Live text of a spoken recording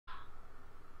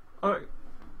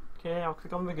Okay, I'll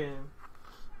click on the game.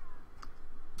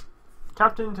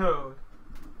 Captain Toad.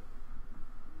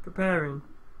 Preparing.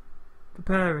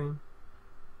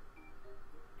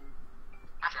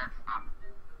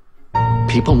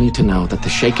 People need to know that the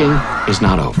shaking is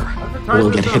not over.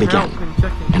 We'll get hit again,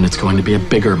 and it's going to be a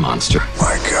bigger monster.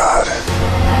 My God.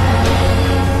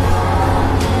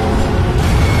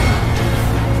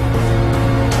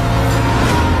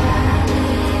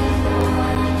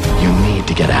 You need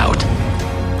to get out.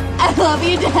 I love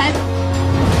you, Dad.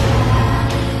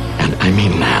 And I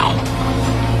mean now.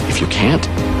 If you can't,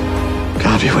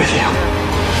 God be with you.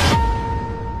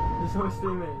 This is what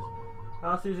Steam is.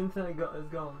 RC's internet is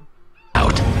gone.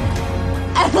 Out.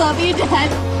 I love you,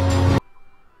 Dad.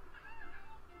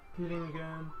 Repeating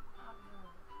again.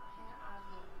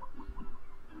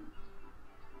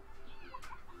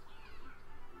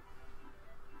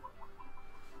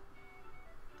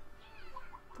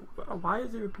 Why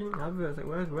is he repeating adverts? Like,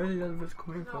 where's the adverts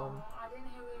coming from? No, I didn't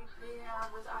hear repeating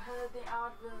adverts. I heard the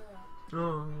advert.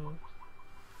 Oh.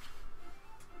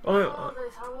 All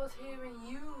this, I was hearing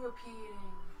you repeating.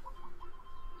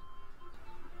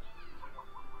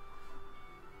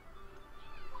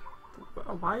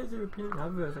 Why is he repeating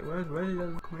adverts? Like, where's the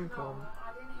adverts coming No, from?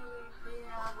 I didn't hear repeating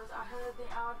adverts. I heard the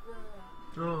advert.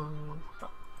 Oh.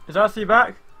 Is RC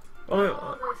back? All this, I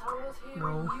was hearing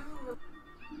no. you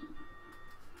repeating.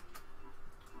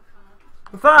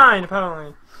 We're fine,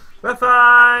 apparently. We're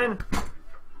fine!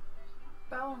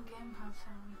 That one gamepad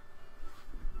sound.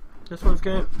 This one's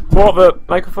getting... What, the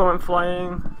microphone went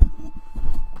flying.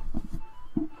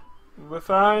 We're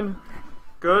fine.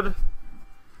 Good.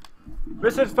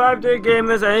 This is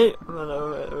 5daygamers8. I don't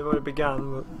know, it already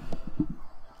began, but...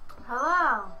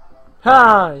 Hello.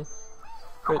 Hi!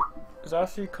 Wait, is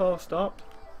RC call stopped?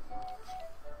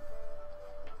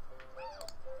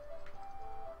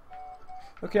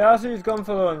 Okay, RC's gone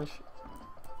for lunch.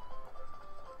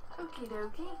 Okie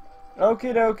dokie.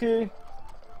 Okie dokie.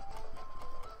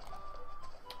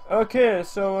 Okay,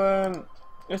 so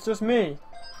it's just me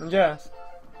and Jess.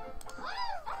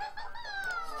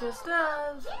 It's just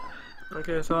us.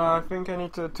 Okay, so I think I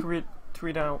need to tweet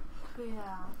out. Tweet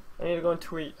out. I need to go and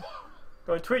tweet.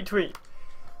 Go and tweet.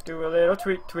 Do a little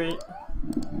tweet.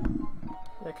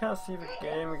 I can't see the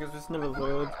game because it's never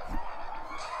loaded.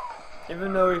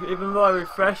 Even though I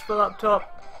refresh the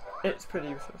laptop, it's pretty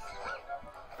useless.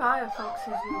 Firefox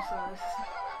is useless.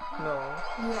 No.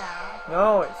 Yeah.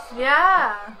 No, it's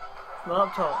Yeah.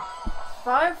 laptop.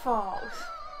 Firefox.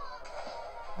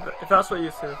 If that's what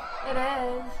you say. It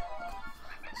is.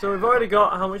 So we've already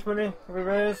got how much money have we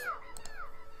raised?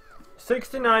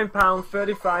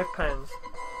 £69.35.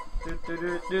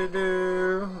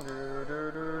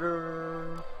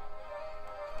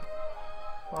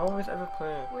 Why won't this ever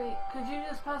play it? Wait, could you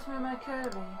just pass me my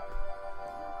Kirby?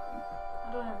 I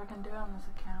don't know if I can do it on this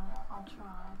account. I'll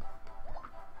try.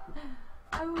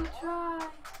 I will try.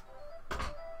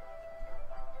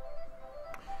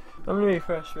 I'm gonna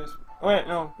refresh this. Wait,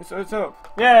 no, it's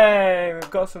up. Yay,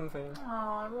 we've got something. Oh,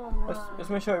 I won't run. Let's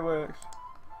make sure it works.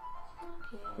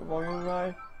 Okay. The volume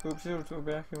right. Oops, it'll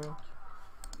be echoing.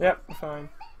 Yep, we're fine.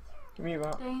 Give me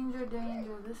that. Danger,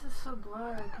 danger. This is so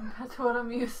blurry compared to what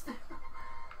I'm used to.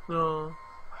 No.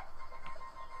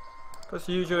 Because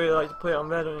usually you like to play it on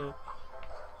red, don't you?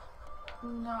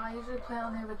 No, I usually play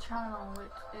on the other channel,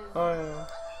 which is Oh yeah.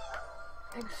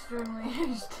 extremely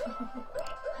HD.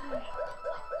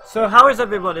 So how is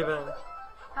everybody then?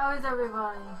 How is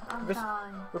everybody? I'm This-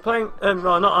 fine. We're playing,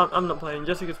 no, I'm not playing,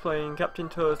 Jessica's playing Captain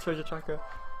Toad's Treasure Tracker.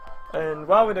 And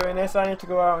while we're doing this, I need to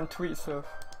go out and tweet stuff.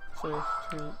 So,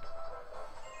 tweet.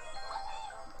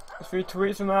 3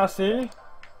 tweets from RC.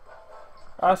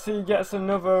 RC gets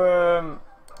another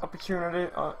opportunity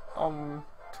on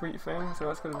tweet thing, so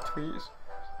let's go to tweets.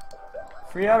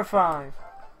 3 out of 5.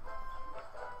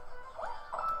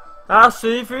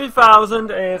 RC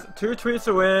 3000 is 2 tweets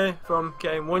away from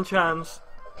getting 1 chance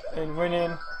in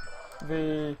winning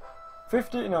the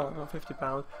 £50, no, not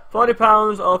 £50,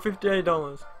 £40 or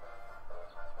 $58.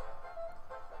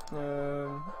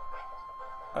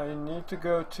 I need to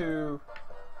go to,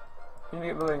 I need to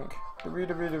get the link.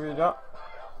 www.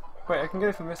 Wait, I can get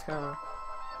it from this camera.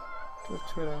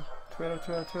 Twitter. There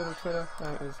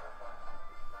it is.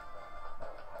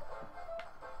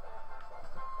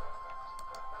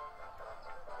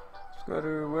 Let's go to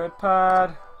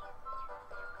WordPad.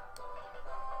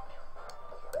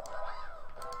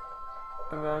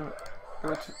 And then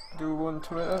go to do one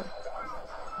Twitter.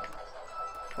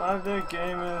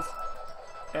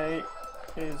 5daygamers8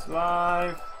 is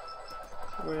live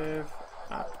with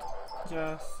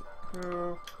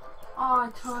Jessicayskull Oh, I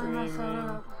totally messed that streaming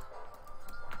up.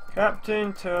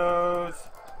 Captain Toad's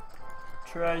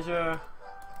treasure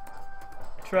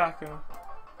tracker.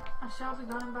 I shall be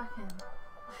going back in.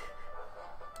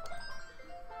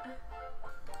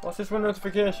 What's this one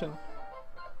notification?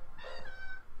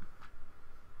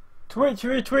 Twitch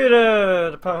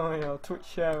retweeted! Apparently, or Twitch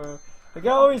sharer. I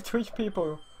get all these Twitch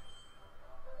people.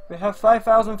 We have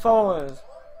 5,000 followers.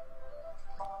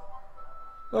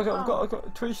 Look, I've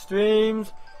got Twitch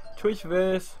streams, Twitch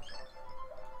this.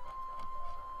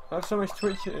 I have so much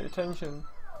Twitch attention.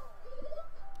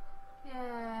 Yay!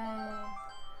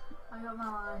 I got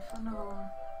my life. Another one.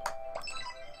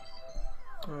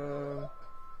 Oh,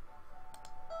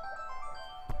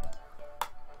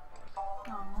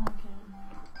 okay.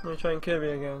 I'm gonna try and Kirby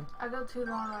again. I got 2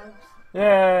 lives.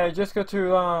 Yeah, just got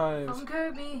 2 lives. From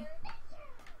Kirby.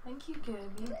 Thank you,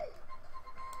 Kirby.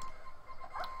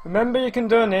 Remember, you can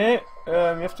donate. You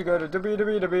have to go to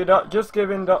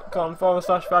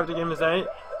www.justgiving.com/5daygamers8,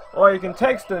 or you can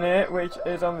text donate, which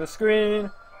is on the screen.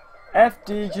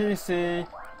 FDGC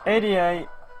 88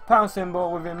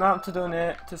 £, with the amount to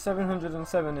donate to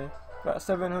 770. That's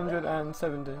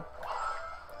 770.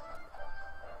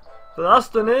 The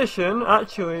last donation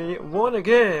actually won a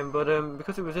game, but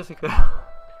because it was Jessica,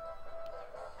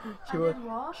 she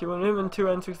won him and 2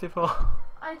 N64.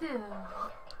 I didn't.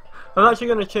 I'm actually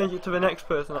going to change it to the next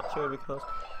person actually, because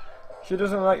she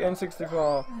doesn't like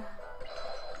N64.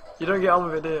 You don't get on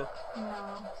with it, do you? No.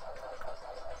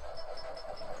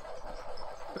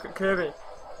 Look at Kirby.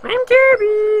 I'm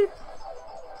Kirby!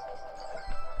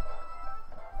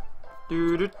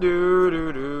 Do do do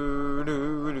do do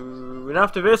do do. And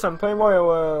after this, I'm playing Wario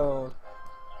World.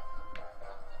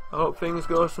 I hope things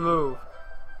go smooth.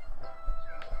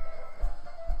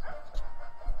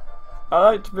 I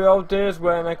like to be old days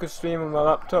when I could stream on my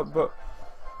laptop, but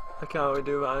I can't really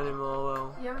do that anymore.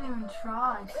 Well, you haven't even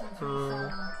tried since we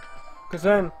started. Because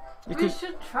then we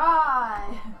should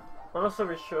try. Honestly,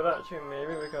 we should actually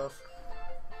maybe, because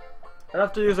I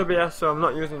have to use OBS, so I'm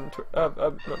not using not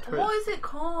Twitch. What is it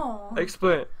called?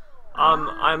 Explain.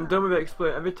 I'm done with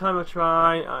Explain. Every time I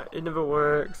try, it never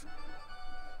works.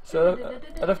 So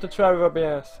I'd have to try with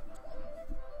OBS.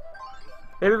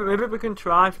 Maybe we can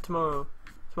try for tomorrow.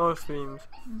 Tomorrow streams.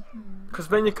 Because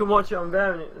then you can watch it on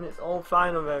there, and it's all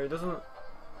fine on there. It doesn't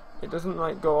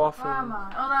like go off. Where am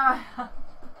I? Oh no.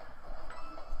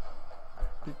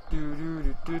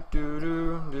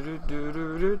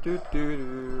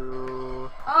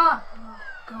 Oh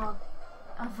god,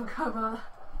 I forgot about that.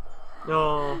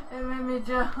 No. It made me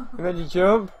jump. It made you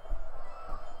jump?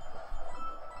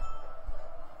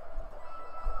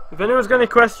 If anyone's got any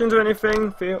questions or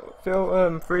anything, feel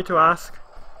free to ask.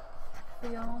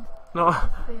 Feel. No.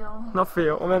 Feel. Not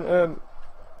feel. I meant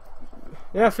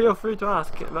yeah, feel free to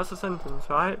ask. That's a sentence,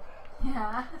 right?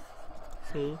 Yeah.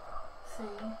 See. See.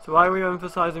 So why are we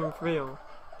emphasizing feel?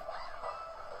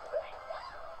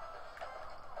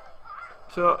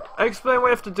 So explain what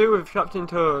you have to do with Captain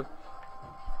Toad.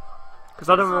 Because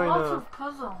I don't really know. It's a lot of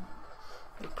puzzle.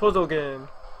 It's a puzzle game.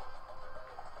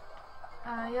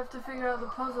 You have to figure out the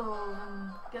puzzles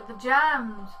and get the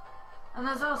gems. And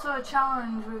there's also a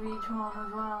challenge with each one as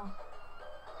well.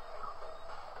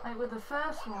 Like with the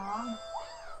first one,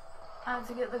 I had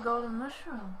to get the golden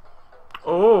mushroom.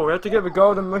 Oh, we have to get the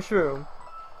golden mushroom.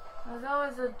 There's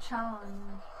always a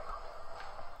challenge.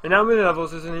 And how many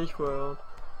levels is in each world?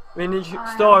 In each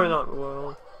story, not the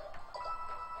world.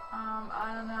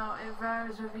 I don't know, it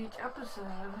varies with each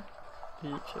episode.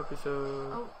 Each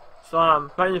episode. Oh.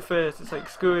 Slam, right in your face, it's like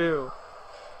screw you.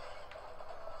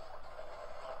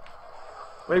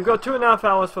 We've got 2.5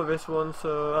 hours for this one,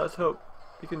 so let's hope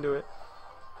we can do it.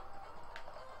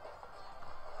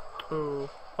 Ooh.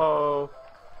 Uh-oh.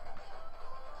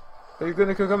 Are you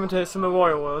gonna commentate some of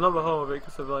Wario World? Not the whole of it,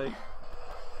 because of like...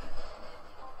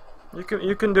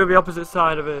 You can do the opposite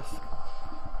side of this.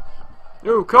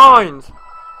 Ooh, coins!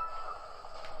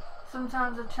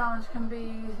 Sometimes a challenge can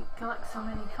be collect so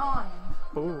many coins.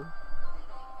 Ooh.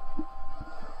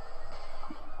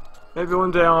 Maybe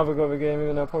one day I'll have a go at the game,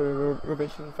 even though I'll probably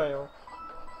rubbish and fail.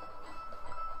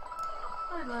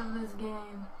 I love this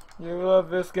game. You love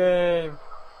this game.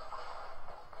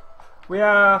 We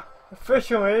are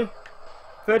officially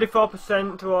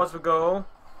 34% towards the goal.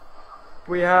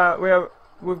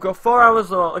 We've got 4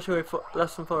 hours, or actually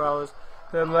less than 4 hours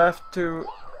left to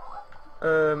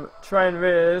try and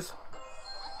raise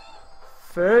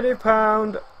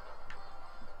 £30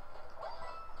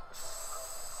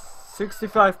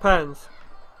 65p.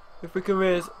 If we can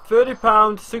raise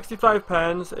 £30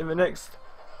 65p in the next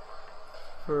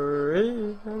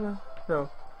 3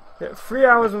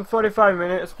 hours and 45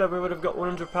 minutes, then we would have got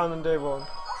 £100 on day one.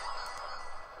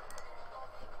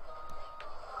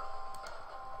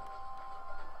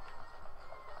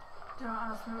 Don't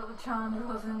ask me what the challenge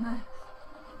was in this.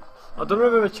 I don't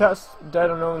know if the chat's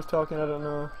dead or no one's talking, I don't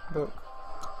know, but...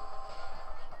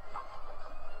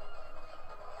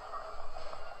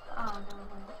 Oh, no,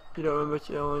 wait. You don't remember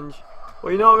challenge.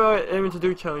 Well, you're not really aiming to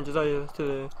do challenges, are you,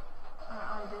 today?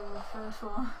 I did the first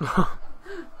one.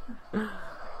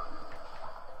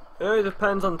 It really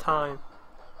depends on time.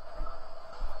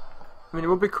 I mean, it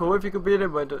would be cool if you could beat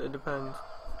it, but it depends.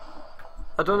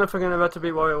 I don't know if I'm going to be able to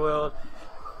beat Warrior World.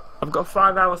 I've got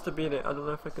 5 hours to beat it. I don't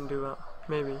know if I can do that.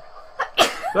 Maybe.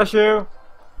 Bless you!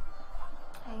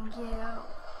 Thank you.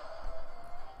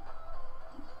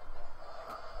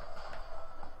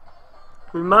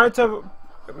 We might have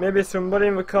maybe somebody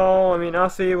in the call. I mean,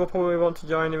 RC will probably want to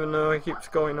join even though he keeps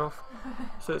going off.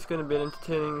 So it's going to be an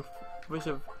entertaining wish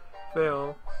of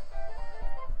fail.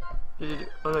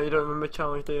 Oh no, you don't remember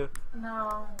challenge, do you?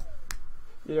 No.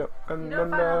 You don't remember... You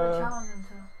don't find out the challenge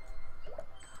until...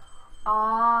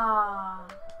 Ah,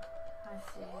 I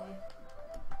see.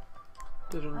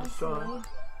 Didn't I destroy. see.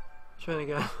 Trying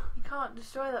again. You can't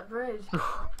destroy that bridge.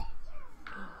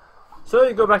 So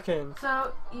you go back in.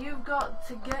 So you've got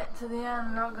to get to the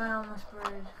end without going on this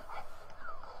bridge.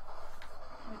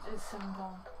 Which is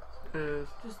simple. It is.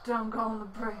 Just don't go on the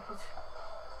bridge.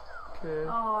 Okay.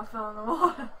 Oh, I fell in the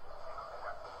water.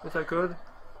 Is that good?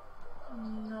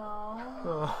 No.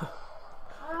 Oh.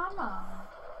 Where am I?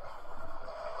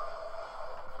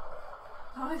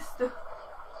 Oh, I still...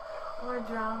 We're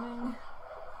drowning.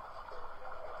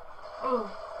 Oh.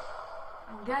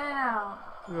 I'm getting out.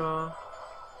 Yeah.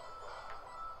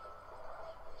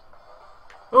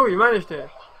 Oh, you managed it.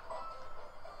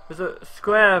 There's a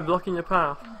square blocking your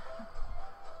path.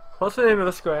 What's the name of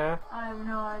the square? I have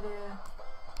no idea.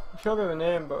 I'm sure there's a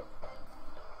name, but...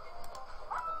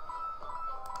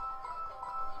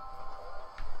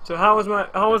 So how was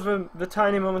the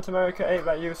Tiny Moment America 8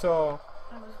 that you saw?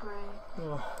 That was great.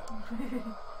 Oh.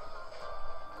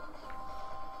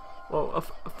 Well,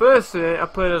 firstly I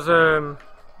played as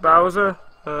Bowser.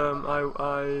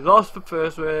 I lost the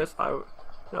first race. I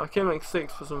came like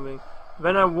 6th or something.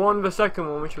 Then I won the second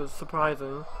one, which was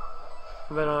surprising.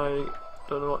 And then I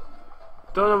don't know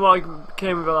what I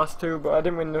came with the last 2, but I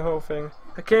didn't win the whole thing.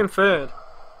 I came 3rd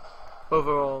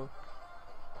overall.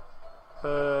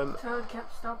 Toad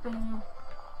kept stopping you.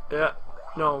 Yeah,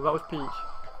 no, that was Peach. I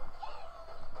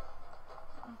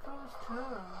thought it was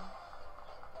Toad.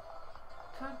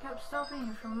 Toad kept stopping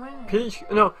you from winning. Peach,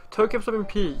 no, Toad kept stopping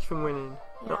Peach from winning.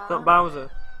 Yeah. Not Bowser.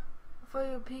 I thought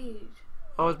you were Peach.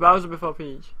 I was Bowser before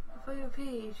Peach. I thought you were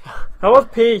Peach. I was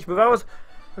Peach, but that was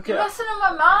okay. You're messing up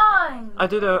my mind. I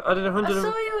did a I 100.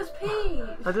 saw you as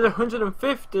Peach. I did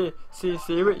 150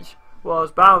 cc, which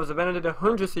was Bowser. Then I did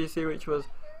 100 cc, which was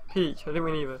Peach. I didn't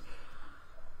win either.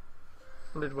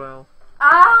 I did well.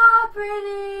 Ah,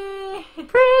 pretty.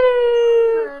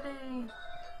 Pretty.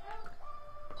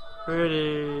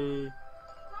 Pretty.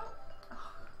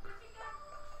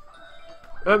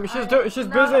 Pretty. She's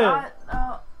busy.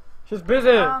 She's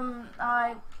busy. I'll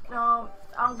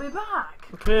be back.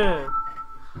 Okay.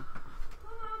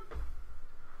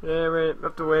 Yeah, wait. We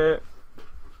have to wait.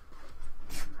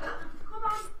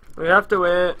 We have to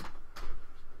wait.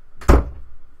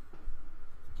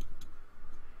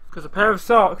 Because a pair of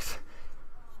socks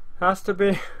has to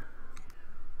be...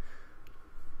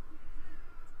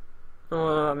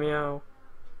 Oh, that meow.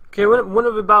 Okay, one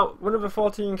of the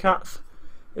 14 cats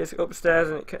is upstairs,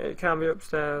 and it can be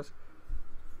upstairs.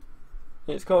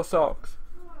 It's called socks.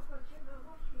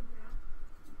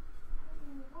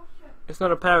 It's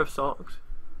not a pair of socks.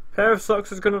 A pair of socks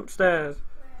has gone upstairs.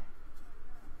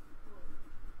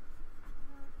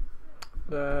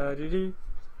 Da-dee-dee.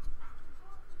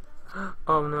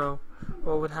 Oh no.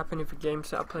 What would happen if the game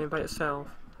started playing by itself?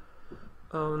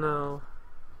 Oh no.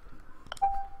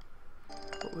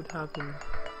 What would happen?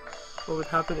 What would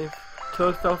happen if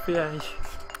Toad fell off the edge?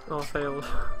 Oh, I failed.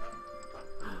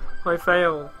 I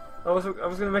failed. I was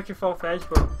gonna make you fall off the edge,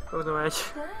 but there was no edge.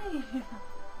 Dave.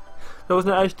 There was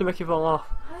no edge to make you fall off.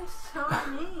 That's so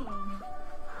mean.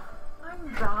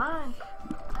 I'm back.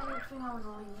 I didn't think I was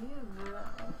leave.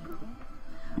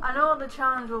 I know what the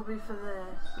challenge will be for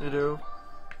this. You do?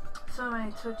 So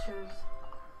many touches.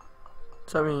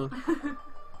 What's that mean?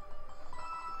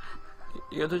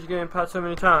 You gotta touch your gamepad so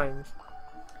many times.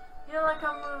 You know, like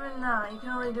I'm moving now, you can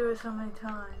only do it so many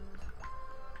times.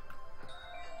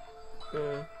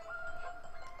 Yeah.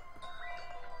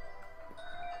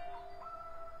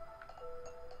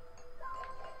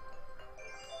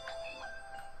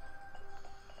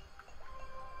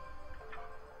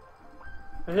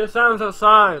 I hear sounds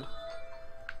outside.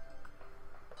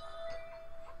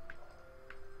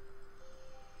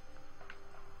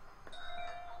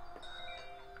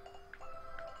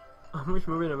 I'm just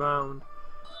moving around.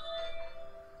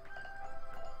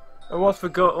 And what's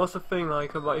the thing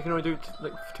like about you can only do it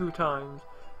like 2 times?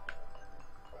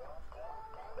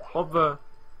 Of the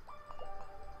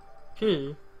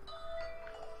key?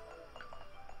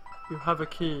 You have a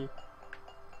key.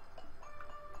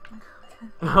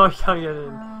 No, I can't get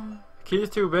in. The key is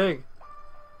too big.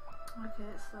 Okay,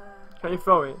 it's there. Can you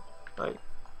throw it? Like,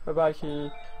 bye bye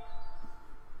key.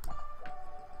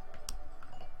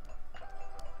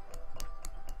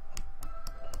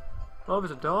 Oh,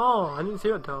 there's a door. I didn't see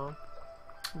a door.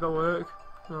 Did that work?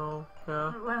 No.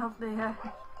 Yeah. It went off the edge.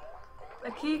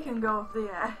 A key can go off the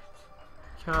edge.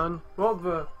 Can. What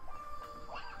the?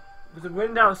 There's a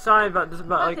wind outside that doesn't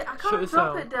like I shut can't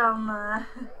itself. drop it down there.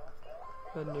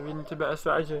 Then we need a better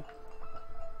strategy.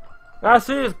 I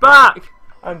see it's back!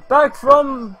 I'm back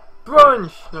from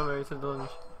brunch! No, wait, it's a lunch.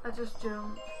 I just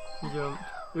jumped. You jumped.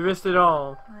 You risked it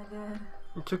all. I did.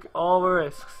 You took all the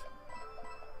risks.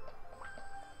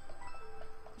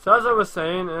 So as I was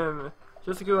saying,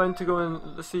 Jessica went to go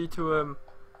and see to a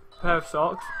pair of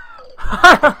socks.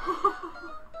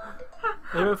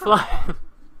 They were flying.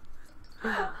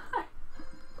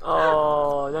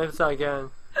 Oh, never start again.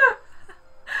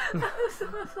 That was the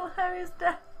most hilarious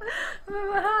death I've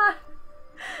ever had.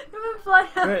 You've been flying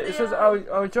out Wait, it says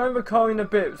I'll join the call in a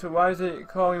bit, so why is it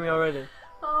calling me already?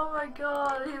 Oh my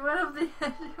god, he went up the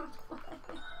edge and was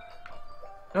flying.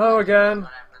 Hello again.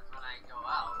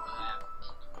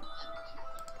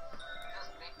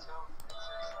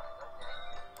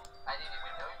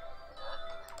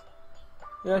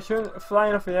 Yeah, she went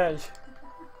flying off the edge.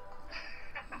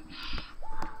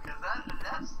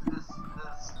 That's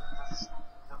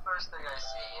the first thing I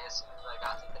see as soon as I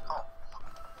got to the call.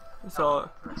 So.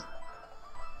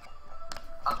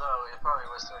 Although it probably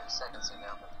was 30 seconds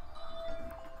ago.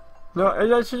 No,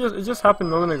 it just happened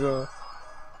a moment ago.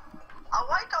 I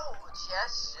like how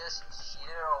Jess just cheated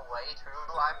her way through.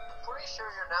 I'm pretty sure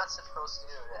you're not supposed to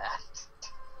do that.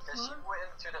 Because she went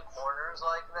into the corners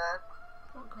like that.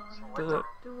 Does it?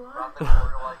 Do what? Around the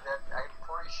corner like that. I'm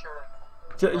pretty sure.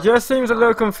 Jess seems a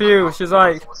little confused. She's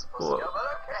like, okay,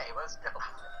 let's go.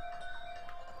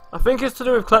 I think it's to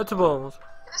do with collectibles.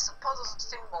 It is a puzzle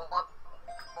symbol.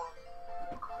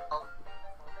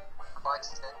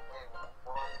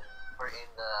 We're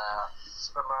in the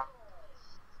supermarket.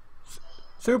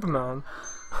 Superman.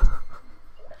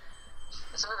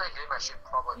 It's another game I should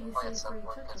probably play at some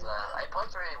point because I played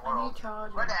 3D World.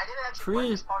 charger. But I didn't actually play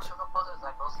this part of the puzzles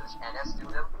like most of the NS do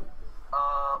them.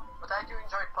 But I do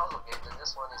enjoy puzzle games, and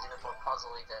this one is even more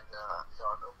puzzly than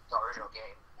the original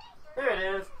game. Here it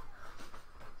is.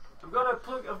 I've got to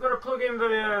plug in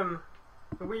the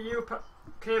Wii U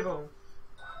cable.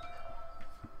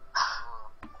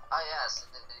 Yes.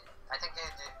 I think in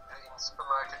Super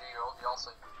Mario 3D World they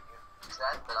also use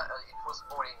that, but it was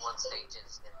more in one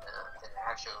stages than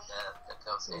actual the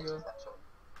code stages actually.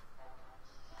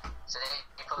 So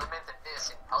they implemented this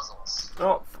in puzzles.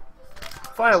 Oh,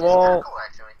 firewall. Cool,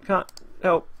 actually. Can't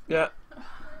help. Yeah.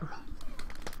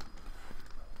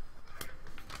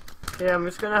 Yeah, I'm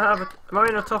just gonna have I'm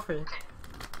having a toffee.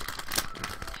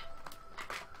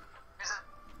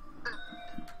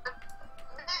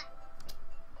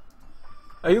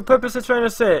 Are you purposely trying to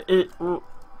say it?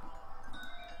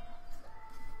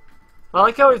 I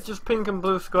like how it's just pink and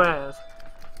blue squares.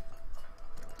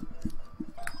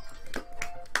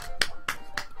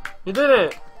 You did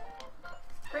it!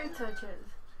 3 touches.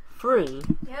 3?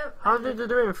 Yep. How did you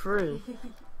do it in 3?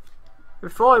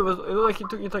 Before it looked like it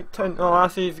took you like 10. Oh, I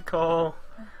see the call.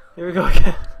 Here we go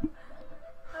again.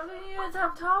 How can you guys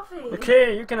have toffee?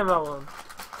 Okay, you can have that one.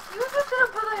 You were just gonna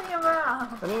put it in your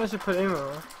mouth. I think I should put it in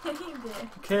more. You did.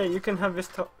 Okay, you can have this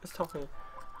toffee.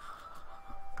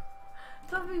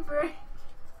 Toffee break.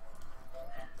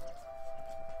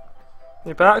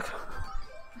 You back?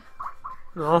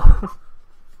 No.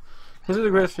 This is a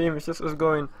great theme, it's just us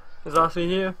going, is Archie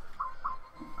here?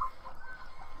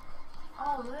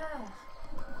 Oh, this.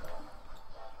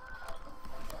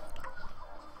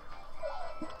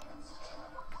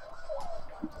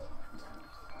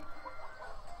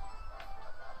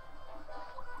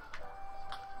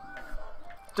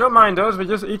 Don't mind us, we're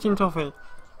just eating toffee.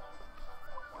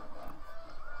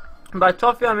 By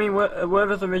toffee I mean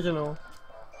whatever's original.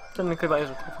 Technically that is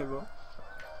a toffee, but...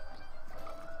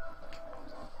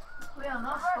 We are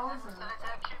not supposed to.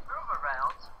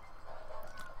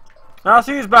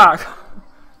 Archie's back!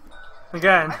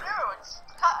 Again. I know, it's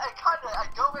kinda, I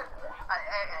go in, I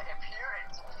appear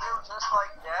and feel just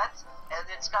like that, and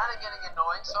it's kinda getting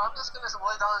annoying, so I'm just gonna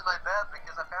lay down in my bed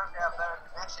because apparently I have better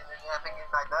connection than having in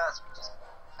my bed, which is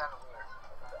kinda weird.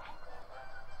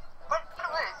 But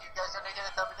anyway, you guys gonna get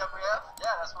a WWF?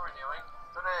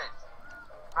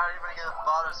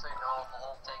 bother saying the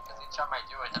whole thing, because each time I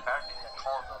do it, apparently the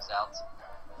call goes out.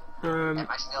 Am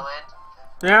I still in?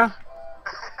 Yeah.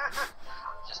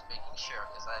 Just making sure,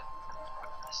 because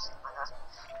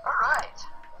alright.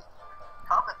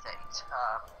 Commentate.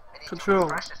 I need Control.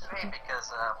 to refresh the stream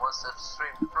because once the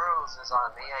stream is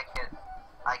on me,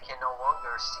 I can no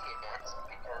longer see it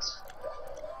because.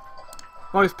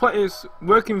 Well, it's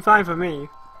working fine for me.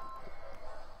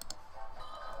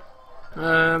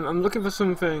 I'm looking for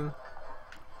something.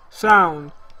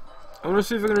 Sound. I want to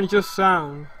see if I can adjust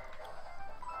sound.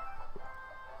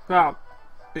 Crap.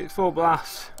 It's full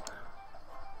blast.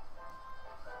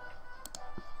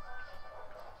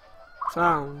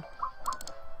 Sound.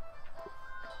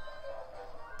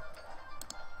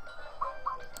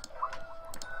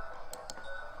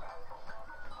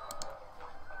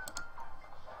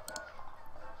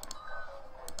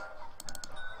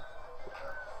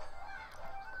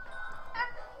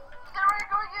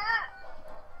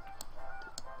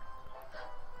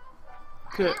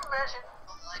 Can you imagine,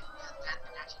 like,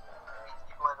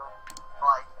 people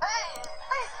like, hey,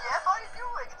 Jeff, how you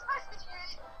doing? It's nice meeting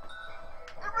you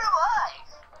in real life.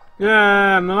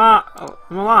 Yeah,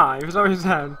 I'm alive. Is that what he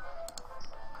said?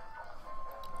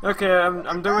 Okay,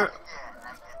 I'm doing.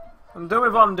 I'm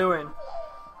doing what I'm doing.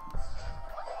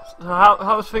 So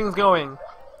how's things going?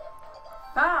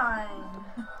 Fine.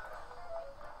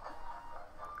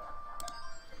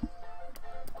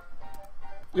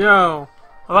 Yo,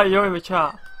 I like yo in the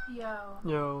chat. Yo.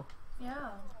 Yo, Yo.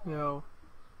 yo.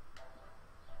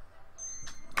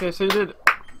 Okay, so you did.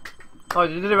 Oh,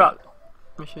 you did about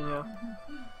mission, yeah.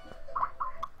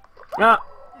 Yeah.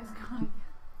 It's going.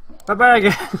 Bye bye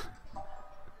again.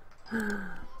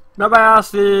 Bye bye,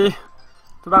 RC.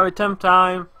 Bye bye with temp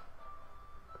time.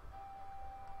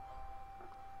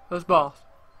 Where's boss?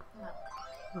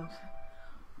 No.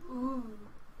 Ooh.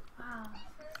 Wow.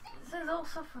 This is all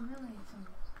so familiar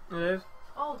to me. It is.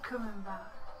 All coming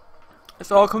back.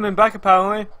 It's all coming back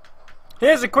apparently.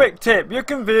 Here's a quick tip. You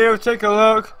can view, take a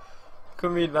look.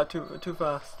 Couldn't read that too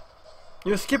fast.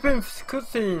 You're skipping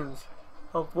cutscenes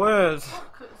of words.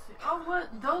 What cutscene? Oh,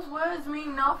 what? Those words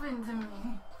mean nothing to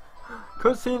me.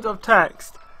 Cutscenes of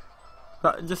text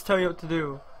that just tell you what to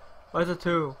do. Where's the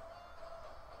 2?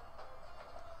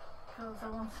 Because I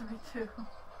want to be 2.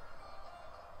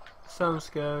 Sounds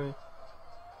scary.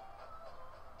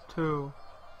 2.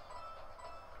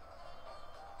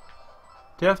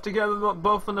 Do you have to get them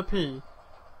both on the P?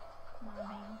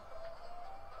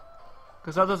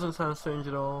 Because that doesn't sound strange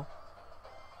at all.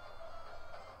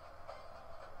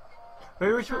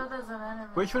 Wait, which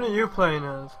one are you playing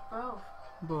as? Both.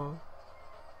 Both.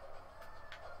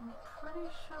 I'm pretty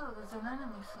sure there's an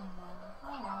enemy somewhere.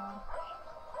 Oh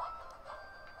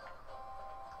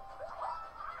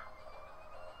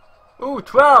well. Ooh,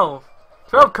 12!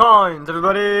 12 coins,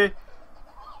 everybody!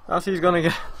 That's who's gonna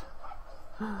get.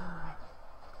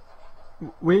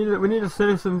 We need to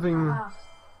say something. Ah.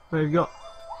 Wait,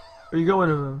 you got one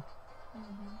of them.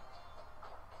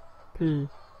 P.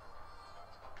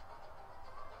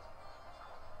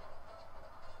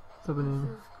 17. This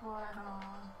is quite hard.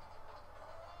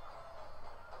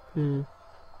 P. There you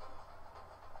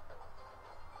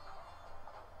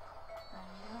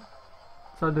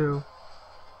So I do.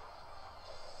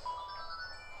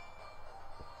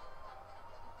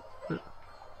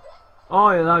 Oh,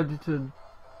 it allowed you to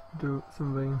do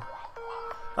something.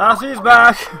 RC's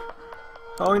back!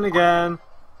 Calling again.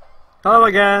 Hello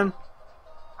again.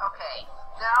 Okay,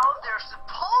 now there's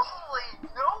supposedly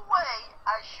no way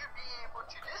I should be able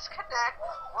to disconnect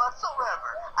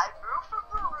whatsoever. I moved from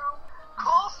the room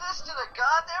closest to the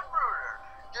goddamn router.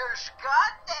 There's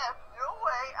goddamn no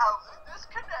way I'll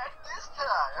disconnect this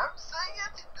time. I'm saying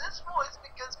it in this voice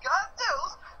because God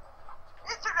knows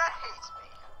internet hates me.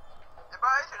 And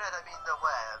by internet I mean the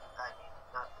web. I mean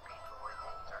not the people in the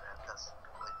internet. That's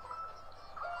completely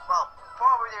different. Well,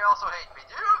 probably they also hate me.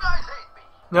 Do you guys hate me?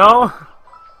 No.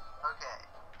 Okay.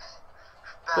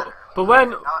 Better. But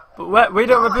we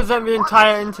don't represent the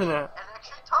entire internet. And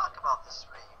actually talk about the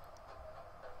stream.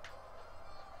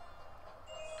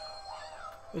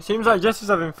 It seems like Jess is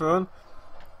having fun.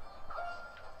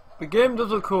 The game does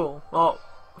look cool. Oh,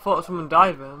 I thought someone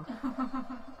died then.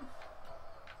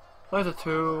 There's a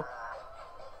 2.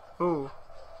 Ooh.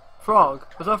 Frog.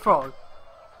 Was that a frog?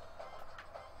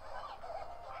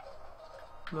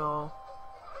 No.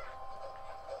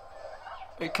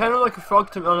 It kind of looked like a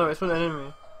frog to me. Oh no, it's an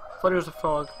enemy. I thought it was a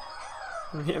frog.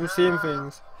 I'm seeing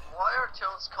things. Why are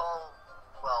toads called,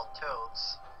 well,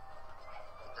 toads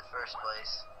in the first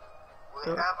place? We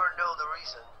never know the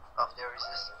reason of their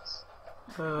existence.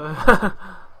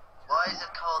 Why is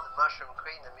it called mushroom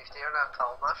kingdom if they are not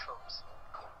called mushrooms?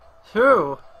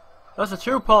 True. That's a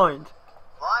true point.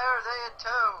 Why are they in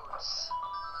toads?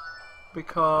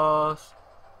 Because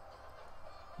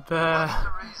they're... What's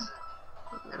the reason?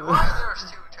 And why there's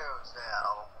 2 toads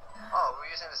now? Oh, we're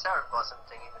using the Sharon Blossom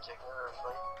thing in particular,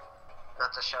 right?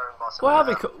 Not the Sharon Blossom.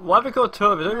 Why have we called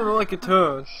toad? They don't even look like a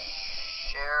toad.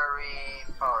 Sherry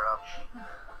power up.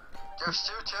 There's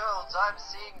 2 toads, I'm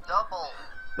seeing double.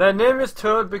 Their name is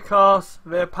Toad because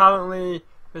they apparently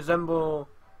resemble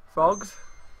frogs.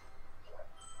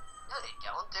 No, they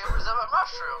don't, they resemble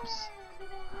mushrooms.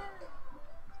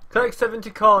 Collect 70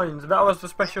 coins, that was the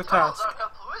special Toads task. are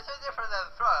completely different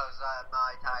than frogs,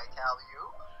 might I tell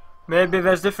you. Maybe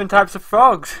there's different types of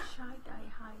frogs. Shy guy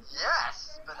height.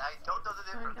 Yes, but I don't know the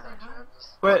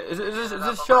difference. Wait,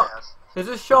 is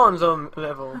this Sean's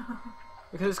level?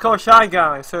 Because it's called Shy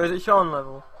Guy, so is it Sean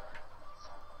level?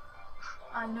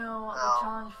 I know what No. the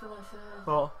challenge for this is.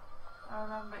 What? I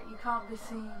remember, you can't be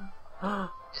seen.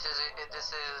 This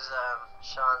is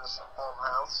Sean's home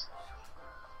house.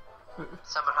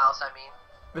 Summer house, I mean.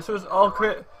 This was all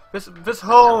this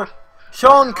whole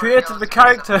Sean created the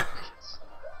character.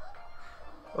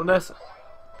 Unless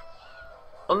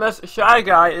Shy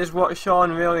Guy is what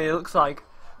Sean really looks like.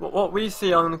 What we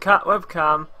see on the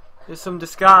webcam is some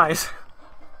disguise.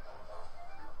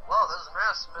 Well, this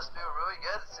mask must be really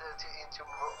good to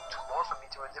morph him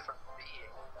into a different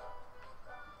being.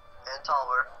 And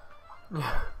taller.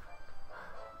 Yeah.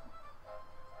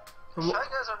 Shy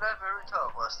Guys are not very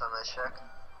tall last time I checked.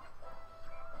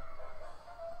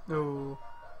 No.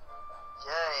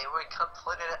 Yay, we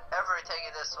completed everything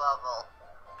in this level.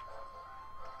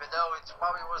 Even though it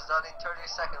probably was done in 30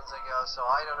 seconds ago, so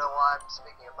I don't know why I'm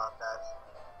speaking about that.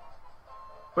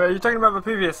 Wait, are you talking about the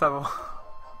previous level?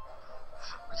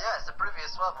 Yes, the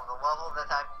previous level, the level that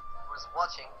I was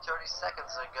watching 30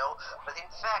 seconds ago, but in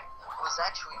fact was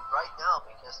actually right now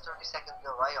because 30 second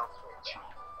delay on Twitch.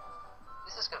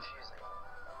 This is confusing.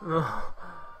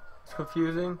 It's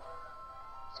confusing.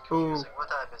 It's confusing. What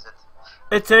time is it?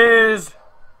 It is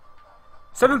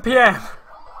 7 PM.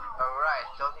 Alright,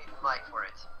 don't need a mic for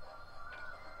it.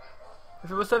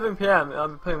 If it was 7 PM, I'd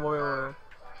be playing Warrior.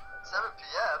 7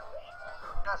 PM?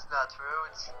 That's not true,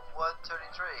 it's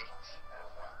 1:33.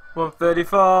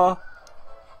 134.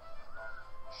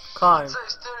 Climb. It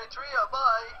says 33 on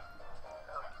mine!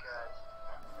 Oh god.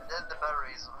 And then the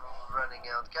battery's running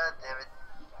out. God damn it.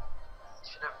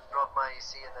 Should have brought my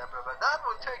EC in there, but that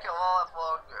would take a lot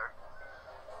longer.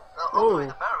 Well, hopefully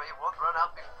the battery won't run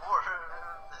out before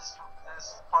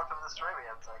this part of the stream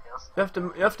ends, I guess.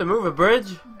 You have to move a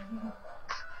bridge.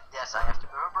 Yes, I have to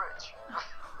move a bridge.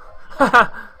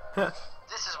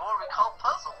 This is what we call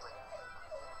puzzling.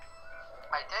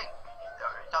 I think.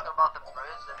 Are you talking about the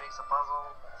bridge that makes a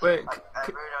puzzle? Wait, I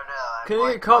really don't know. can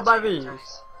you get caught by these? They're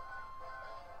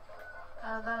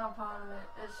not part of it.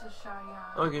 It's just Shy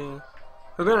Guy. Okay.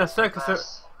 We're going to circus.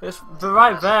 They're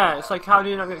right there. It's like, how do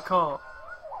you not get caught?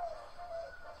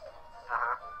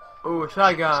 Oh,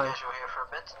 Shy Guy. Schedule here for a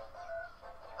bit.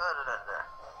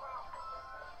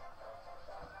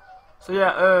 So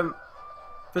yeah,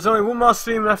 there's only one more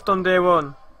stream left on day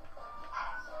 1.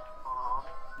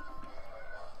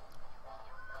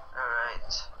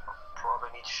 Alright. I'll probably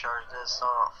need to charge this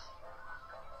off.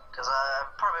 Because I'm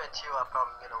probably at 2, I'm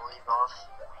probably gonna leave off.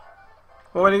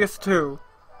 Well, when it gets to 2.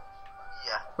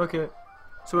 Yeah. Okay.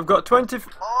 So we've got 20. Or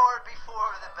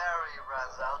before the battery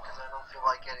runs out, because I don't feel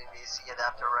like getting the AC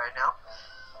adapter right now.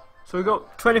 So we've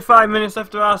got 25 minutes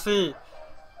after RC.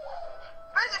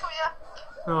 Basically, yeah.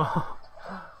 Oh.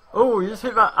 Oh, you just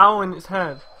hit that owl in its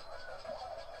head.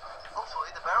 Hopefully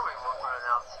the battery won't run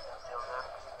out until then.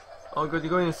 Oh god, you're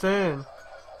going insane.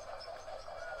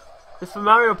 It's the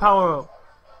Mario power up.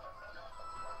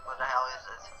 What the hell is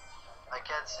it? I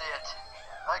can't see it.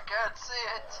 I can't see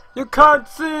it. You can't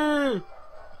see!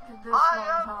 Did this I one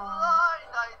am time.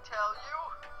 blind, I tell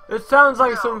you. It sounds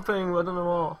like No. something, but I don't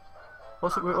know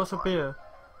what. What's up here?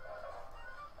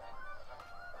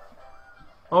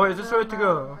 Oh wait, is this I where don't to know,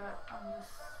 go? but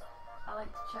I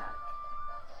like to check.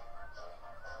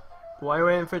 Why are you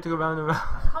waiting for it to go round and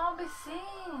round? Can't be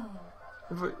seen.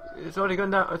 It's already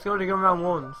gone down. It's already gone round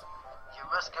once. You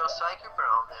must go psychic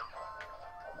on him.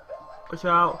 Watch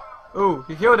out! Oh,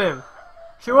 you killed him.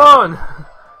 She won.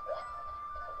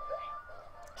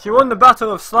 She won the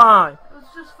battle of Sly. It was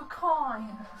just for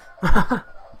coins.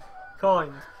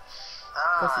 Coins.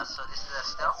 Ah, so this is a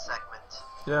stealth segment.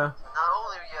 Yeah. Not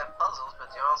only do you have puzzles, but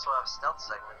you also have stealth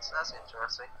segments. That's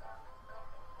interesting.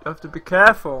 You have to be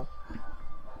careful.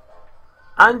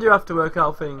 And you have to work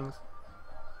out things.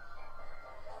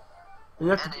 You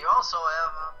have And to, you also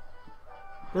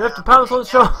have... you have to pounce on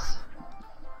Sean. else.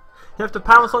 You have to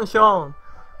pounce on Sean.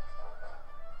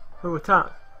 Who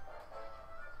attacked?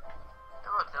 Hey,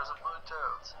 look, there's a blue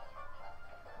toad.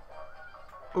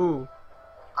 Ooh.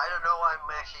 I don't know why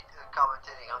I'm actually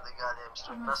commentating on the goddamn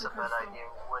stream. I'm That's a Mr. bad Crystal. idea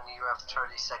when you have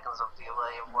 30 seconds of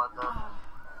delay and whatnot.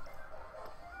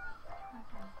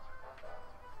 Okay.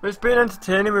 It's been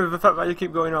entertaining with the fact that you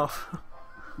keep going off.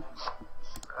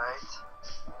 Right?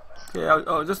 Okay,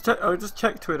 I'll just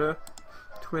check Twitter.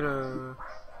 Twitter.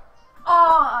 Oh,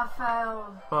 I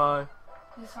failed. Bye.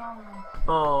 You saw me.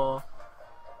 Oh.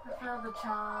 I failed the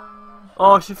challenge.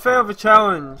 Oh, she failed the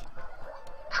challenge.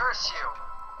 Curse you!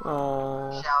 Oh.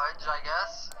 Challenge, I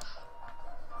guess.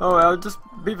 Oh well, just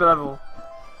beat the level.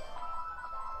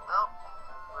 No,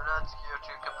 we're not here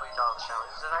to complete all the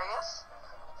challenges, I guess.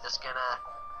 Just gonna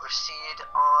proceed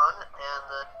on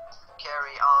and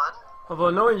carry on.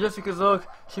 Although knowing Jessica's luck,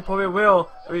 she probably will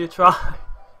retry.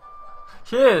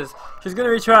 She is. She's gonna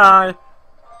retry.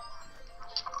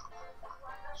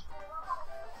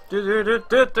 I know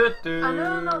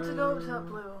not to go up to that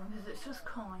blue one because it's just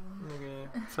coins. Okay,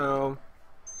 so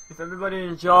if everybody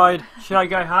enjoyed Shy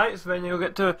Guy Heights, then you'll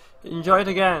get to enjoy it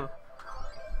again.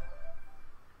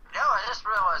 No, I just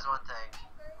realized one thing.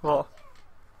 What?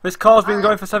 This call's been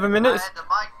going for 7 I minutes. had the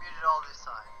mic muted all this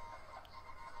time.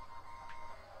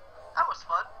 That was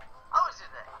fun. How was your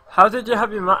day? How did you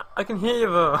have your mic? I can hear you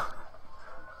though. Oh,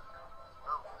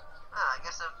 I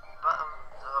guess the mute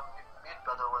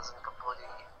button wasn't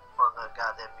completely on the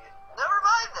goddamn mute. Never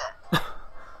mind that.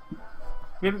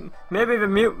 Maybe the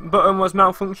mute button was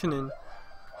malfunctioning.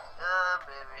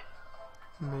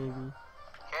 Maybe. Maybe.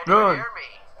 Can Good. you hear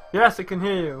me? Yes, I can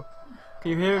hear you.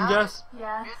 Can you hear him, Jess?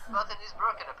 Yes. Mute button is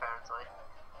broken apparently.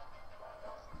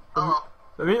 The, Oh,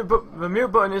 the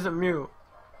mute button isn't mute.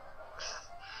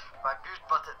 my mute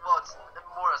button. Well, it's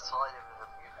more a slide than a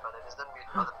mute button. It's the mute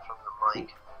button from the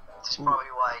mic. This is probably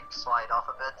why I slide off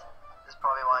a bit. This is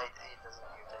probably why it doesn't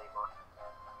mute anymore.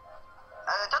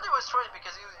 I thought it was strange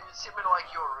because it seemed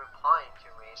like you were replying to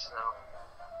me, so.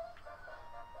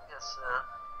 Yes,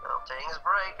 well, things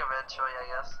break eventually, I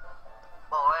guess.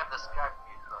 Well, I have the Skype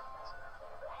mute buttons.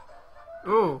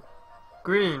 Ooh,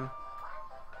 green.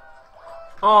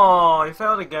 Oh, you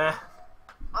failed again.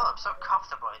 Oh, I'm so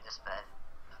comfortable in this bed.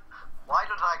 Why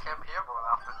don't I come here more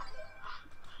often?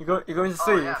 You're going to Oh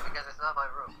sleep. yeah, because it's not my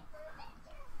room.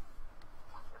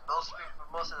 And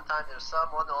most of the time there's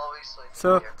someone always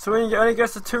sleeping here. So when it only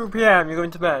gets to 2 PM, you're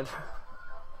going to bed.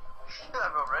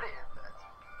 I'm already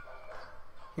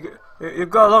in bed. You've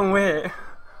got a long way.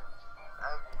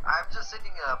 I'm just sitting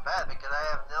in a bed because I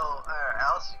have nowhere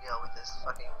else to go with this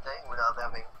fucking thing without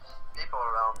having people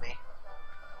around me.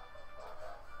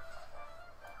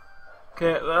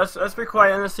 Okay, let's be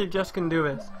quiet and let's see if Jess can do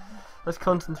this. Let's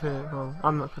concentrate. Well,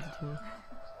 I'm not concentrating.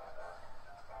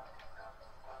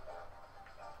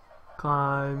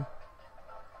 Climb.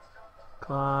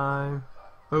 Climb.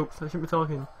 Oops, I shouldn't be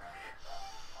talking.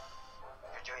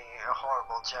 You're doing a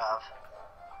horrible job.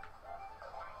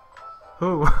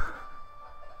 Ooh.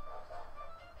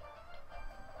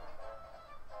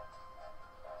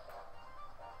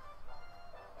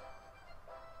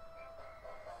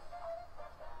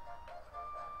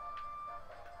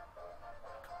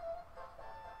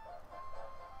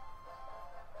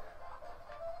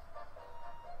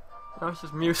 That was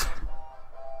just music.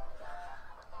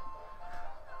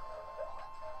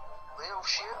 Will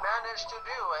she manage to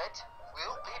do it?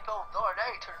 Will people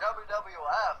donate to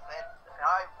WWF? And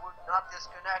I would not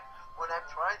disconnect when I'm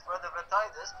trying to advertise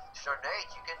this. To donate,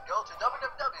 you can go to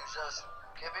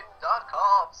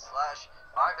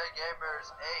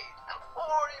www.giving.com/5daygamers8.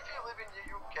 Or if you live in the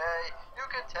UK, you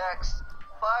can text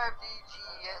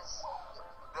 5dgs.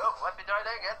 No, let me try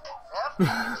that again.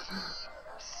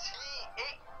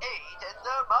 FDGC88 and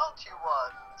the amount you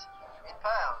want in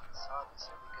pounds,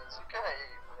 obviously, because UK.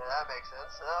 That makes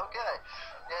sense. Okay.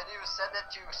 And you send it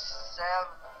to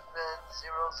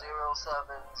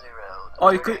 70070.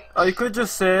 Or you could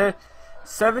just say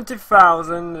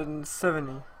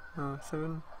 70,070. Oh,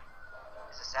 7.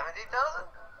 Is it 70,000?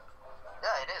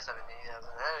 Yeah, it is 70,000.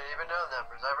 I don't even know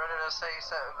numbers. I'd rather just say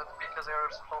 7 because they're a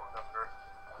phone number.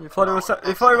 You thought it was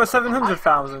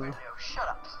 700,000. Shut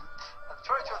up. I'm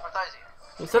trying to advertise here.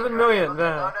 It's 7 million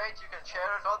there. Donate, you can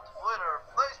share it on Twitter,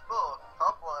 Facebook,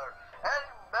 Tumblr, and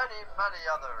many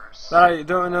others. That I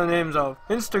don't know names of.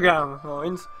 Instagram or I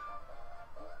need to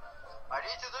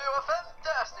do a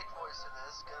fantastic voice in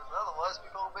this, because otherwise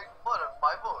people will make fun of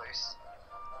my voice.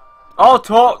 I'll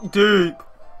talk deep.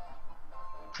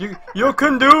 You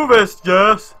can do this,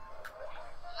 Jess.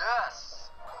 Yes,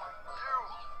 you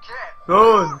can Go do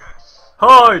on. this.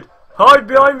 Hide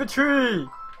behind the tree.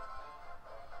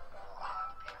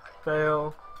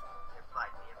 Fail. It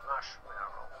might be a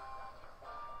marshmallow.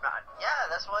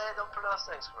 That's why I don't pronounce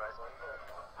things correctly.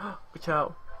 Watch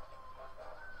out.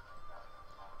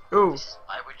 Ooh. This is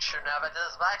why we shouldn't have a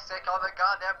dyslexic on the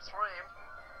goddamn stream.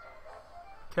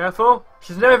 Careful.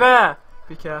 She's near there.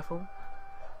 Be careful.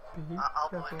 Be I'll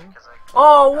careful. believe you because I...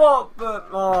 Oh, what the...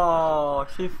 Oh,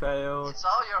 she failed. It's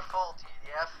all your fault,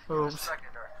 EDF. You Oops.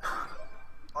 distracted her.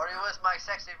 Or it was my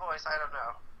sexy voice, I don't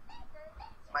know.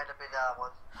 Might have been that one.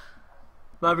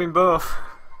 Might have been both.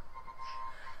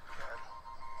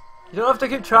 You don't have to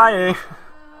keep trying.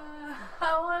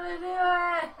 I want to do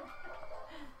it.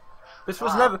 This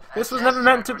was never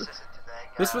meant to.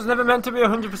 This was never meant to be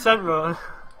 100% run.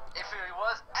 If it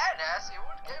was Anas, he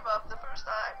would give up the first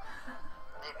time.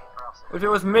 Maybe, perhaps. If it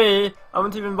was me, I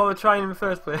wouldn't even bother trying in the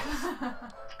first place. That is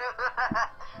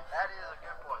a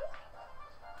good point.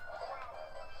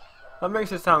 That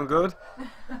makes it sound good.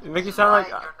 It makes it sound like.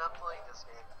 You're not playing this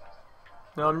game.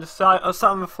 No, I'm just sat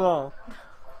on the floor.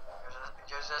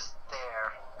 You're just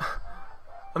there.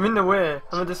 I'm in the way.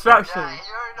 I'm a distraction. Yeah,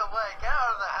 you're in the way. Get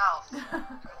out of the house.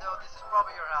 No, this is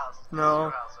probably your house. This is No,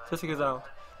 your house, right? Jessica's out.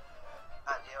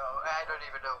 I don't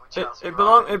even know which house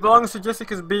It belongs to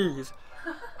Jessica's bees.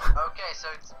 Okay, so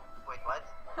it's... Wait, what?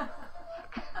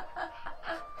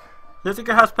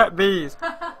 Jessica has pet bees,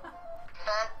 Pet? Oh,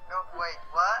 wait,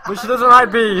 what? but she doesn't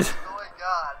like bees. Oh my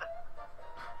god.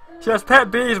 She has pet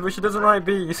bees, but she doesn't like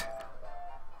bees.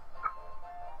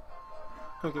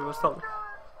 Okay, we'll stop.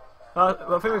 I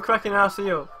think we're cracking our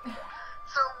seal. So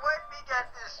when we get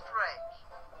this straight,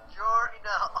 you're in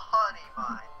a honey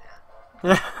mine then.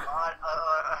 Yeah. A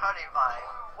honey mine.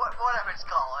 Whatever it's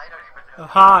called, I don't even know.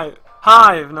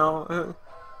 Hive, no.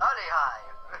 Honey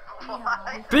hive.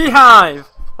 Why? Beehive.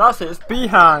 That's it. It's You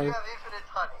beehive. have infinite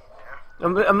honey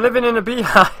in there. I'm living in a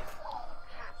beehive.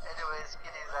 Anyways,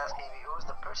 it is asking me who's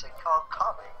the person called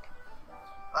Comic.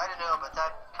 I don't know, but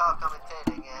I'm called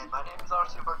commentating, and my name is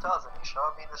R2000. You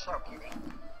show me in the chat, kitty.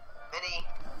 Mini.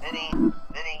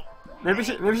 Maybe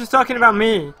she's talking about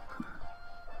me.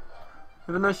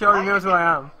 Even though she already knows who I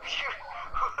am.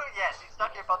 Yes, he's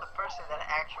talking about the person that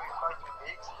actually fucking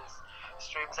makes this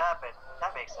streams happen.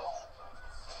 That makes sense.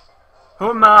 Who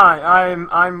am I?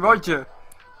 I'm Roger.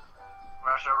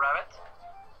 Roger Rabbit?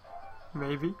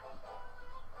 Maybe.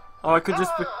 Or I could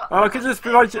just be. Or I could just be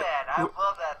Roger. I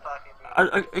love that fucking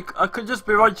movie. I could just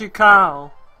be Roger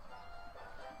Carl.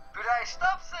 Could I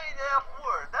stop saying the F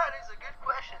word? That is a good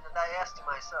question that I asked to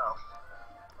myself.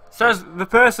 Says the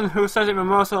person who says it the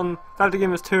most on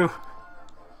 5daygamers8.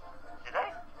 Did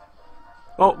I?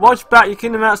 Well, watch back your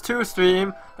Kingdom Hearts 2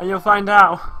 stream and you'll find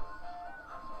out.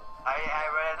 I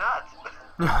ran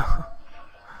not.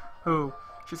 Ooh,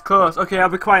 she's close. Okay, I'll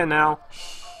be quiet now.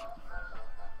 Shh.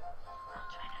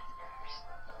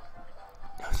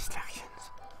 No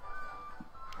distractions.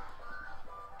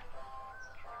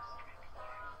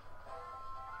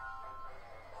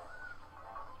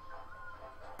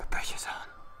 The pressure's on.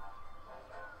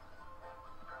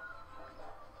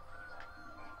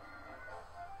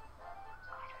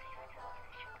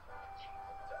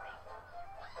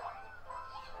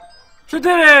 She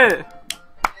did it!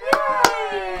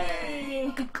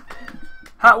 Yay!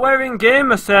 Hat wearing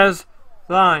gamer says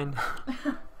line. It's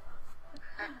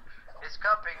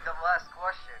copying the last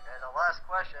question, and the last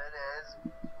question is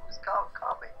who's called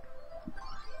Comic?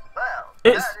 Well,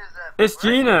 It's that is a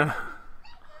Gina.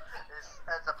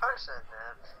 It's a person,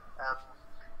 I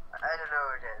don't know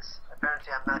who it is.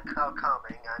 Apparently I'm not called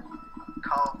Calming, I'm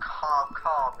called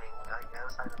Calming, I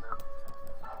guess, I don't know. Is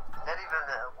that even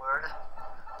a word?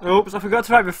 Oops, I forgot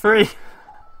to write the 3. It's RC000,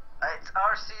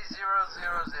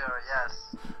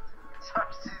 yes. It's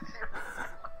RC0.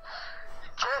 You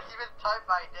can't even type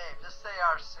my name, just say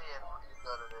RC and you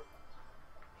got it.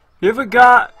 The other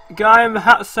guy in the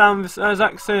hat sounds the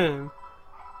exact same.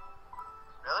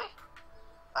 Really?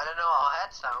 I don't know how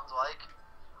that sounds like.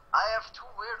 I have two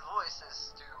weird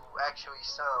voices to actually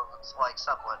sound like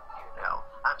someone you know.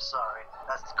 I'm sorry,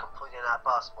 that's completely not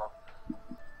possible.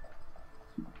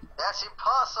 That's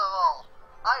impossible!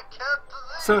 I can't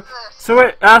believe this! So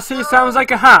wait, RC sounds like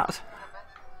a hat.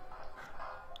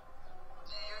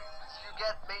 Do you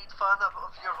get made fun of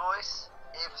your voice?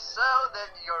 If so, then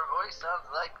your voice sounds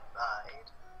like mine.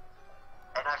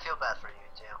 And I feel bad for you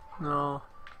too. No.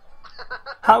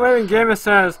 Hat wearing gamer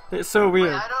says it's so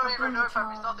weird. Wait, I don't even know if I'm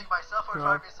insulting myself or if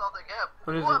I'm insulting him.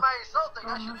 What is Who it? am I insulting?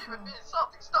 I shouldn't even be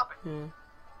insulting. Stop it! Yeah.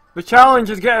 The challenge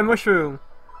is get a mushroom.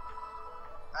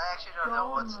 I actually don't know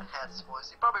what's Hat's voice.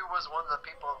 He probably was one of the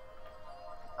people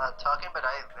talking, but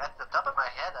at the top of my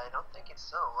head, I don't think it's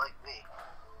so like me.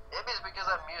 Maybe it's because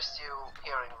I'm used to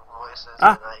hearing voices.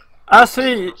 I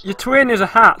see. Your twin is a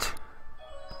hat.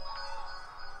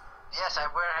 Yes, I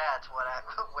wear hats.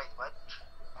 Wait, what?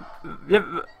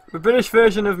 the British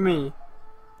version of me.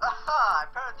 Aha!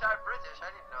 Apparently I'm British. I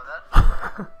didn't know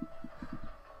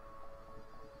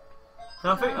that. I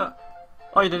think.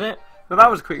 Oh, you did it. Well, that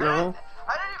was a quick level.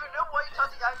 I don't even know why you thought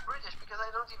I'm British because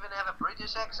I don't even have a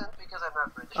British accent because I'm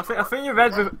not British. I think you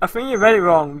read. I think you read it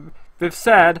wrong. They've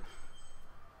said.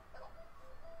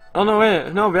 Oh no,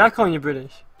 wait. No, we are calling you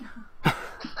British. I'm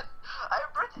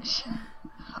British. I'm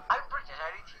British. I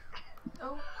need to.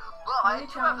 Oh, Well, I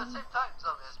do have the same time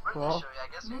zone as British, What? so I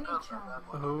guess you could from that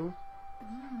one. Oh.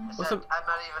 Except I'm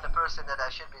not even a person that I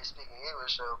should be speaking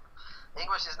English, so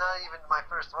English is not even my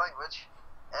first language.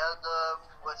 And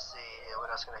let's see, what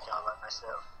else can I tell about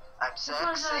myself? I'm which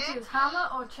one should I sexy. choose, hammer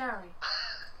or cherry?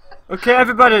 Okay,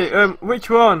 everybody. Which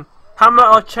one? Hammer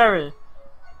or cherry?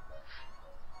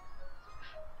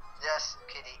 Yes,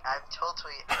 Kitty, I'm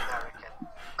totally American.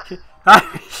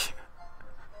 Irish.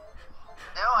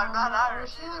 No, I'm not Hammer or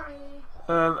Irish either.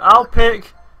 cherry? I'll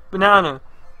pick banana.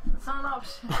 It's not an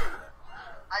option.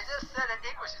 I just said that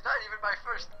English is not even my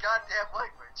first goddamn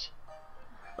language.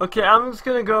 Okay, I'm just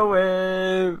gonna go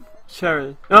with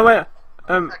cherry. No, wait.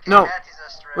 Okay, No. that is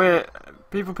Australian. Wait.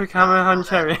 People pick hammer and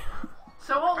cherry.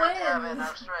 So what Apparently I have an wins?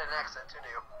 Australian accent, who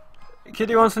knew?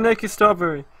 Kitty wants a naked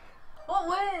strawberry. What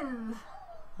wins?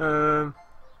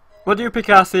 What do you pick,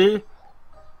 RC?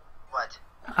 What?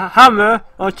 Hammer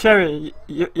or cherry?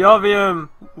 You're the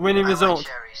winning I result. like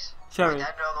cherries. Cherry. Wait,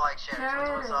 I don't like cherries.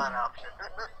 What was Cherry. that option?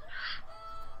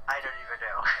 I don't even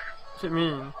know. What's it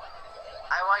mean?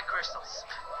 I like crystals.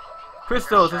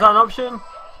 Crystals, is that an option?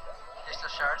 Crystal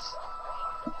shards.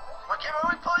 What game are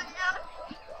we playing again?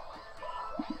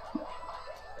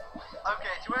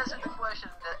 Okay, to answer the question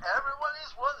that everyone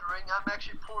is wondering, I'm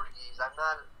actually Portuguese. I'm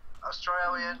not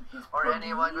Australian or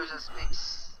any language that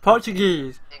speaks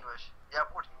Portuguese. English. Yeah,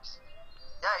 Portuguese.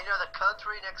 Yeah, you know the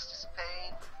country next to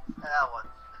Spain? That one.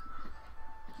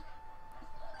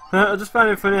 I just find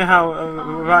it funny how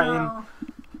we're writing no.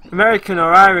 American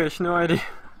or Irish, no idea.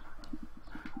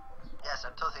 Yes,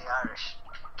 I'm totally Irish.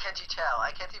 Can't you tell?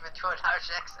 I can't even do an Irish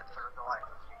accent for the life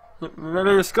of me. Maybe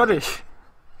you're Scottish.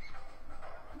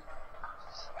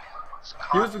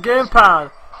 Use the gamepad.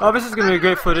 Oh, this is gonna be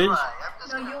great footage. No,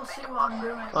 you'll see what I'm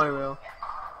doing. I will.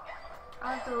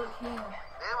 I have to look here.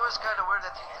 It was kind of weird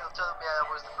that you told me I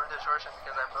was the British version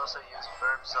because I'm also using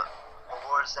verbs or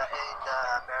words that in the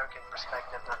American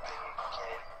perspective, not the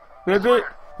UK.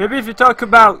 Maybe if you talk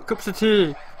about cups of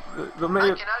tea, they'll I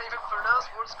make cannot even pronounce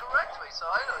words correctly, so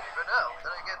I don't even know.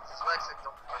 Then I get dyslexic,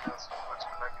 don't pronounce words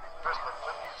correctly in the first place.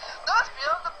 But that's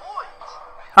beyond the point.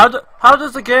 how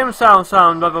does the game sound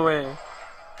by the way?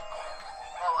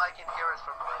 Well, I can hear it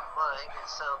from my mic. It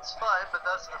sounds fine, but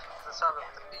that's the sound of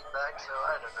the feedback, so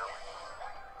I don't know.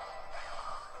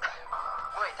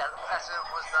 Wait, that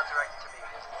was not directed to me.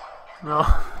 Was it? No.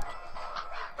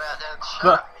 Well, then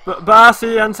shut But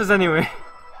RC answers anyway.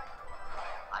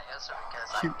 I answer because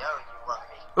I know you love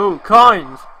me. Oh,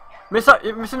 coins!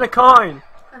 You're missing a coin!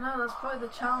 I know, that's probably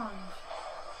the challenge.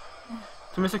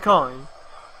 To miss a coin?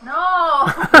 No!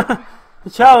 The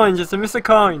challenge is to miss a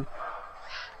coin.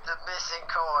 The missing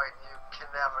coin, you can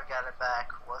never get it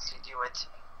back. Once you do it,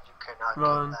 you cannot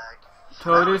Run. go back.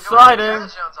 Totally Now, sliding. Indiana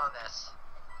Jones on this.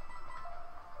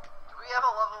 Do we have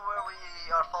a level where we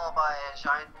are followed by a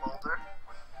giant boulder?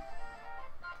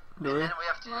 Do And we? then we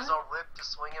have to use our whip to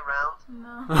swing around?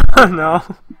 No. No.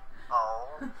 Oh.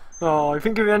 Oh, you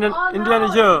think of Oh, Indiana no,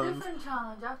 it's a Jones? different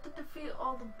challenge. I have to defeat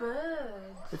all the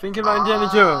birds. You thinking about Indiana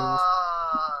Jones?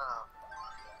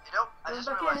 You know, I just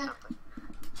Back realized in. something.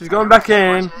 She's going back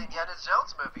in. Watching Indiana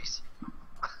Jones movies.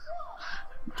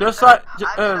 Just like, I mean, I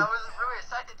was really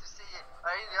excited to see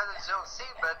Indiana Jones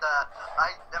scene, but I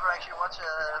never actually watched a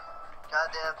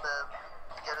goddamn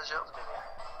Indiana Jones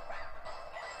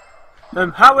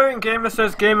movie. Howard and Gamer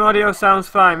says game audio sounds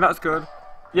fine. That's good.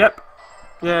 Yep.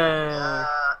 Yeah.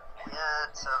 Yeah,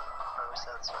 so probably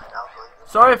sounds fine. I'll believe it.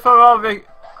 Sorry for all the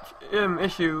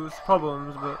issues,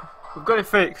 problems, but we've got it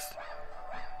fixed.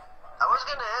 I was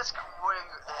gonna ask where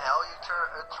the hell you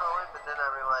throw in, but then I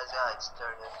realized, yeah, it's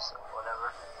turnip, so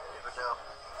whatever. I don't even know.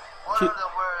 What are the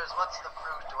words? What's the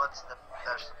fruit? What's the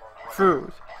vegetable? Whatever.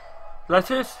 Fruit.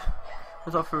 Lettuce?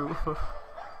 What's that fruit?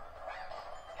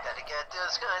 Gotta get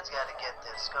this coins, gotta get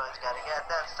this coins, gotta get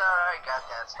that star. I got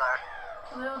that star.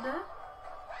 Are they all dead?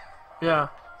 Yeah.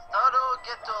 Todo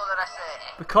ghetto that I say.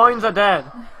 The coins are dead.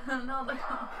 No, they're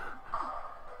not.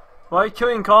 Why are you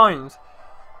killing coins?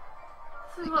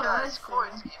 This is what I Because see.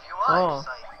 coins give you Oh. lives, I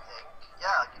think.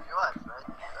 Yeah, give you life,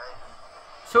 right?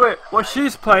 So wait, what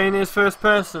she's playing is first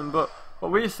person, but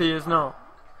what we see is not.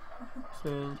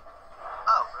 Strange.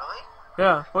 Oh, really?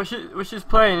 Yeah, what she's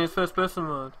playing is first person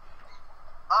mode.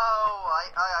 Oh,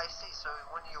 I I see. So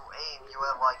when you aim, you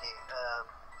have like a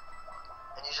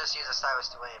and you just use a stylus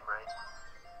to aim, right?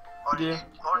 Or do Yeah.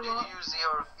 you use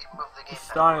your move the game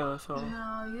Stylus or...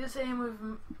 No, you just aim with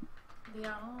the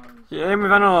arrows. You aim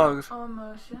with analogs. Or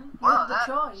motion. You Well, have the that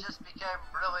choice. just became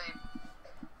really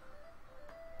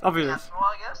Obvious. casual,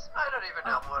 I guess. I don't even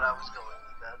know what I was going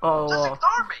with that. Oh, Just wow.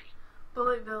 ignore me.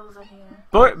 Bullet bills are here.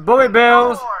 Bullet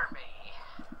bills! Ignore me.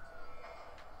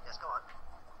 Yes, go on.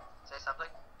 Say something.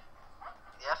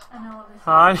 Yep. I know what this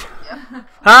Hi. Yep.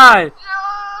 Hi! is.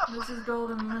 Yeah. This is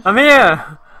golden mission. I'm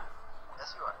here!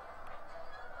 Yes, you are.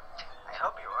 I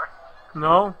hope you are.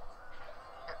 No.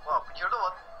 Well, you're the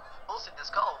one who's in this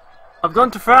call. I've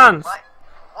gone to France. Why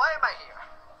am I here?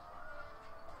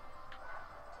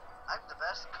 I'm the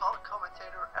best call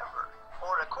commentator ever.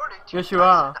 Or according to Yes, you Tyson,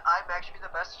 are. I'm actually the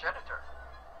best janitor.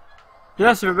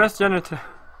 Yes, you're the best janitor.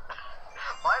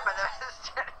 Why am I the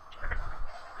best janitor?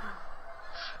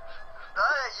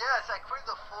 Yes, I clean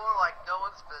the floor like no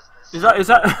one's business.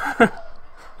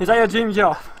 Is that your dream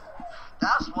job?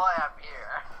 That's why I'm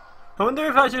here. I wonder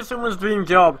if actually someone's dream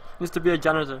job is to be a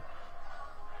janitor.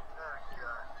 Oh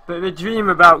god. But they dream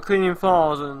about cleaning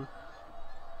floors and...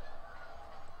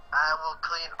 I will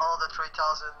clean all the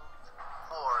 3,000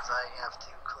 floors I have to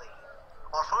clean.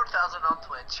 Or 4,000 on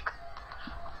Twitch.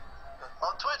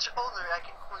 On Twitch only I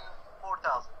can clean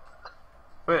 4,000.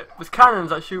 Wait, there's cannons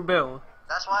that shoot Bill.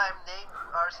 That's why I'm named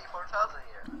RC4000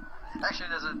 here. Actually,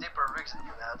 there's a deeper reason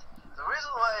for that. The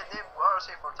reason why I named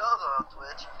RC4000 on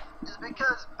Twitch is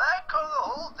because back on the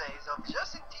old days of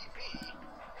Justin TV,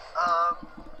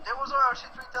 there was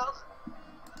RC3000.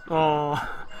 Oh,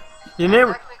 your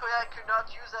name Technically, I could not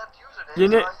use that username, Your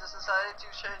so na- I just decided to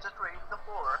change it right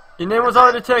before. was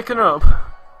already taken up.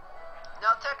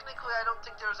 Now, technically, I don't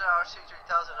think there's an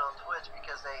RC3000 on Twitch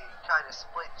because they kind of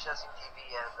split Justin TV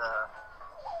and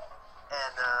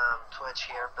Twitch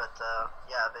here, but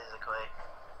yeah,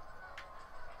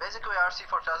 basically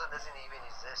RC4000 doesn't even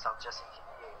exist on Justin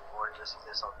TV anymore. It just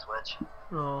exists on Twitch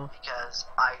Oh. because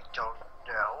I don't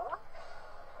know.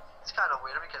 It's kind of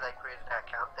weird because I created that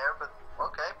account there, but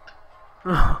okay.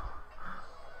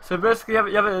 So basically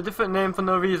you have a different name for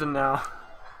no reason now.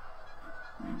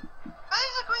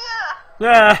 Basically, yeah.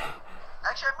 Yeah.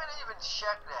 Actually, I'm gonna even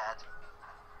check that.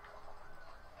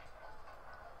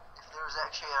 If there's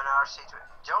actually an RC3.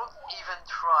 Don't even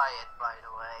try it, by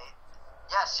the way.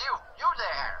 Yes, you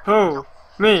there. Who?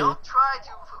 Me? Don't try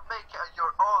to make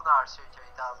your own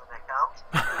RC3000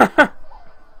 account.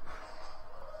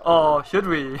 Oh, should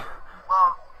we? Well,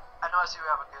 I know you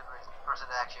have a good person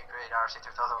to actually create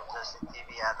RC2000 on Justin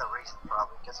TV at the reason,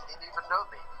 probably, because he didn't even know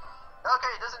me.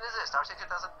 Okay, it doesn't exist.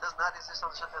 RC2000 does not exist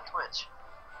on Twitch.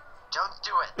 Don't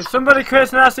do it. If somebody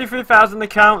creates an RC3000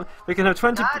 account, we can have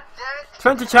 20 God damn it.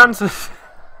 20 chances.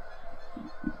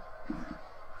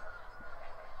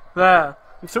 There.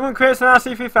 If someone creates an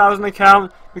RC3000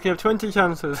 account, we can have 20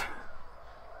 chances.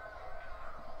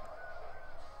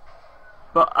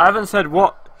 But I haven't said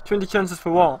what. 20 chances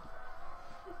for what?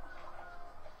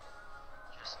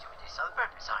 Just doing this on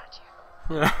purpose, aren't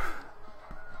you? Yeah.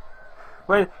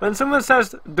 When someone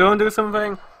says don't do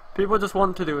something, people just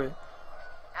want to do it.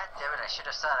 God damn it, I should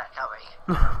have saw that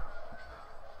coming.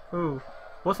 Ooh.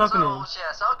 What's happening? So,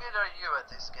 yes, how good are you at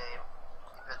this game?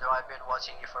 Even though I've been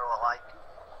watching you for like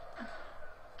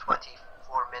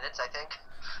 24 minutes, I think.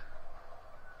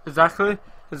 Exactly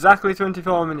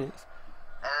 24 minutes.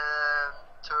 And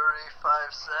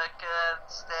 35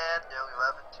 seconds, 10, no,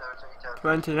 11, 13,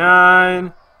 29.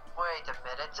 Wait a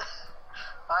minute.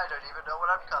 I don't even know what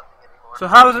I'm counting anymore. So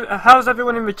how's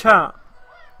everyone in the chat?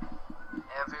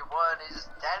 Everyone is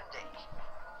dandy.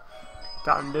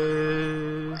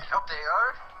 Dandy. I hope they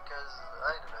are, because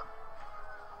I don't know.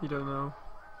 You don't know.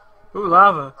 Ooh,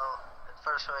 lava. Well, at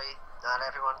first rate, not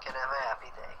everyone can have a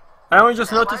happy day. I only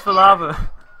just That's noticed why the I'm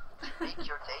lava. Make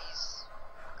your days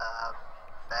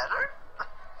better?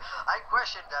 I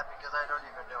question that because I don't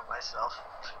even know myself.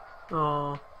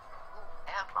 Oh.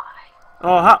 Am I?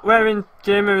 Oh, wearing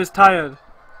gamer is tired.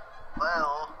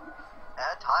 Well,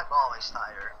 and I'm always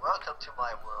tired. Welcome to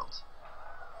my world.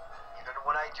 Even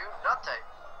when I do nothing,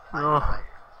 I'm Oh. tired.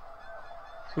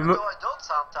 You Even mu- though I don't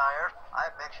sound tired,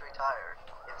 I'm actually tired.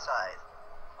 Inside.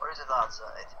 Or is it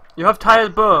outside? You have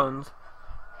tired bones.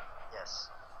 Yes.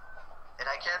 And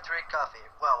I can't drink coffee.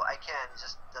 Well, I can, it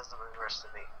just does the reverse to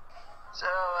me. So,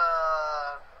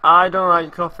 I don't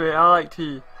like coffee. I like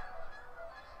tea.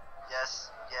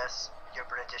 yes, you're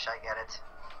British, I get it.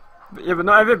 Yeah, but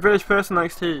not every British person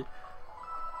likes tea.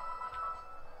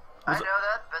 I know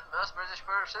that, but most British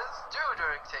persons do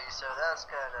drink tea, so that's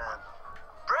kinda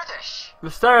British!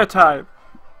 The stereotype.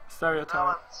 No Stereotype.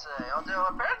 one say, although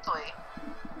apparently,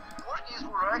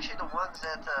 were actually the ones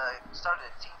that started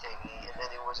teaching, and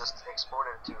then it was just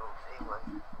exported to England.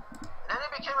 And then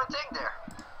it became a thing there,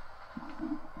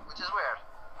 which is weird.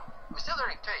 We're still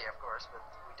learning tea, of course, but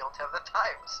we don't have the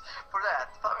times for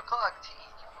that. 5 o'clock tea.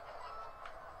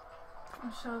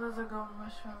 I'm sure there's a golden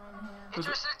mushroom in here.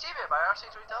 Interesting TV by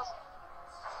RC3000.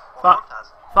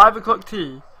 5 o'clock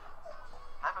tea.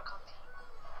 5 o'clock tea.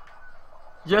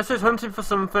 Yes, it's hunting for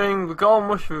something. We got a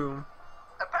mushroom.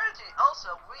 Apparently, also,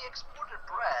 we exported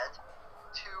bread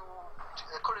to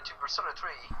according to Persona 3,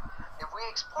 if we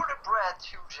exported bread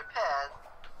to Japan,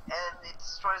 and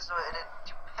it's translated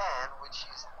to pan, which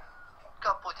is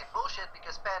completely bullshit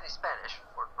because pan is Spanish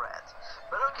for bread.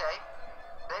 But okay,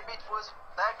 maybe it was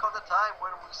back on the time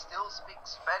when we still speak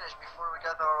Spanish before we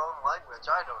got our own language.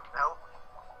 I don't know.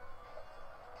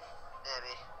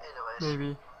 Maybe. Anyways.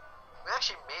 Maybe. We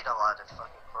actually made a lot of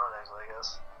fucking products, I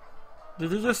guess.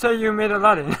 Did you just say you made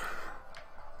Aladdin?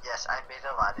 Yes, I made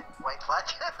Aladdin. Wait,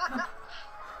 what? I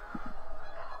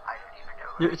don't even know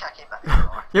what you're talking about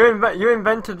anymore. You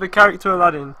invented the character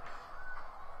Aladdin.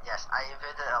 Yes, I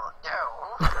invented Aladdin.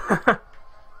 No!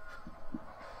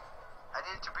 I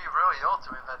need to be really old to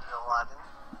invent Aladdin.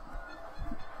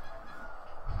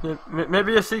 Yeah,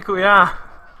 maybe a sequel, yeah.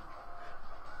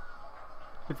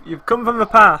 You've come from the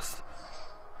past.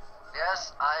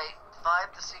 Yes, I find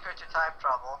the secret to time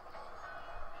travel.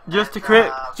 Just to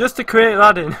create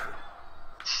Aladdin.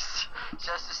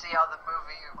 Just to see how the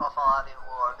movie of Aladdin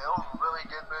were. There were really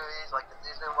good movies, like the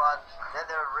Disney one. Then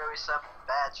there are really some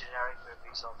bad generic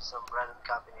movies of some random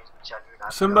companies which I do not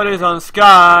know. Somebody's on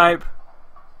Skype.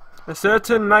 A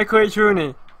certain Michael H.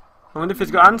 Rooney. I wonder if he's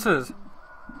got answers.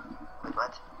 Wait,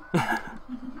 what?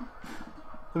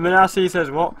 The minute I see he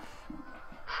says what?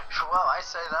 Well, I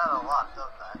say that a lot,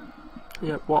 don't I?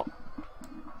 Yeah, what?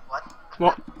 What?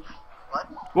 What? What?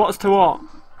 What's to what?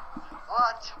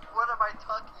 What? What am I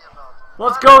talking about?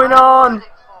 What's What going am I on?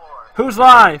 fighting for? Who's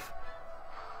live?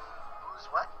 Who's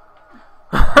what?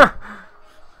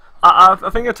 I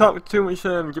think I talk too much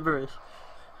gibberish.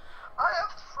 I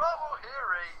have trouble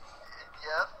hearing,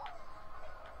 Jeff.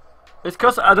 It's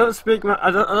cause I don't speak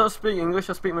English.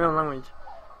 I speak my own language.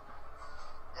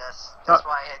 Yes, that's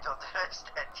why I don't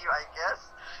understand you, I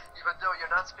guess. Even though you're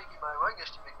not speaking my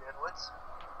language to begin with.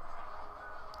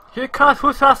 You can't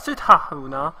put us it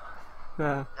now.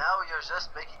 Yeah. Now you're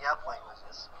just making up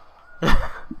languages.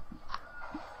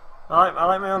 I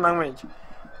like my own language.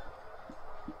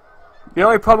 The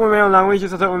only problem with my own language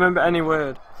is I don't remember any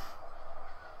word.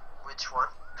 Which one?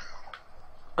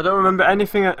 I don't remember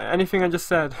anything I just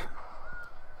said.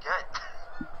 Good.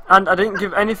 And I didn't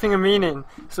give anything a meaning,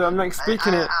 so I'm not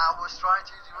speaking it. I was trying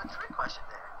to do a trick question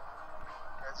there.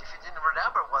 Because if you didn't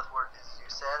remember what word you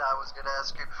said, I was going to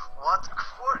ask you, what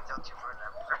word don't you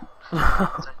remember?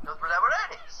 So you don't remember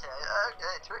any. So,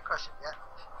 okay, trick question, yeah.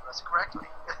 That's correctly.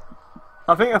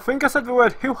 I think I said the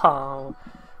word hoo-ha.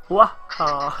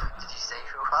 Wah-ha. Did you say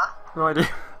hoo-ha? No idea.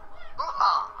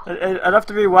 Hoo-ha! It'd have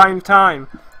to be wine time.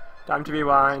 Time to be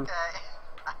wine. Okay.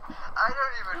 I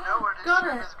don't even know where this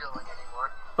room is going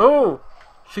anymore. Oh!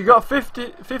 She got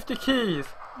 50 keys.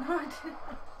 No, I didn't.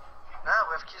 Now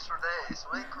we have keys for days.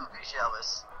 We could be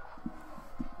jealous.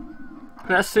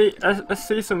 Let's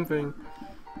see something.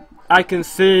 I can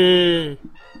see.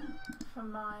 For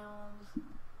miles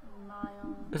and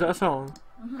miles. Is that a song?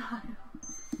 Miles.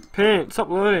 Paint. Stop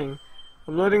loading.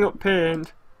 I'm loading up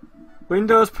Paint.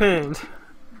 Windows Paint.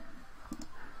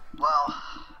 Well,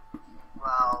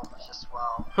 just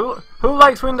well. Who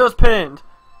likes Windows Paint?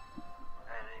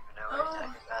 I don't even know what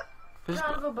you're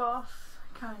talking about. Kind of a boss.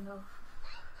 Kind of.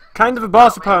 Kind of a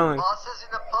boss, apparently. Bosses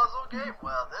in a puzzle game?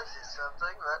 Well, this is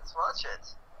something. Let's watch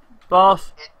it.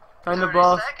 Boss. In Kind of 30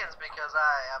 boss. seconds because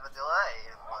I have a delay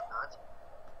and whatnot.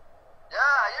 Yeah,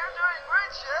 you're doing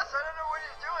great, Jess. I don't know what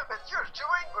you're doing, but you're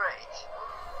doing great.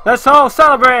 Let's all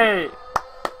celebrate!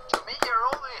 To me, you're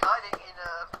only hiding in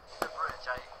a bridge.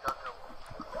 I don't know.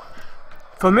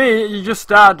 For me, you just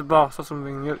started the boss or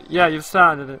something. Yeah, you've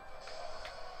started it.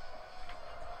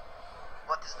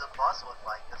 What does the boss look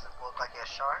like? Does it look like a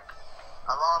shark?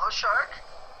 A lava shark?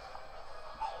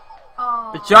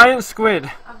 Oh. A giant squid.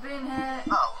 I've been hit.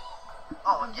 Oh,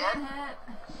 I've again? been hit.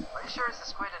 Are you sure it's a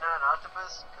squid and not an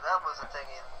octopus? Because that was a thing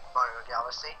in Mario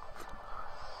Galaxy.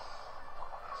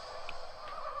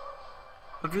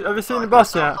 Have you seen the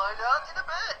boss yet? I'll find out in a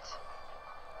bit.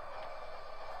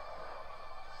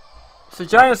 It's a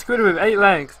giant squid with 8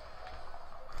 legs.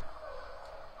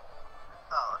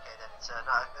 Oh, okay, then it's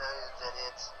not. Then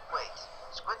it's. Wait,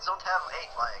 squids don't have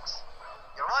 8 legs.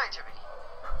 You're lying to me.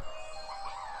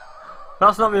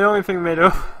 That's not the only thing made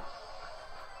up.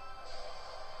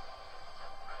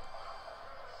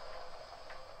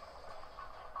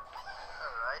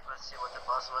 Let's see what the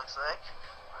boss looks like.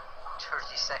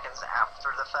 30 seconds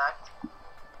after the fact.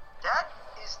 That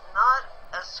is not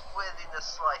a squid in the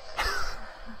slightest.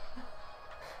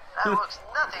 That looks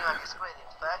nothing like a squid.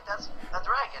 In fact, that's a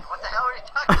dragon. What the hell are you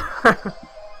talking about?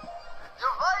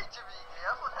 You're lying to me,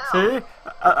 Jeff. What the hell?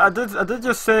 See? I did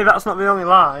just say that's not the only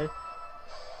lie.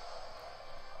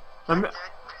 I'm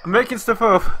making stuff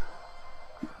up. I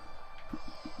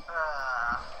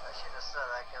should have said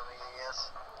that coming, I guess.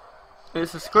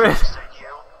 It's a squid. Mr. You.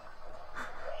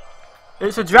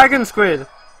 It's a dragon squid.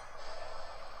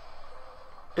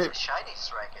 It's a shiny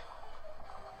dragon.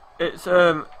 It's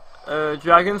a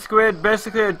dragon squid.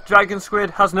 Basically, a dragon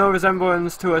squid has no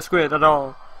resemblance to a squid at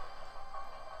all.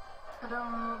 I don't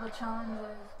know what the challenge is.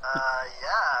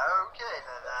 Yeah, okay,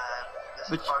 then, this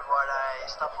is part where I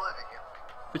stop believing you.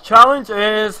 The challenge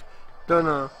is, don't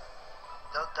know.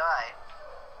 Don't die.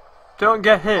 Don't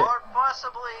get hit. Or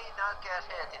possibly not get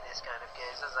hit in these kind of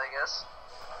cases, I guess.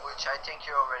 Which I think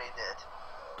you already did.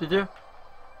 Did you?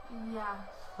 Yeah.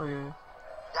 Okay.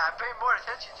 Yeah, I'm paying more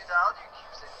attention to the audio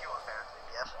cues than you apparently,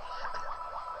 yes.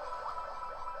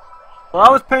 Well, I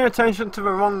was paying attention to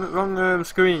the wrong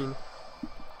screen.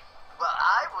 Well,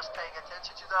 I was paying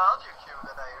attention to the audio cue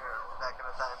that I heard back in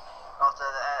the time of the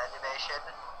animation,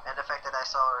 and the fact that I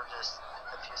saw her just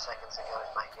a few seconds ago in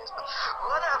my case, but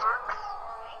whatever.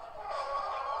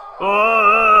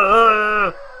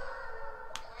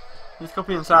 He's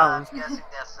copying sounds. I'm guessing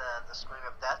that's the scream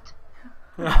of death.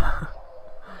 Yeah.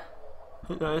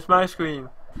 No, it's my scream.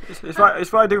 It's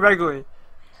what I do regularly.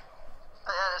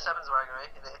 Oh, yeah, this happens regularly.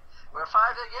 We're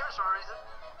 5-day gamers for a reason.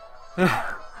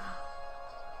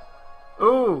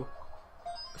 Ooh.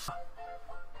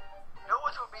 You know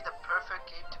what would be the perfect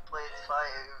game to play at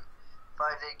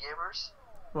 5-day gamers?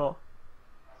 What?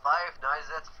 5 Nights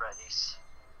at Freddy's.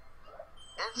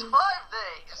 It's 5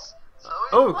 days! So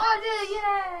it's Oh!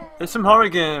 Yeah! It's some horror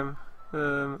game.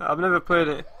 I've never played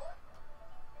it.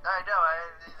 I know, I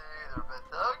didn't either, but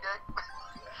okay.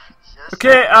 Just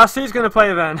Okay, RC's gonna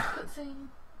play then. Cutscene.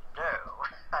 no,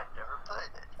 I never played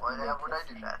it. Why the hell would I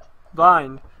do that?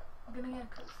 Blind. I'm gonna get a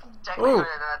cutscene. Technically, Ooh. I'm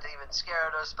not even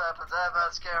scared of weapons. I'm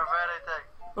not scared of anything.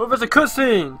 Oh, there's a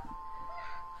cutscene.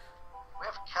 We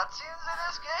have cutscenes in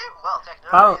this game? Well, technically,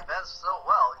 Oh. it advances so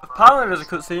well. Apparently there's a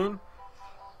cutscene.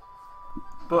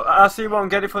 But RC won't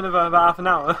get it for another about half an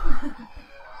hour. Half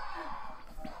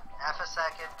a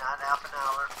second, not half an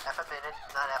hour. Half a minute,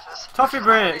 not half a second. Toffee I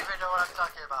break. don't even know what I'm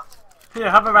talking about. Here,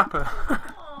 have a wrapper.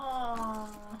 Oh.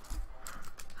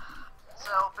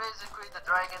 So basically, the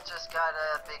dragon just got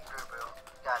a big boo-boo.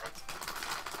 Got it.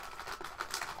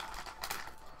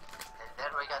 And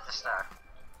then we got the star.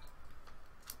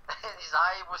 And his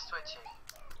eye was twitching.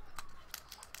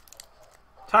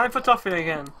 Time for toffee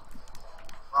again.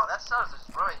 Wow, that star is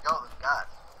really golden. God.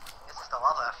 This is the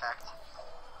lava effect.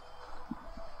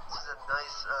 This is a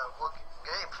nice looking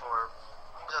game for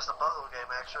just a puzzle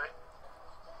game, actually.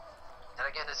 And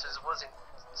again, wasn't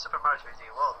Super Mario 3D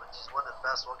World, which is one of the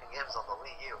best looking games on the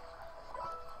Wii U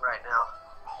right now.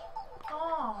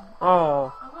 Oh.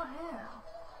 Oh. I got hit.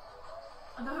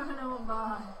 I don't even know what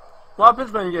by. What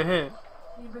happens when you get hit?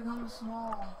 You become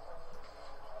small.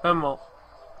 Then what?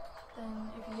 Then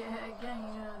if you get hit again,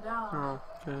 you're gonna die. Oh,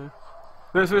 okay.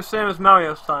 But it's the same as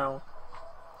Mario style.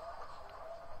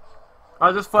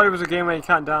 I just thought it was a game where you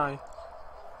can't die.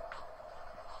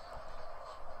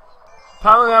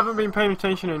 Apparently I haven't been paying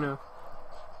attention enough.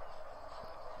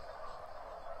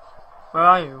 Where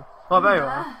are you? Oh, there you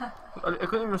are. I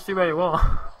couldn't even see where you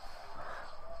are.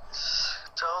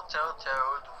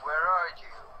 Toad, where are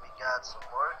you? We got some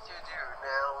work to do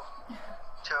now.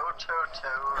 Toad,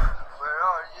 where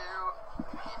are you?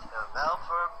 We need some help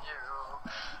from you.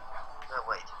 No,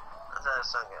 wait. That's how the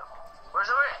song go. Where's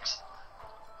the lyrics?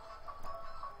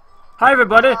 Hi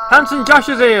everybody, Hanson Josh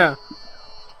is here. Uh,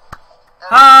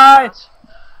 Hi. Yeah,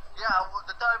 well,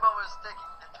 the time I was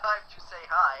taking the time to say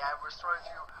hi, I was trying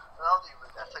to help you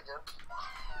with that again.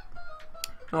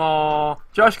 Oh,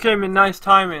 Josh came in nice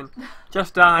timing.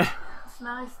 Just died. That's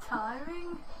nice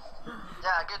timing.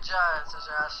 Yeah, good job, Sir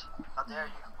Josh. How dare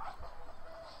you?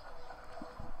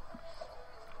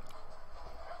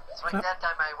 It's like that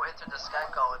time I went to the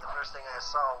Skype call and the first thing I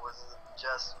saw was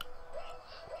just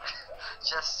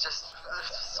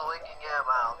swinging him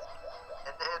out.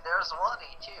 And there's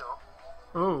Lottie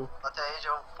too. Ooh. At the age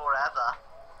of forever.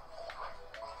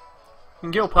 You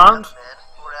can kill plants. Man,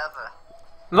 forever.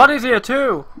 Lottie's here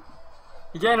too.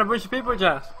 You're getting a bunch of people,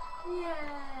 Jess. Yay.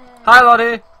 Hi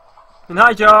Lottie. And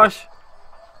hi Josh.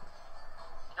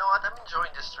 You know what? I'm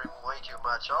enjoying this stream way too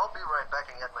much. I'll be right back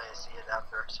and get my AC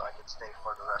adapter so I can stay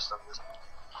for the rest of this.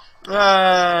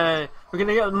 Yay. We're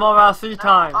gonna get more RC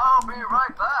time. Oh,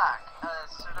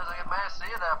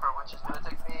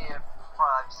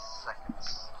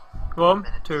 1,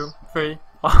 minutes. 2, 3.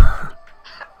 Don't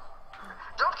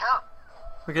count.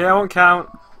 Okay, I won't count.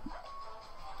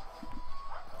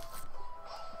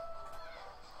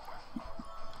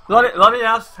 Lottie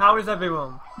asks, how is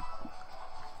everyone?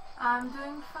 I'm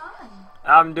doing fine.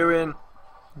 I'm doing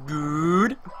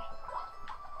good.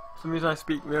 For some reason I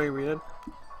speak really weird.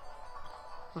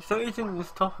 I'm still eating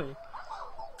this toffee.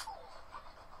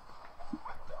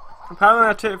 Apparently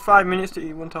I take 5 minutes to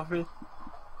eat one toffee.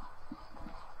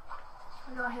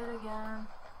 I got hit again.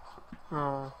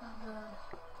 Oh.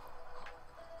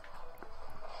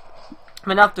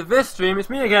 And after this stream, it's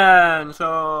me again.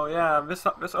 So yeah, this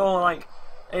all like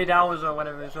 8 hours or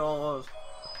whatever it's all was.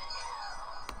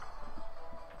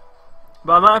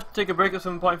 But I might have to take a break at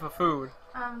some point for food.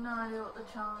 I have no idea what the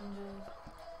challenge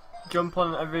is. Jump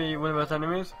on every one of those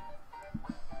enemies.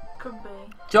 Could be.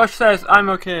 Josh says I'm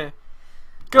okay.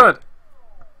 Good.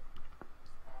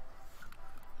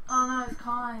 Oh no, it's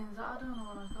coins. I don't know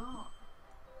what I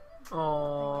got.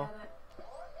 Oh. I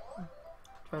get it.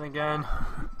 Try again.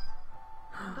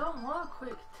 I don't want a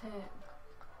quick tip.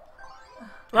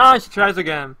 Ah, she tries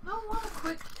again. I don't want a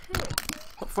quick tip.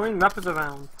 Stop throwing rappers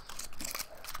around.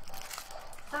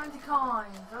 70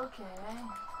 coins. Okay.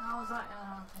 How's that gonna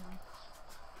happen?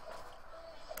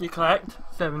 You collect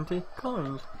 70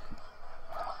 coins.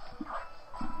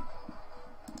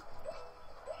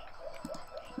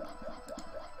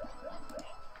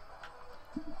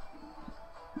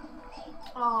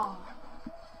 Oh.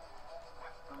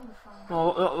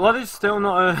 Well, Lottie's still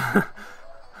not a.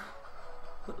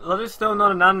 Lottie's still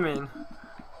not an admin.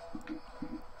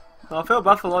 Well, I feel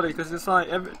bad for Lottie because it's like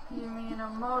every. You mean a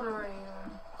moderator?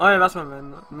 Oh yeah, that's what I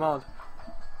meant. Mod.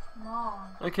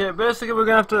 Mod. Okay, basically we're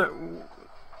gonna have to.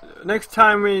 Next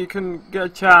time we can get a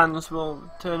chance, we'll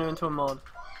turn her into a mod.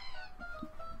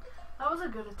 That was a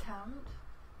good attempt.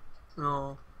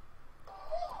 No.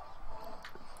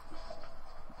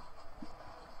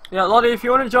 Yeah, Lottie, if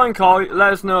you want to join call,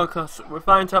 let us know, because we're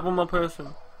fine to have one more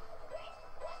person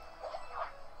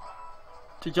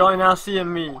to join our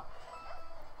CME.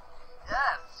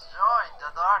 Yes, join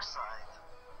the dark side.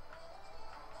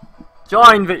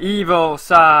 Join the evil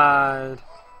side.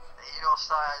 The evil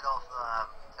side of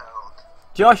the toad.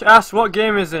 Josh asks, what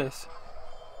game is this?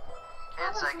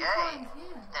 It's a game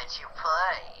that you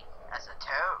play as a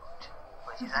toad,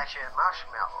 which is actually a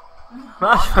marshmallow.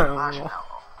 Marshmallow. Marshmallow.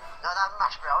 No, not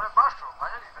marshmallow, a mushroom. I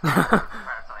don't even know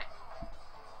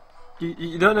apparently.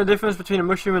 You don't know the difference between a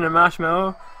mushroom and a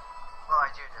marshmallow? Well, I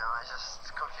do know. I just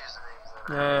confuse the names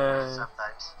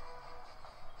sometimes.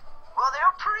 Well,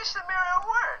 they're pretty similar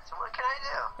words. What can I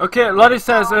do? Okay, Lottie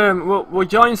says, we'll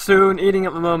join soon, eating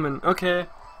at the moment. Okay. Okay,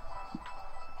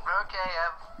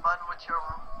 have fun with your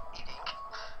eating.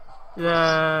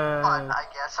 Yeah. Fun, I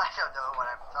guess. I don't know what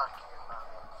I'm talking about.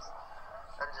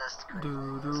 I'm just crazy.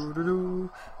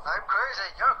 I'm crazy,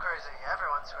 you're crazy,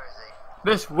 everyone's crazy.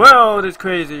 This world is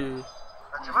crazy.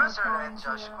 But to answer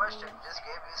Josh's question, this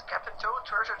game is Captain Toad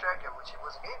Treasure Tracker, which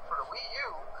was a game for the Wii U.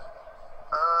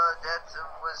 That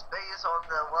was based on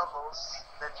the levels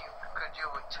that you could do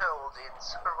with Toad in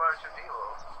Super Mario 3D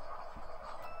World.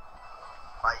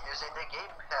 By using the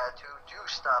gamepad to do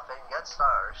stuff and get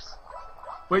stars.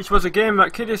 Which was a game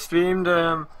that Kitty streamed,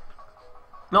 not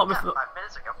before. 5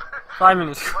 minutes ago. 5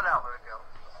 minutes. 1 hour ago.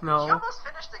 No. She almost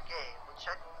finished the game, which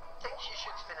I think she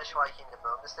should finish like in the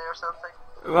bonus day or something.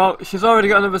 Well, she's already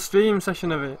got another stream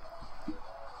session of it.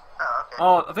 Oh, okay.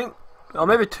 Oh, I think, or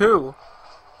maybe 2.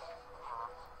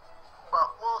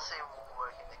 Well, we'll see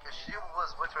because she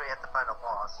was literally at the final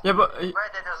boss. Yeah, but Right,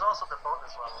 then there's also the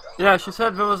bonus level. yeah, she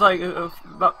said there was like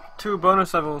about 2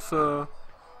 bonus levels, so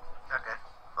Okay.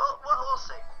 Well, we'll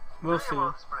see. we'll The see.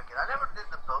 level is pretty good. I never did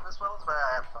the bonus levels, but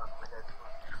I had fun with it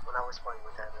when I was playing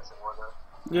with Dennis and whatnot.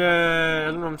 Yeah,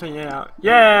 I don't know what I'm saying. Yeah,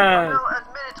 yeah. Well,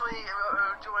 admittedly,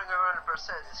 doing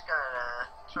 100% is kind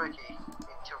of tricky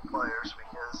in 2 players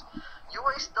because you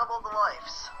waste double the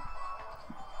lives.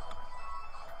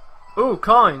 Ooh,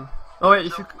 coin. Oh wait,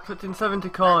 you So should we- put in 70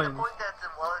 At coin. the point that the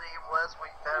quality was, we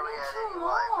barely had any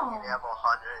life. I mean, we have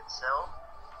 100 still.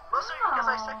 Mostly because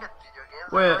I suck at video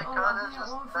games. Wait. And I kind of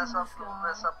just mess up a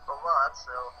lot.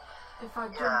 So If I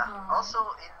jump yeah. around. Also,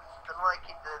 unlike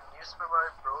in the New Super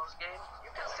Mario Bros. Game,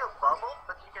 you can still bubble,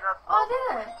 but you cannot. Oh, I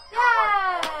did it!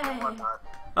 Yay! Whatnot.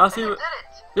 I And see. you did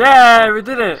it. Yeah, we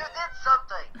did it. You did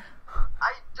something.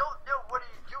 I don't know what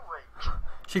are you doing.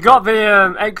 She got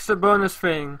the extra bonus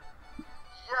thing. Yay!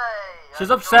 She's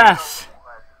I don't obsessed. know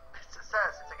what. It's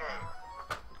obsessed. It's a game.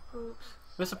 Oops.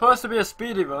 It's supposed to be a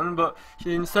speedy run, but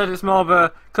she instead it's more of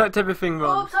a collect everything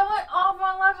run. Oops, I went off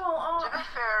my level. To Oh. be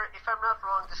fair, if I'm not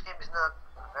wrong, this game is not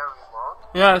very long?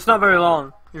 Yeah, it's not very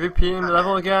long. You're repeating the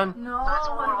level again. No, So it's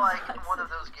more what like is that? one of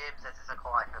those games that is a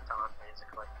collectathon,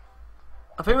 basically.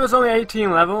 I think there's only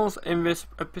 18 levels in this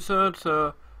episode,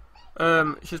 so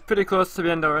she's pretty close to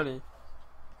the end already.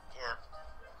 Yeah.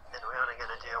 And we're only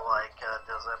gonna do like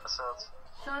those episodes.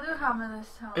 Shall I do hammer this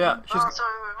time? Yeah, she's. So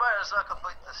we might as well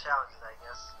complete the challenges, I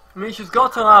guess. I mean, she's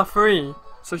got till hour 3,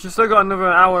 so she's still got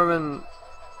another hour and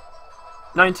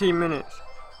 19 minutes.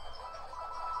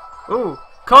 Ooh,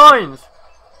 coins!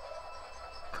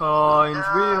 Coins,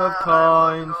 we love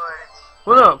coins.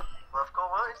 What up? Love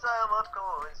coins, I love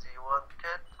coins. Do you want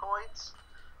coins?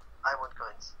 I want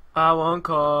coins. I want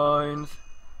coins.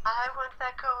 I want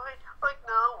that coin like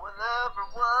no one ever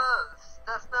was.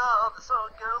 That's not how the song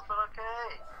goes, but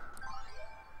okay.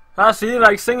 I see you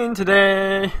like singing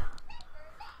today.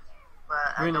 But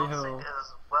I Really don't hell. sing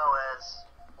as well as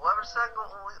whoever sang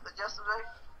yesterday.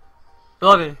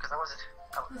 Lottie. Because I wasn't.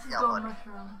 This is Yeah, gold Lottie.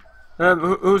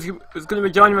 mushroom. Who's going to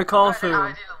be joining the call I soon?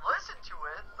 didn't listen to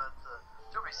it, but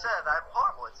to be said, I'm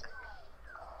horrible at singing.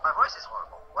 My voice is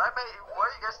horrible. Why are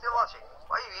you guys still watching?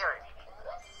 Why are you hearing me?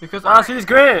 Because RC is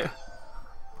great. Yeah,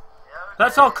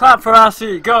 Let's okay. all clap for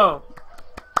RC. Go.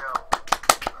 Go.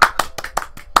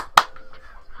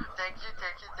 Thank you,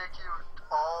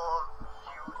 all of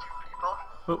you two people.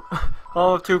 Oh,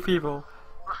 all of 2 people.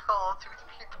 All 2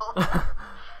 people.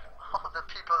 All the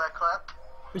people that clap.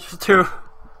 Which is 2.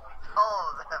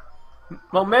 All of them.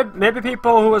 Well, maybe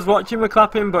people who was watching were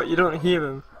clapping, but you don't hear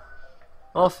them.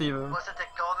 Or see them. Was it the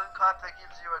golden clap that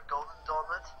gives you a golden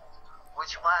donut?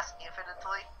 Which lasts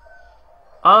infinitely?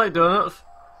 I like donuts.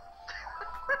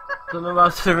 Don't know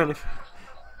about to do anything.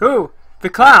 Ooh, the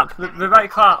clap, the right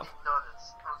clap.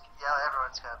 Donuts. Okay, yeah,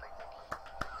 everyone's clapping.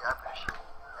 Yeah, I appreciate it,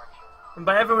 actually. And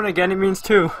by everyone again, it means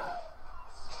 2.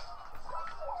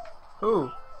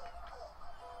 Ooh.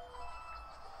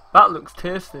 That looks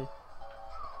tasty.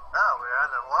 Oh, we're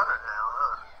underwater now,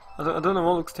 huh? I don't know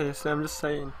what looks tasty, I'm just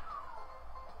saying.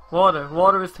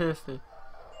 Water is tasty.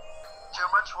 Too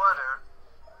much water.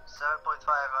 7.5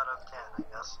 out of 10, I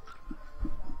guess.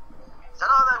 Is that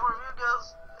how that review goes?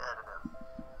 I don't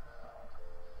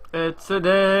know. It's a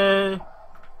day.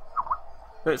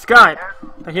 Wait, Skype.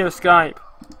 I hear a Skype.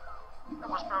 That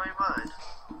was probably mine.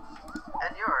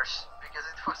 And yours, because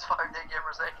it was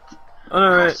 5daygamers8. Oh no,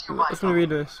 wait. Yours, you might Let's me read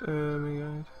this. My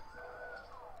God.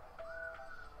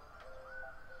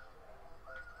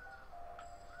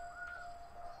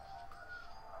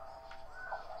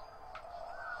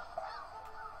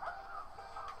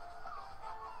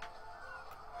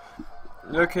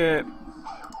 Okay.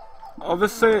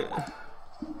 Obviously,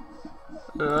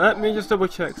 let me just double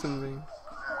check something.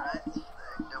 Alright. I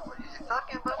know what he's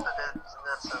talking about, but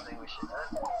that's something we should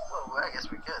well, I guess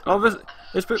we could. Obviously,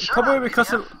 it's Shut probably up,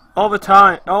 because idiot. of all the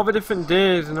time, all the different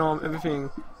days and all everything.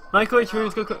 Michael H.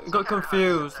 Williams got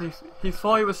confused. He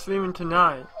thought he was streaming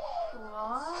tonight.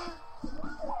 What?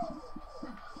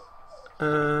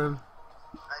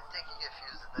 I think he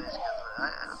confused the days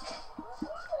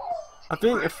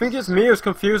because I think it's me who's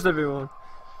confused everyone.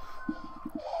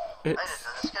 I didn't know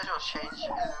the schedule changed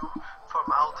from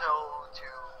auto to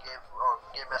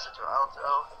game master to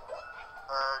auto.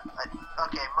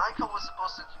 Okay, Michael was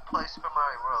supposed to play Super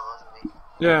Mario World, wasn't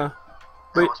he? Yeah. That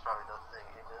But was probably the thing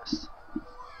he missed.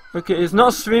 okay, it's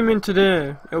not streaming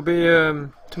today. It'll be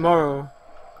tomorrow.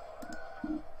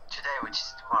 Today, which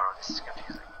is tomorrow. This is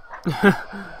confusing.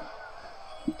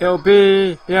 It'll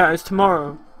be it's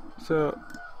tomorrow. So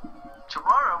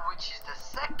Tomorrow, which is the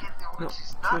second, which Not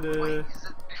is not. today. Wait, is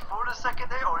it before the second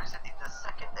day or is it in the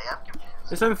second day? I'm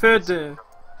confused. it's on 3rd day.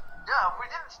 Yeah, we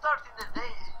didn't start in the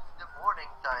day, in the morning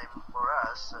time for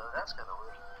us, so that's kind of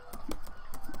weird.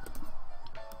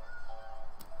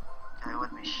 Okay,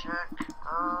 let me check.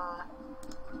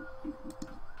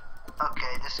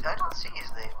 Okay, I don't see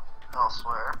his name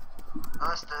elsewhere,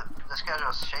 unless the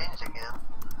schedule's changed again.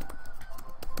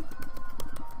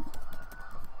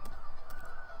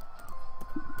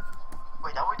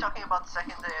 Wait, are we talking about the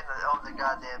second day of the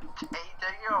goddamn day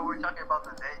thing, or are we talking about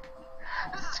the day?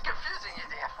 This is confusing,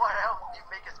 EDF. Why the hell did you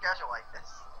make a schedule like this?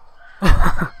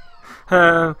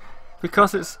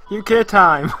 Because it's UK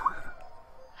time.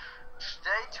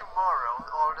 Day tomorrow,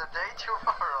 or the day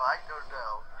tomorrow, I don't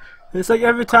know. It's like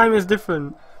every time is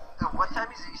different. What time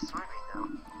is he streaming now?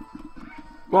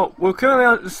 Well, we're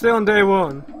currently still on day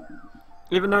 1,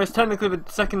 even though it's technically the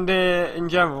second day in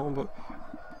general. But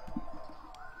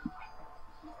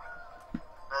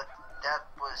that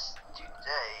was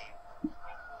today.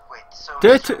 Wait, so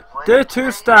day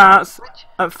 2 starts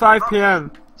at 5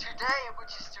 PM. Today,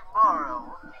 which is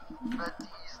tomorrow, but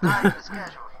he's not in the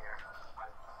schedule here.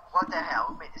 What the hell?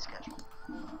 Who made the schedule?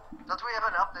 Don't we have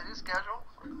an updated schedule?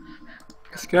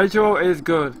 Schedule is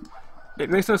good. It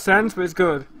makes no sense, but it's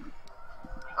good.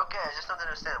 Okay, I just don't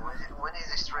understand. When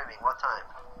is he streaming? What time?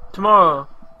 Tomorrow.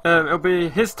 It'll be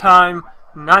his time,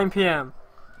 9 PM.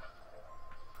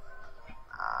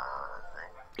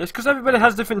 It's because everybody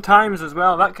has different times as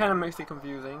well. That kind of makes it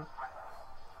confusing.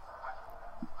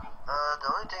 The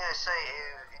only thing I say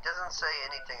is, it doesn't say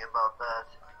anything about that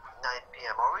 9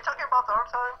 PM. Are we talking about our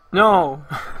time? No.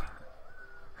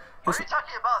 Are you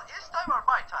talking about his time or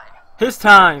my time? His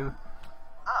time.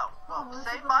 Oh, well,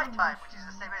 say my time, which is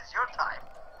the same as your time.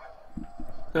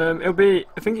 It'll be,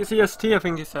 I think it's EST, I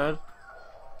think he said.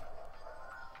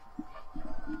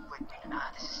 Wait,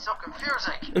 this is so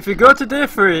confusing. If you go to day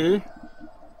 3,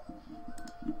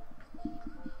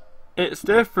 it's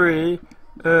day 3.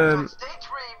 So it's day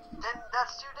 3, then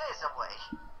that's 2 days away.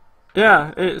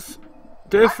 Yeah, it's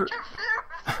day 3. I'm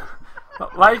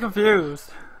confused. Why are you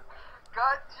confused?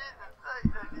 God, Jesus, I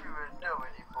don't even know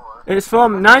anymore. It's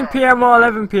from 9 PM or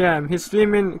 11 PM. He's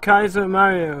streaming Kaiser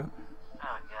Mario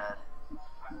Oh, God.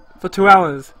 for 2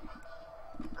 hours.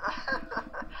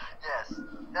 Yes,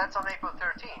 that's on April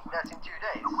 13th. That's in 2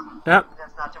 days. Yep.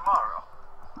 That's not tomorrow.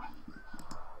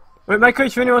 Wait, my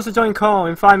coach really wants to join call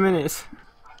in 5 minutes.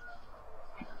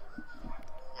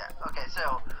 Yeah, okay,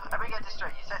 so, let me get this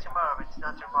straight. You said tomorrow, but it's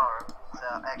not tomorrow. It's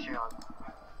actually on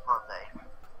Monday.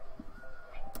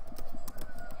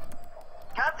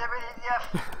 God damn it, yeah.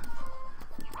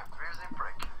 You confusing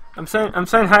prick. I'm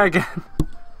saying hi again.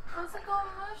 What's the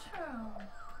golden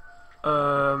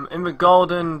mushroom? In the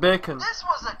golden bacon. This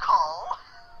was a call!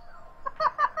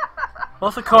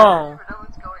 What's a I call? don't even know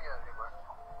what's going on anymore.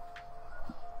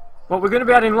 Well, we're going to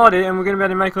be adding Lottie and we're going to be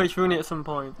adding Michael H. Rooney at some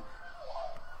point.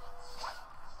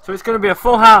 So it's going to be a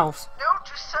full house. Note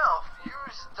to self,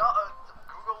 use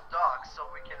Google Docs so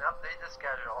we can update the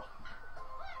schedule.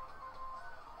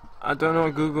 I don't know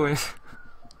what Google is.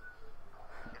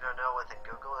 You don't know what the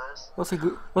Google is? What's a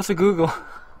Google? What's a Google?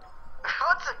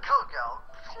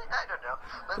 I don't know.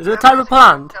 But Is it a type of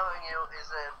plant? What I'm telling you is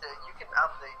that you can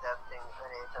update that thing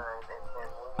anytime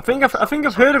I think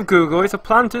I've heard of Google. It's a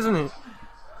plant, isn't it?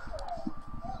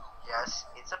 Yes,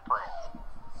 it's a plant.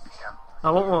 Yeah.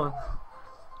 I want one.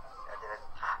 I didn't.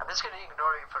 I'm just gonna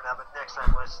ignore you for now, but next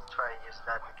time let's try and use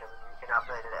that because you can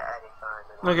update it at any time.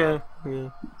 Okay.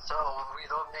 So we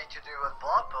don't need to do a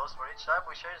blog post for each time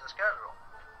we change the schedule.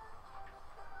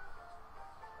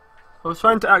 I was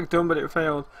trying to act dumb, but it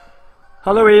failed.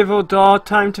 Hello, evil doll.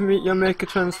 Time to meet your maker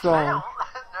transform. No,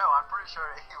 I'm pretty sure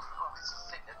he will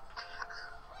see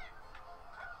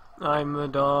it. I'm a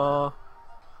doll.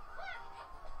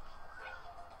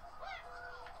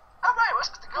 Alright, let's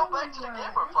go back to the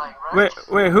game we're playing, right?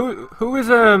 Wait, who is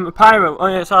a pirate? Oh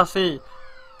yeah, it's RC. Wait,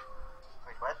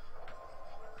 what?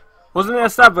 Wasn't it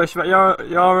established that you're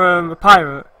a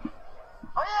pirate? Oh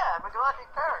yeah, I'm a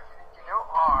galactic parrot. You know,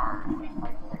 R.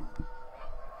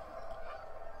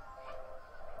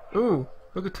 Ooh,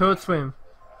 look at Toad swim.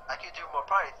 I could do more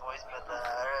pirate voice, but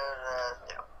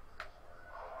no.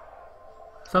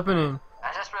 What's happening?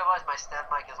 I just realized my stand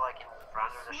mic is like in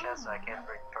front of the chest, so I can't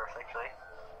breathe perfectly.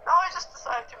 No, I just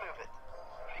decided to move it.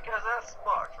 Because that's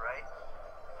smart, right?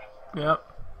 Yep.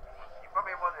 You're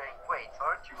probably wondering, wait,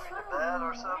 aren't you in a bed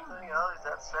or something? Oh, is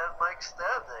that stand mic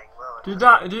standing? Well, Do you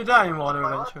die in water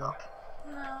my eventually? laptop.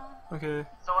 No. Okay.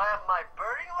 So I have my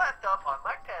burning laptop on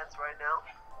my pants right now.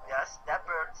 Yes, that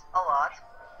burns a lot.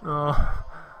 Oh.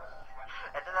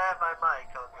 And then I have my mic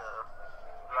on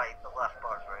the left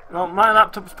part right now. Well, my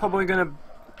laptop's probably gonna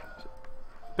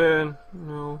burn.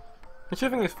 No. I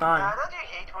should think it's fine. Don't you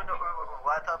hate when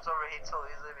laptops overheat so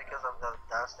easily because of the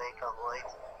dust they come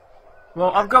late?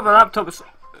 Well, I've got the laptop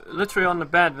literally on the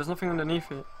bed. There's nothing underneath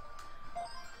it.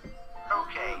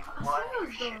 Okay, why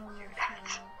you should do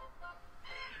that?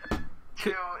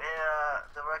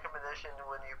 The recommendation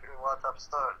when your laptop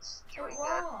starts doing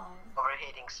that,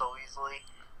 overheating so easily,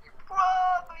 you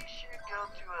probably should go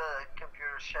to a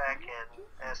computer shack and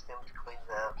ask them to clean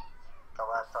the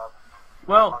laptop.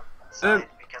 Well,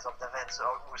 because of the vents, so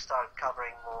we start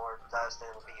covering more dust and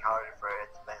it'll be harder for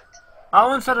it to vent. I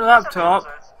once had a laptop.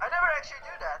 I never actually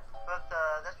do that, but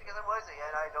that's because I'm lazy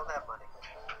and I don't have money.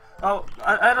 Oh,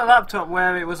 I had a laptop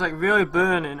where it was like really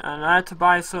burning, and I had to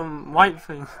buy some white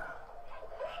thing.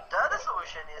 The other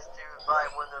solution is to buy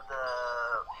one of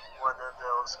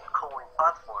those cooling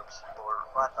platforms for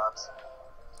laptops.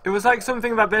 It was like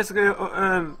something that basically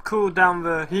cooled down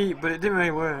the heat, but it didn't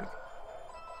really work.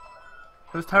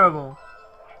 It was terrible.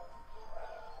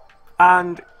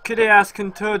 And Kitty ass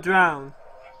can Toad drown.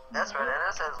 That's right,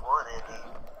 NS has one and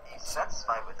he's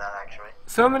satisfied with that actually.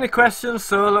 So many questions,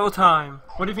 so little time.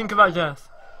 What do you think about Jess?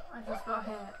 I just got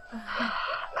hit.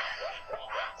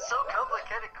 So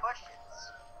complicated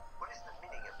questions. What is the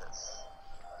meaning of this?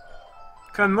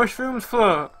 Can mushrooms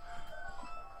float?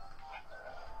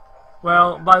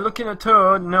 Well, by looking at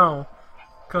Toad, no.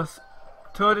 Because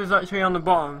Toad is actually on the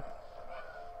bottom.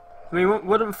 I mean,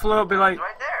 wouldn't float be like...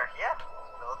 Right there, yeah.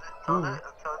 Toad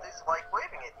is like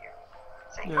waving at you.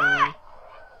 Saying, Yeah. hi!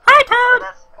 Hi, Toad!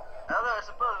 Although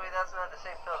supposedly that's not the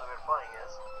same Toad we're playing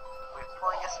as. We're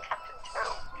playing as Captain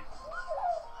Toad.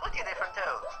 Look at different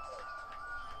Toad.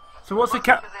 So what's the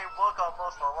Because they look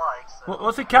almost alike. So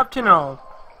what's the captain of?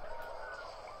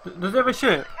 Does he have a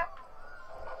ship?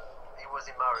 he was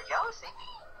in Mario Galaxy.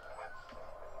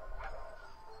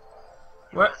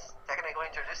 He What? was technically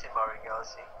introduced in Mario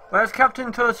Galaxy. Where's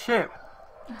Captain Toad's ship?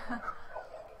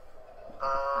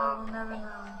 I will never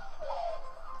know.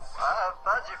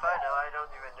 But if I know, I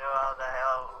don't even know how the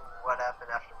hell what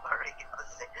happened after Mario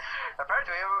Galaxy.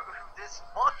 Apparently, this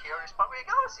block here is probably a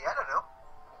galaxy. I don't know.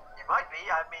 It might be.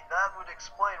 I mean, that would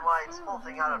explain why it's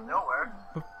floating out of nowhere.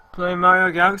 Playing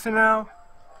Mario Galaxy now?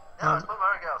 No, it's playing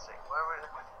Mario Galaxy.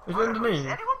 Is it underneath?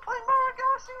 Is anyone playing Mario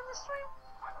Galaxy in the stream?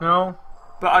 No.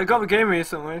 But I got the game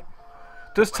recently.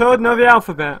 Does Toad know the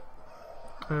alphabet?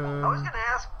 I was gonna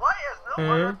ask why is no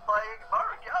one playing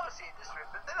Mario Galaxy in the stream,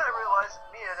 but then I realized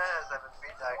me and Ennis haven't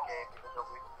beat that game, even though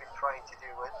we've been trying to do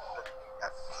it.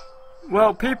 But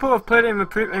Well, people have played it in the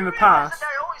past.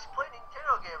 I always play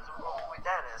Nintendo games with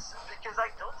Dennis because I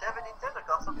don't have a Nintendo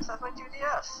console besides my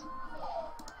 2DS.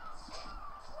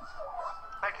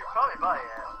 I could probably buy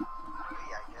a Wii,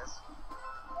 I guess.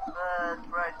 But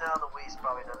right now the Wii's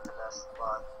probably not the best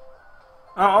spot.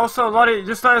 Oh, also, Lottie,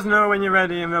 just let us know when you're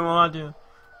ready and then we'll add you.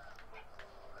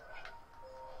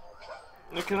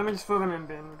 Okay, let me just throw them in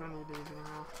bin. We don't need these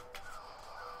anymore.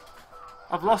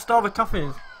 I've lost all the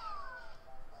toffees.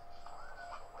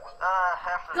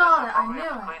 After Got this, it, I'll I probably knew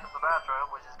have to it. clean up the bathroom,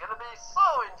 which is gonna be so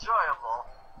enjoyable.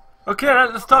 Okay,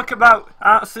 let's talk about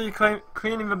Artsy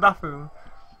cleaning the bathroom.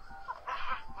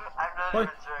 I'm not What?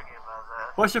 even joking about that.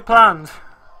 What's your plans?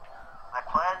 My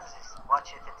plans is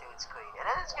watch it until it's clean, and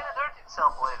then it's gonna dirt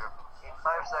itself later, in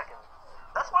 5 seconds.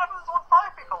 That's what happens when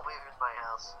 5 people live in my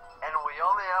house, and we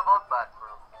only have one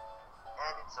bathroom,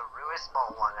 and it's a really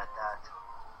small one at that.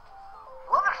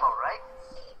 Wonderful, right?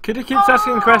 Kitty keeps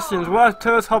asking questions. What are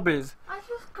Toad's hobbies? I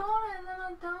just got it and then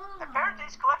I died. Apparently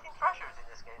he's collecting treasures in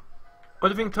this game. What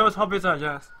do you think Toad's hobbies are,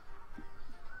 Jess?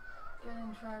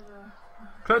 Getting treasure.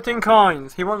 Collecting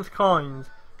coins. He wants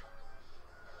coins.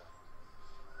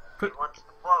 He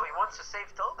wants to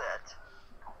save Toadette.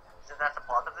 Isn't that the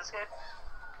plot of this game?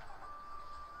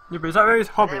 Yeah, but is that really his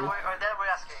hobby? And then we're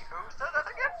asking, who's Toadette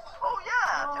again? Oh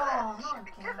yeah, Oh, Toadette. He not should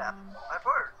be again. kidnapped. I've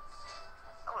heard.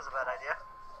 That was a bad idea.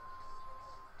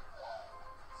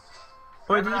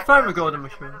 Wait, did you find the golden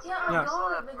mushroom? Yeah, I Yes.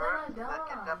 got it, but then I That died.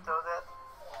 kidnapped Toadette.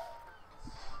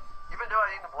 Even though I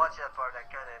didn't watch that part, I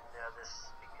kind of know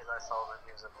this because I saw the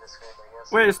news of this game, I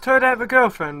guess. Wait, is Toadette the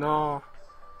girlfriend or?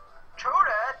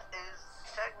 Toadette is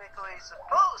technically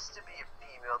supposed to be a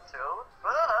female Toad,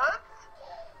 but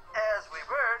as we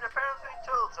learned, apparently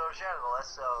Toads are genderless,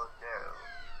 so no.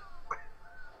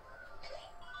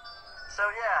 So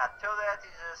yeah, Toadette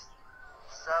is just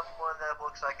someone that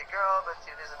looks like a girl, but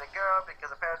it isn't a girl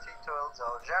because apparently Toads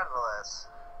are genderless.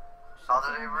 How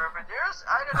do they reproduce?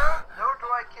 I don't know, nor do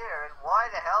I care. And why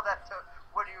the hell that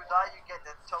when you die you get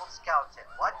the Toad skeleton?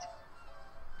 What?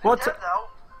 What? Nintendo,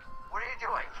 what are you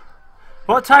doing?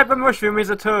 What type of mushroom is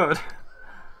a toad?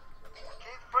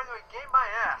 Kid-friendly game my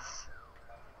ass.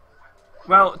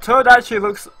 Well, Toad actually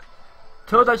looks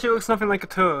nothing like a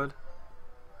toad.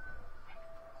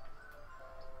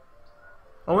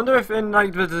 I wonder if in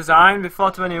like the design they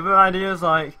thought of any other ideas,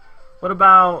 like what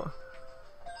about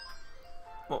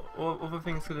what other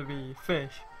things could it be?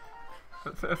 Fish.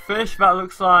 A fish that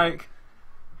looks like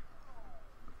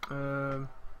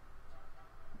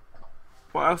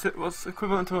what else? What's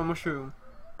equivalent to a mushroom?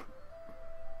 They're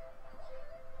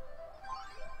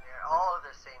all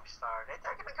the same star. They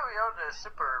technically are the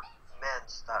Superman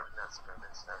star, not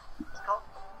Superman star. What's it called?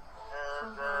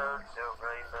 No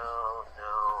rainbow,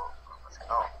 no. What's it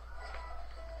called?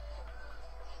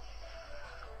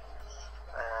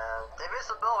 The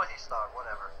invisibility star,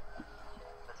 whatever.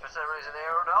 But for some reason they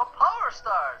are now power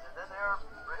stars, and then they are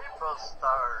rainbow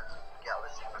stars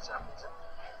galaxy for some reason.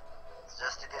 It's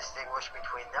just to distinguish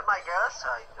between them, I guess.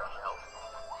 I don't know.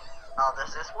 How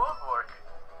does this world work?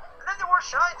 And then the word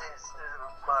shines in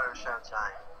Mario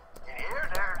Sunshine. In here,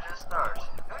 they're just stars.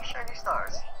 Good shiny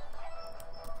stars.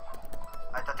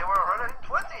 I thought there were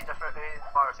 120 different in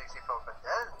Mario 64, but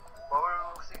then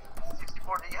Mario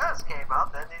 64 DS came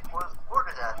out, then it was more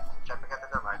than that. Which I forgot the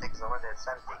number. I think it's already at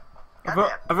 70.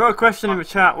 I've got a question in the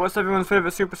chat. What's everyone's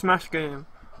favourite Super Smash game?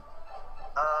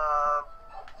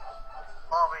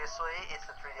 Obviously, it's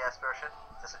the 3DS version,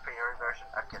 the superior version.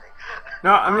 I'm kidding.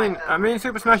 No, I mean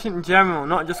Super Smash in general,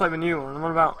 not just like the new one.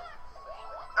 What about?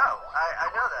 Oh, I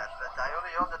know that, but I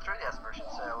only own the 3DS version,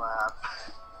 so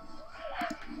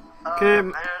Okay. I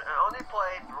only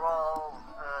played Brawl,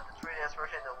 the 3DS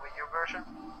version, the Wii U version,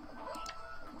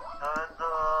 and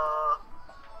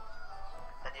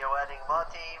you're adding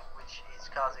Monty, which is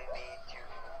causing me to,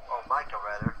 or Michael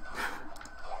rather.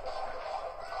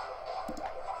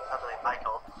 I believe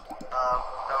Michael.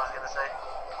 I was gonna say.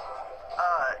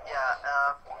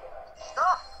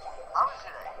 Stuff. How was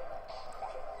your day?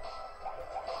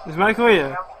 Is Michael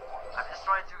here? I'm just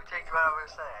trying to take you out of what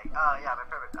you're saying. Yeah, my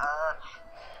favorite.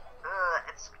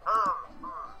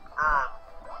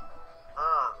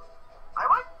 I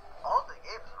like all the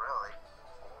games really.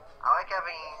 I like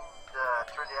having the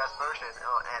 3DS version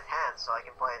at hand so I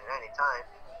can play it at any time.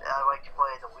 I like to play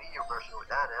the Wii U version with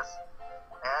Dennis.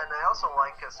 And I also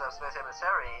like Space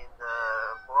Emissary in the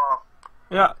Brawl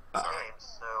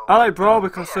games. So I like Brawl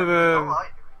because of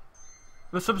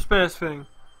the subspace thing.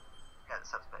 Yeah, the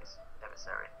Subspace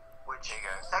Emissary. Which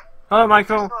Hello,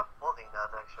 Michael. not holding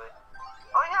that actually.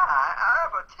 Oh yeah, I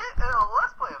have a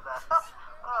let's play of that. Yeah,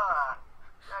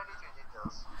 I need to edit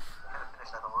those. I kind of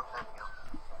finished that a long time ago.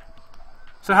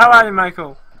 So how are you,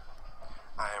 Michael?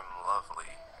 I am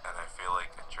lovely, and I feel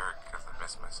like a jerk because I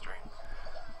missed my stream.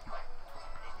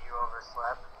 Did you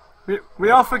overslept? We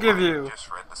all forgive you. I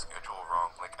just read the schedule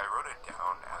wrong. Like, I wrote it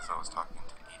down as I was talking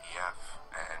to EDF,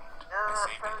 and I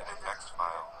saved it in a text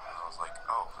file, and I was like,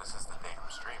 oh, this is the day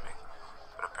I'm streaming.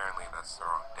 But apparently that's the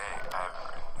wrong day. I have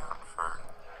it written down for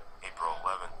April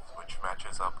 11th, which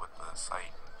matches up with the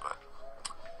site, but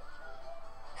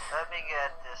Let me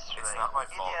get this straight. it's not my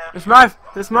fault.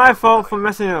 It's my fault for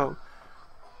messing up.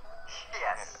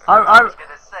 Yes. I was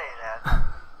gonna say that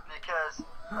because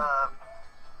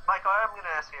Michael, I'm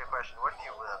gonna ask you a question. Where do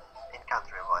you live in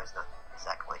country-wise? Not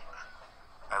exactly.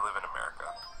 I live in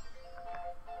America.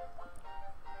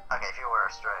 Okay, if you were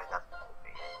Australian, that would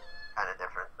be kind of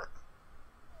different, but.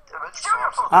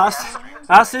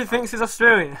 Arcee thinks he's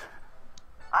Australian.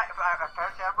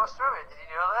 Apparently, I'm Australian. Did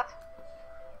you know that?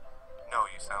 No,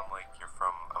 you sound like you're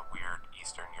from a weird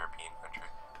Eastern European country.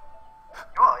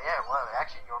 Well, yeah. Well,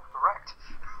 actually, you're correct.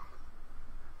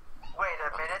 Wait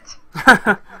a minute.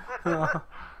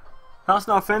 That's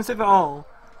not offensive at all.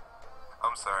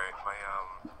 I'm sorry,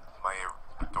 my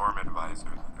dorm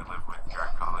advisor that I live with here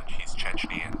at college, he's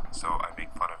Chechnyan, so I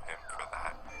make fun of him for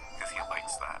that, because he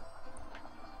likes that.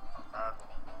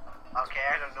 Okay,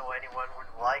 I don't know anyone would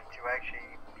like to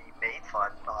actually be made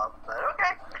fun of, but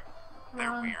okay.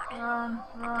 They're weird, but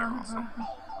they're awesome.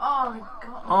 Oh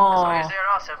god. Oh. So if they're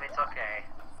awesome, it's okay.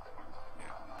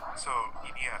 Yeah. So,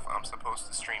 EDF, I'm supposed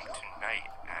to stream tonight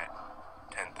at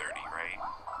 10:30, right?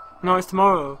 No, it's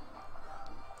tomorrow.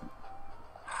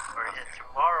 Or is it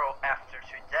tomorrow after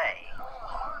today?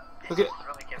 This Okay. is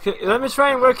really Okay, confusing. let me try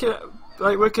and work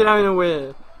it out in a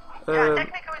way. Yeah,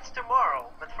 technically it's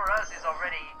tomorrow, but for us it's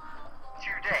already 2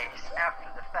 days after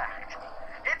the fact.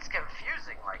 It's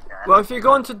confusing like that. Well, if you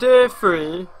go on to day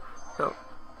 3, oh,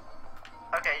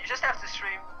 Okay, you just have to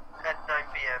stream at 9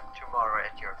 PM tomorrow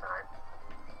at your time.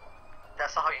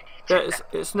 That's all you need to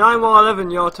yeah, it's 9 or 11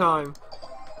 your time.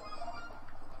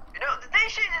 You know, the day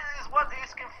sheet is what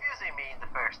is confusing me in the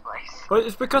first place. Well,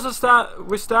 it's because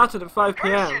we started at 5 Curse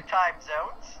your PM. time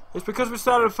zones. It's because we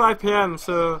started at 5 PM,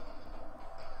 so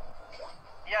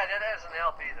Yeah, that doesn't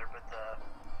help either, but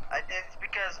it's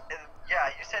because, yeah,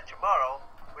 you said tomorrow,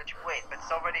 which, wait, but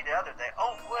it's already the other day.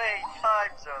 Oh, wait,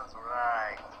 time zones,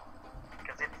 right.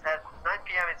 Because it's at 9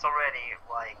 PM, it's already,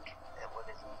 like, what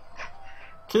is it?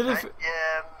 kid, 9 if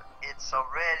PM, it's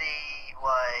already,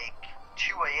 like,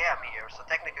 2 AM here, so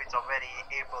technically it's already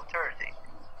April 30.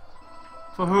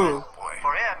 for who? Boy.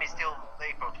 For him, it's still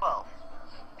April 12th,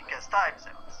 because time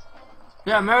zones.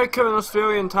 Yeah, American and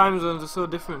Australian time zones are so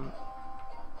different.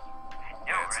 I know,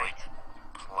 Yeah, it's right? like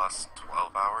plus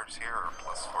 12 hours here, or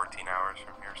plus 14 hours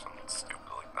from here, something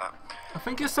stupid like that. I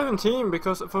think it's 17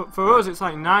 because for us it's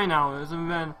like 9 hours, and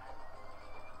then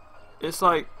it's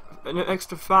like an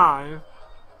extra 5,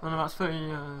 and that's 30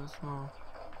 years more.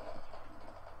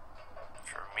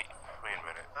 For me, wait a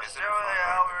minute. Is it Australia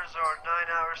hours are 9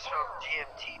 hours from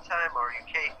GMT time or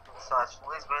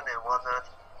UK/Lisbon and whatnot.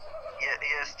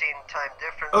 EST time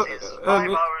difference is 5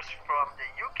 hours from the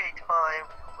UK time,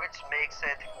 which makes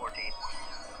it 14.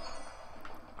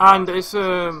 And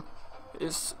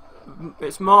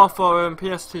it's more for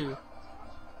PST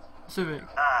Pacific.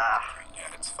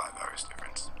 Yeah, it's 5 hours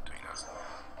difference between us.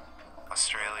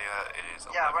 Australia, it is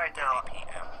 11:30 Yeah, right now.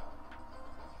 p.m.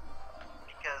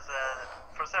 Because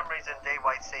for some reason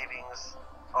day-wide savings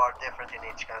are different in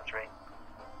each country.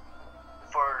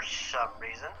 For some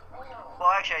reason.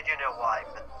 Well, actually I do know why,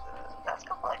 but that's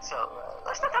complex, so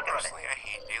let's not talk about it. Personally, I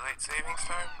hate daylight savings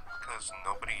time because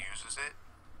nobody uses it.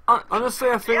 Honestly,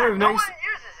 I think Yeah, with no next one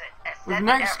uses it. with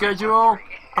next schedule,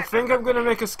 I think I'm gonna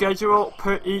make a schedule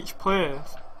per each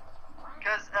place.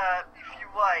 Because if you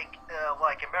like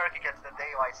America gets the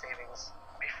daylight savings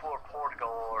before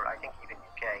Portugal or I think even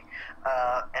UK,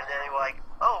 and then you're like,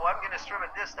 oh, I'm gonna stream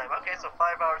it this time. Okay, so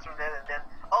 5 hours from then, and then,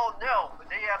 oh no,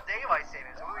 they have daylight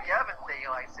savings. We haven't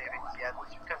daylight savings yet,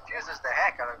 which confuses the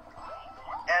heck out of me.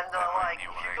 And like,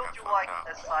 if you go to like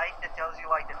a site that tells you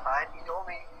like the time, it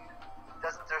only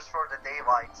doesn't search for the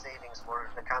daylight savings for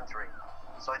the country.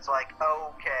 So it's like,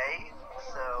 okay,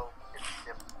 so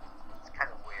it's kind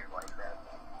of weird like that.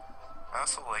 I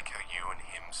also like how you and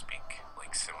him speak,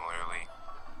 like, similarly.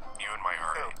 You and my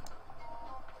R8.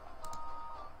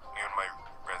 You and my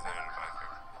resident advisor.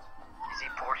 Is he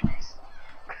Portuguese?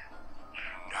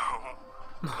 No,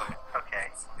 but Okay,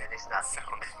 then it's not.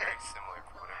 sounds very similar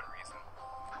for whatever reason.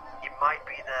 It might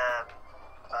be the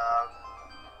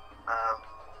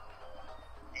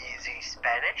easy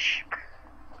Spanish.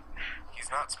 He's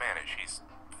not Spanish, he's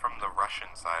from the Russian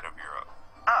side of Europe.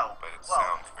 Oh, But it well,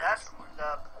 sounds very that's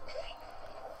similar.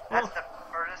 that's the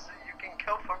furthest you can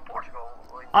go from Portugal.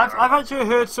 I've actually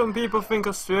heard some people think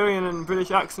Australian and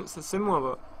British accents are similar,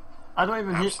 but I don't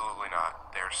even hear. Absolutely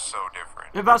not. They're so different.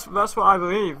 Yeah, that's what I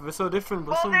believe. They're so different,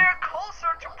 but Well, some. they're closer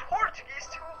to Portuguese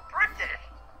to British.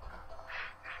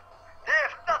 They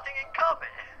have nothing in common.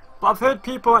 But I've heard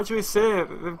people actually say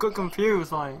it. They've got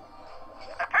confused, like.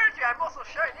 Apparently, I'm also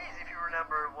Chinese. If you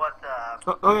remember what.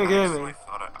 Oh, yeah, I gaming. actually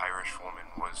thought an Irish woman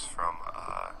was from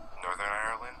Northern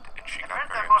Ireland, and she got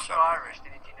Apparently, very I'm also upset. Irish.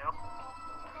 Didn't you know?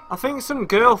 I think some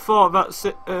girl thought that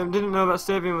didn't know that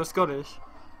Sabian was Scottish.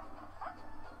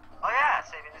 Oh yeah,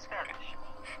 saving the Spanish.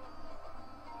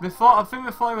 I think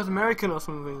they thought he was American or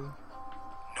something.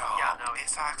 No, Yeah, no,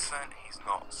 his accent, he's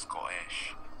not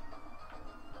Scottish.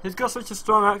 He's got such a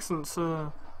strong accent,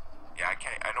 so. Yeah,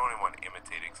 I don't even want to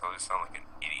imitate it because I'll just sound like an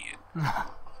idiot.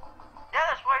 Yeah,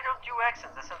 that's why I don't do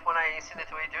accents. That's when I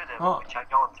incidentally do them, Oh. which I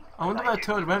don't. I wonder I where do.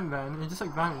 Toad went then. He just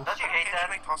like vanished. Don't you hate that?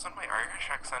 Occasionally toss on my Irish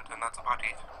accent, and that's about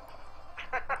it.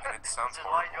 And it sounds This is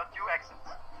why I horrible. don't do accents.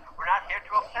 We're not here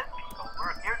to offend people.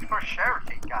 We're here for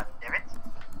charity, god damn it.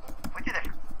 We did it.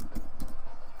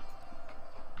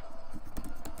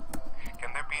 Can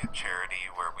there be a charity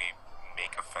where we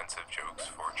make offensive jokes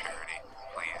for charity,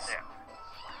 please? Yeah,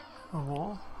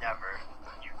 Oh. never.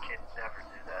 You can never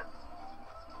do that.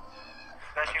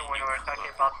 Especially when we're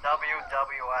talking about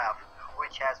WWF,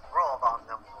 which has rolled on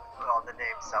the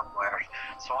name somewhere.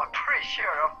 So I'm pretty sure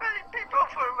offending people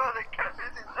from other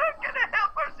countries is not gonna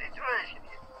help our situation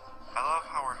here. I love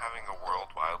how we're having a World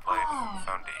Wildlife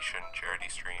Foundation charity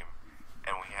stream,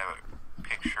 and we have a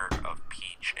picture of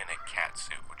Peach in a cat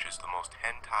suit, which is the most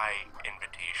hentai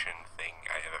invitation thing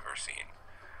I have ever seen.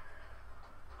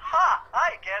 Ha!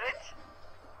 I get it!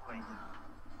 Wait,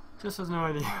 Just has no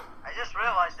idea. I just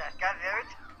realized that, god damn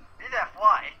it. Need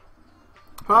FY.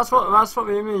 But that's what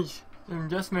the image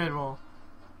just made was.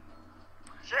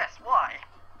 Jess, why?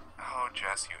 Oh,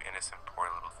 Jess, you innocent poor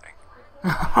little thing.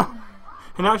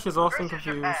 And now she's lost and Where's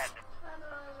confused.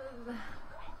 Japan?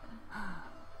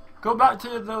 Go back to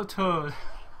your little Toad.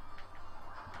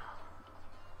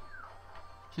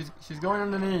 She's going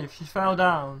underneath. She fell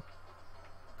down.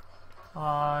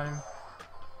 I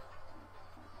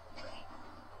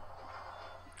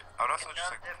would also just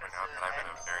like to point out that I'm in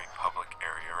a very public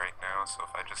area right now, so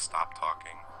if I just stop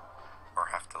talking or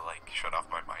have to like shut off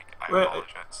my mic, I Wait,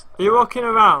 apologize. are you walking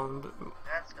around?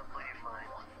 That's completely fine.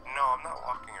 No, I'm not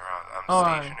walking around. I'm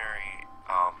Alright. stationary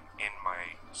in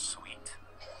my suite.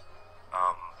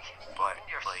 But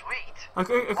You're like sweet. I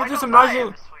could Why just don't I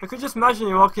imagine. have a suite? I could just imagine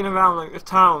you walking around like a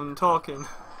town talking.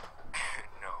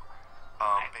 no.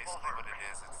 Basically what it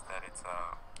is that it's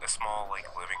a small like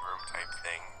living room type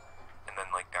thing, and then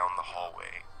like down the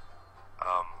hallway,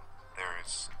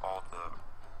 there's all the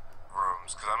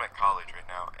rooms, because I'm at college right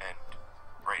now, and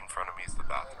right in front of me is the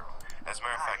bathroom. As a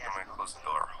matter of fact, I'm gonna close the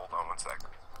door. Hold on one sec.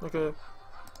 Okay.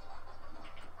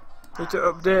 Need to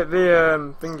update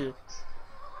the thingy.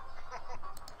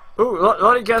 Ooh,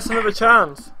 Lottie gets another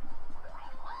chance.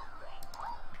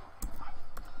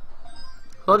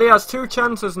 Lottie has 2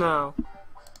 chances now.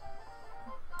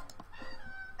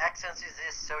 Accents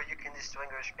exist so you can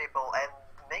distinguish people and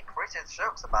make racist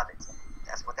jokes about it.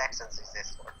 That's what accents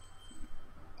exist for.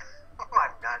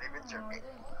 I'm not even joking.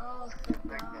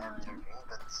 Like, I'm joking,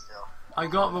 but still. I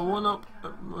got the one up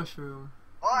mushroom.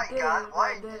 Why, God?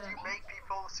 Why I did didn't. you make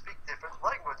people speak different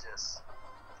languages?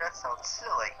 That sounds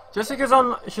silly. Jessica's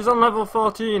on. She's on level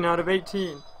 14 out of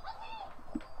 18.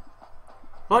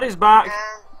 Lottie's back. And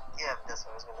yeah, that's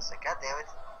what I was gonna say. God damn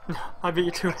it! I beat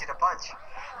you too. Beat you to the punch.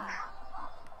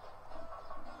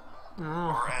 Oh.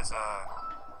 Or as a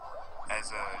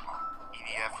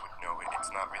EDF would know it,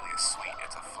 it's not really a suite,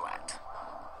 it's a flat.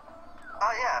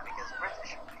 Oh yeah, because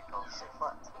British people say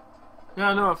flat. Yeah,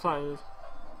 I know what flat is.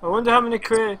 I wonder how many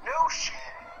crates. No shit.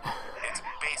 It's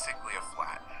basically a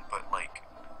flat, but like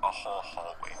a whole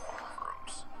hallway full of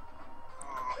rooms.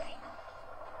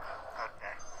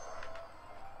 Okay.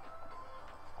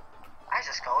 I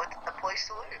just call it a place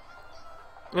to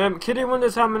live. Kitty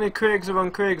wonders how many Craigs are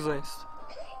on Craigslist.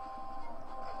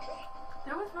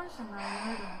 There was mention that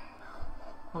later.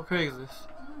 What Craigslist?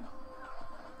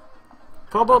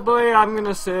 Probably, I'm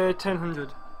gonna say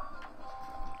 1000.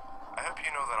 I hope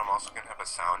you know that I'm also gonna have a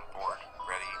soundboard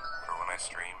ready for when I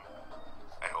stream.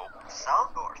 I hope.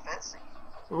 Soundboard, fancy.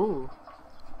 Ooh.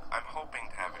 I'm hoping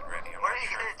to have it ready. I'm What not are you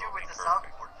sure gonna if do it'll with be the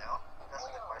perfect. soundboard now? That's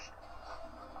the question.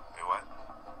 Wait, what?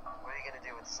 What are you gonna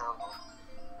do with the soundboard?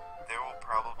 There will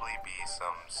probably be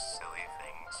some silly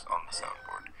things on the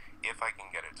soundboard if I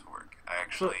can get it to work. I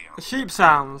So, actually sheep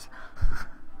sounds.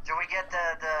 Do we get the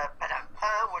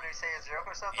when we say a joke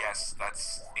or something? yes,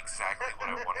 that's exactly what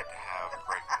I wanted to have.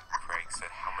 Right when Craig said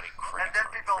how many And critics then are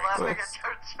people Craig's laughing list. at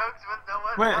your jokes with no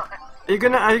one. Wait, else.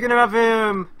 are you gonna have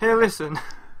here listen?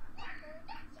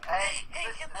 Hey,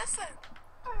 listen.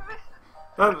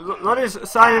 Lottie's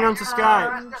signing on to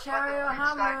Skype. Cherry or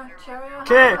hammer, cherry or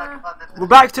Okay, hammer. we're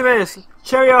back to this.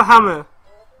 Cherry or hammer?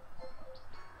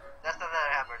 That's not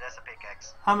a hammer, that's a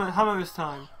pickaxe. Hammer this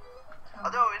time.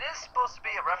 Although it is supposed to be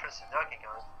a reference to Donkey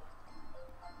Kong.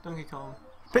 Donkey Kong.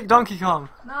 Pick Donkey Kong.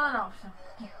 Not an option.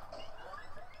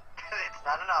 It's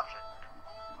not an option.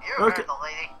 You Okay. heard the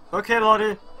lady. Okay,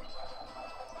 Lottie.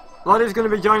 Lottie's gonna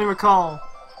be joining the call. Yay,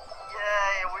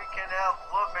 we can have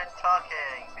women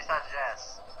talking. Besides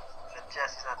Jess. But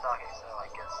Jess is not talking, so I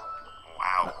guess.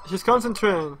 Wow. She's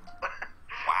concentrating.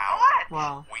 Wow. What?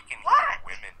 Wow. We can What? hear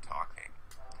women talking.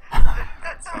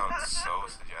 That sounds so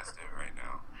suggestive right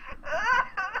now.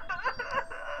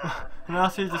 Now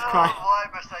she's just crying. Why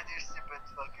must I do stupid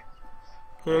fucking...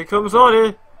 Here comes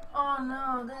Lottie. Oh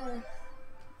no, this.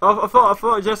 I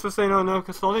thought Jess was saying oh no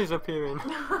because Lottie's appearing.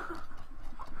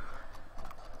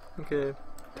 Okay.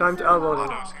 Time to add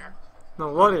Lottie. Otto's here.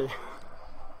 No, Lottie.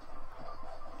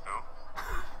 Who?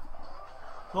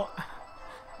 What?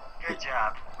 Good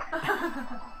job.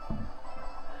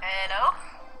 Hello?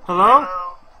 Hello?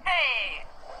 Hello. Hey!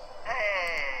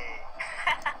 Hey.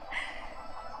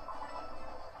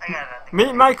 I got nothing.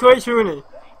 Meet Michael H. Rooney.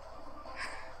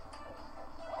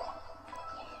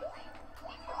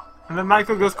 And then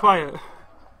Michael goes quiet. Oh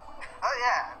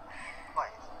yeah.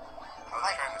 Quiet. I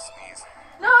was trying to sneeze.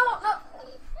 No, no.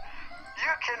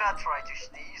 You cannot try to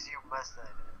sneeze, you must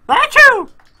have. Achoo!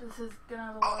 This is gonna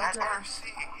have a Oh, lot of that's gas. RC.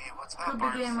 Hey, what's up, Could be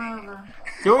game RC? over.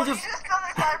 Can we You just... just done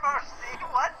the time RC,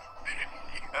 what?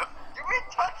 Yep. You've been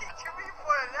talking to me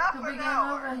for half Could be an game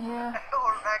hour. over here.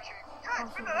 Or actually, yeah,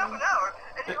 it's been half an hour,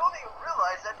 and you only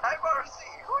realized that time RC.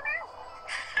 Who knew?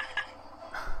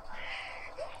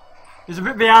 He's a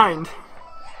bit behind.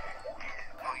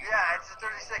 Yeah, it's a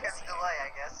 30 seconds delay, I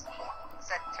guess.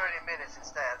 It's at 30 minutes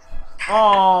instead.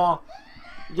 Oh,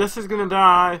 Jess is gonna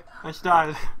die. And she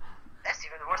died. That's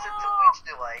even worse than Twitch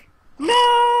delay.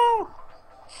 No!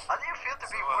 How do you feel to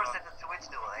be worse than the Twitch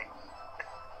delay?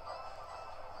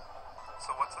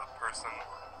 So what's that person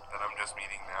that I'm just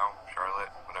meeting now? Charlotte,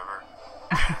 whatever.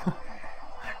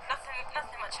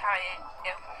 Nothing much, how are you?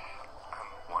 I'm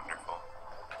wonderful.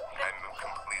 I'm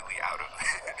completely out of it.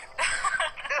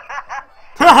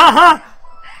 Ha ha ha!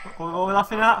 What are we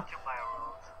laughing at? To my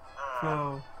world.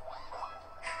 No.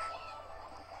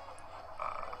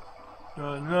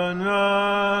 Run, run,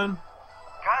 run!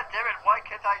 God damn it, why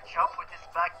can't I jump with this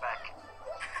backpack?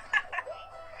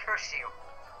 Curse you.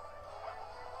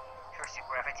 Curse you,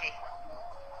 gravity.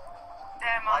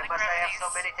 Damn, all Why the must I have gravities. so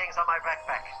many things on my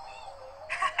backpack?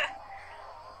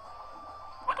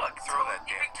 What do I Throw that you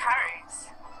damn big carries?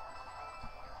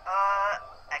 A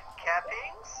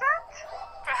camping set?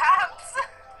 Perhaps.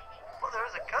 Well, there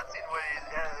is a cutscene where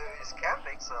he's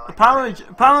camping, so...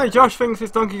 Apparently Josh thinks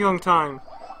it's Donkey Kong time.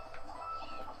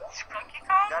 Donkey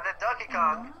Kong? Got a Donkey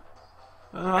Kong.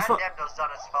 That's God what, damn, those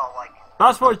donuts fall like...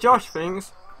 that's what Josh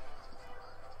thinks.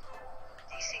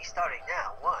 DC starting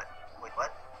now, what? Wait,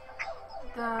 what?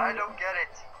 I The, don't get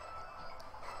it.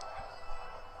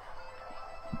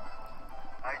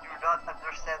 I do not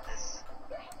understand this.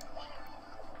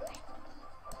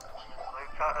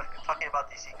 talking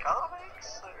about DC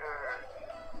Comics?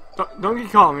 Or... Donkey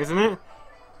Kong, isn't it?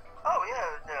 Oh, yeah,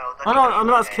 no. I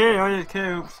know that's K. Oh, yeah, K.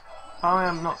 Oops. I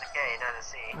am not. It's a K, not a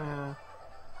C. Yeah.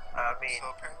 I mean, So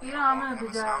apparently You know, I'm gonna be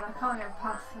dead. I can't get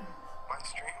past it. my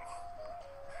stream.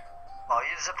 oh,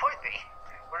 you disappoint me.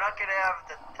 We're not gonna have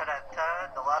the ta-da-ta,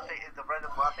 the laughing, the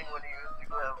random laughing when you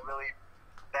do a really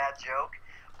bad joke.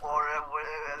 Or,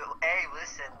 hey,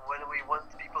 listen, when we want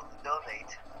people to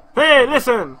donate. Hey,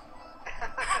 listen!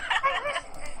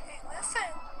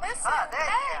 Listen. Ah, there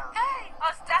you go. Hey. Oh,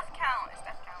 it's death count. It's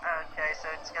death count. Okay, so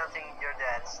it's counting your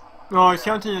deaths. Oh, it's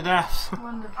counting your deaths.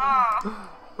 Wonderful. Oh.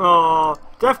 Oh,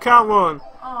 death count 1.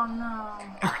 Oh no.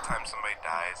 Every time somebody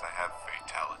dies, I have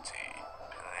fatality.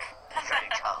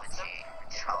 Fatality,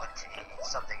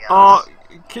 something Oh, else.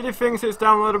 Kitty thinks it's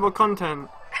downloadable content.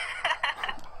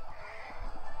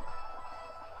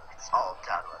 It's all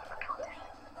downloadable content.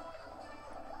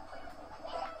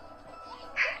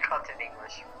 Content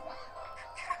English.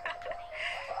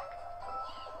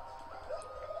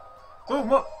 Oh,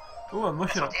 what? Oh, I'm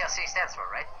That's mushing what up. DLC stands for,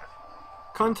 right?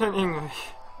 Content English.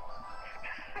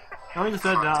 I already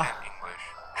said Content that. English.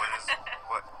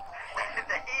 What?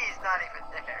 The E is not even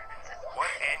there. What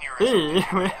aneurysm?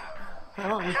 Hey, wait. I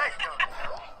don't know.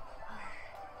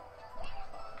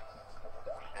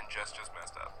 And just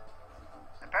messed up.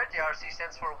 Apparently RC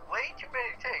stands for way too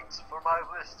many things for my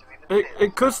list to even fit.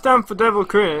 It could stand for Devil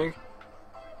Craig.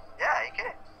 Yeah, you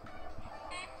can.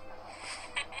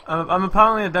 I'm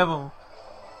apparently a devil.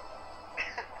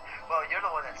 Well, you're the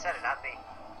one that said it, not me.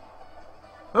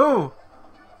 Oh!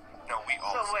 No, we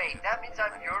all So said wait, it. that means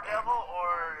I'm your devil,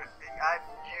 or I'm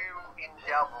you in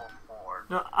devil form?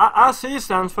 No, RC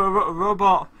stands for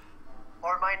robot.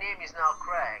 Or my name is now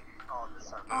Craig. Oh, this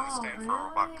sounds... Does it Oh, stand for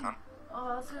robot really? cunt? Oh,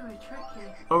 that's gonna be tricky.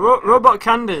 Or robot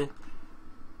candy.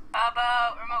 How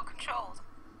about remote controls?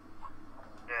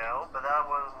 No, but that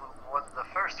was one of the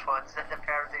first ones that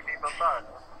apparently people thought.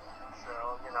 So,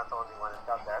 you're not the only one that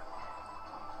done that.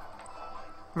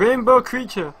 Rainbow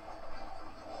creature.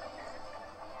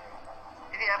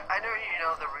 Yeah, I know you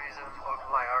know the reason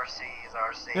why RC is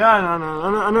RC. Yeah, I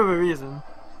know the reason.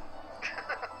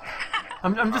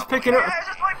 I'm just picking up. Yeah, I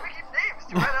just like picking names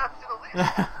to add up to the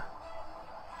list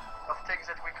of things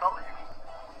that we call you.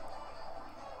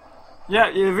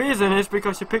 Yeah, the reason is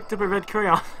because you picked up a red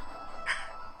crayon.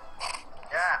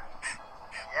 Yeah.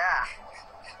 Yeah.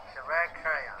 The red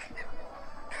crayon.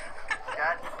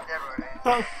 God damn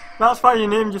it. That's why you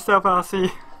named yourself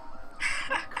RC.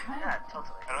 Yeah,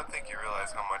 totally. I don't think you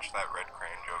realize how much that red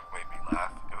crayon joke made me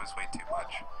laugh. It was way too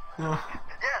much. Yeah.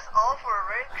 Yes, all for a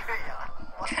red crayon.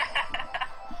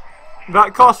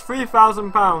 That cost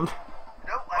 £3,000. Nope, Wow,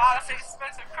 I that's an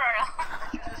expensive crayon.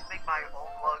 should just make my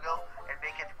own logo and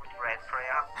make it with red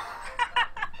crayon.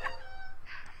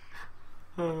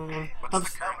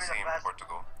 What's the currency in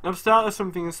Portugal? I've started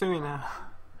something soon now.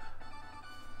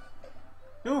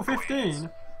 Oh, Oh, wait, 15. Never mind.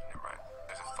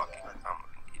 There's a fucking... I'm an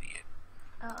idiot.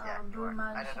 Yeah, you Blue are.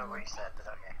 man. I don't know what you said, but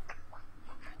okay.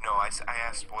 No, I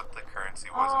asked what the currency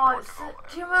was Oh, in it's, Portugal.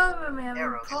 do you remember me having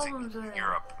Euros. problems with it?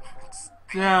 Europe. It's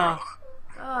the Yeah. euro.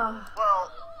 Oh,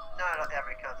 Well, not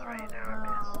every country, you know,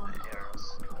 is the euros.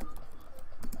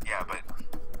 Yeah, but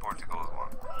Portugal is one.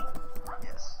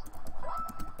 Yes.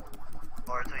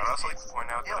 Or at least I'd also like it's to point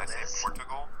out that I say illness.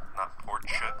 Portugal, not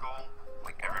Portugal,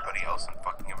 like everybody else in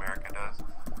fucking America does.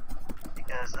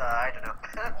 Because, I don't know.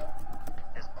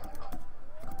 It's Portugal.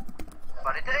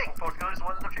 Funny thing, Portugal is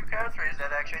one of the few countries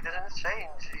that actually doesn't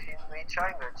change in each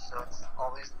language, so it's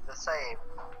always the same.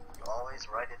 You always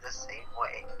write it the same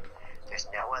way. There's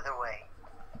no other way.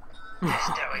 There's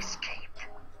no escape.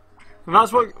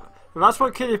 That's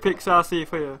what Kitty picks RC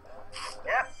for you.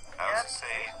 Yep, I yep. also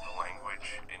say the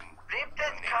language in Ripped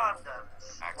native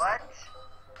condoms. accent.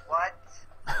 What?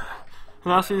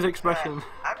 And RC's expression.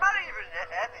 I'm not even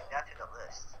adding that to the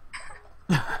list.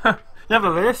 You have a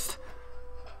list?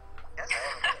 Yes, I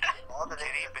have a list. All the Kitty,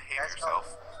 names that behave you guys yourself.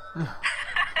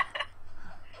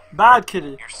 Bad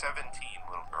Kitty. You're 17,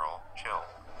 little girl. Chill.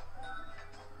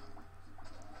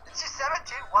 Is she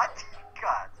 17? What?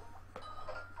 God.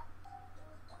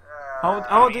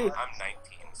 How old did I'm 19.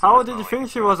 So how old it's did not you like think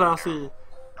it's she was, really RC? terrible.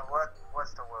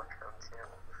 What's the word come to?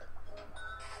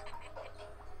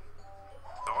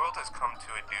 The world has come to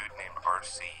a dude named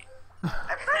RC.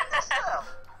 I've heard this stuff.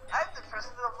 I'm the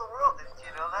president of the world. Didn't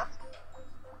you know that?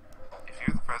 If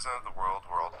you're the president of the world,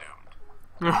 we're all doomed.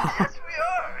 Yes, we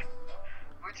are.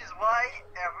 Which is why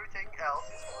everything else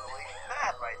is really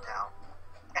bad right now.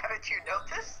 Haven't you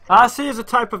noticed? RC is a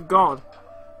type of god.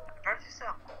 Apparently so.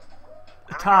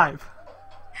 A type.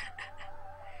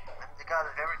 I'm the god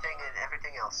of everything and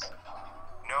everything else.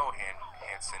 know,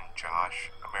 Hanson, Josh,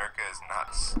 America is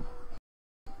nuts.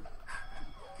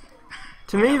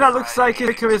 To me, that looks like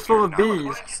America is full of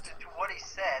bees. To what he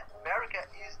said, America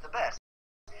is the best.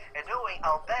 And knowing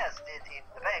how best did in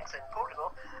the banks in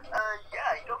Portugal,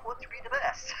 yeah, you don't want to be the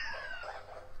best.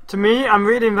 To me, I'm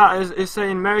reading that as it's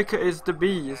saying America is the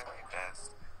bees.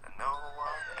 Best, and no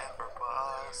one ever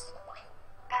was.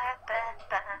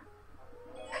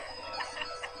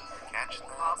 Catch them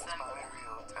Awesome. is my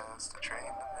real test. To train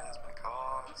them is my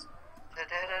cause.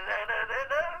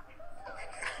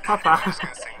 Papa. I'm just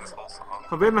gonna sing this whole song.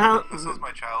 I've been my This is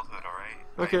my childhood, alright?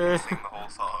 Okay. I can sing the whole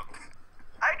song.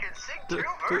 I can sing two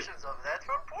versions of that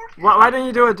from Portugal. Why don't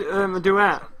you do a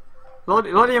duet?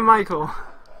 Lottie and Michael. What?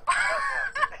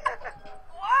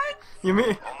 You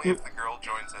mean? Only if the girl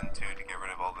joins in too to get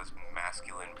rid of all this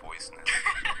masculine voiceness.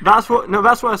 That's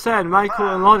what I said. Michael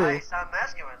and Lottie. Nice, I'm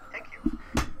masculine. Thank you.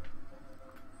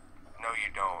 No,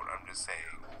 you don't. I'm just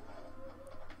saying.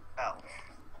 Oh.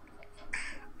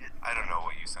 I don't know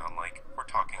what you sound like. We're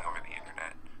talking over the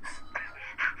internet.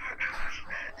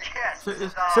 Yes. So, this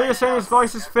is so you're all- saying his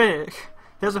voice is fake?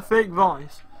 He has a fake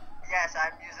voice. Yes,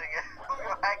 I'm using it.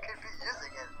 I could be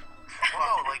using it.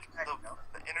 Well, like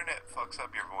the internet fucks up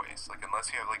your voice. Like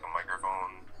unless you have like a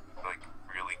microphone, like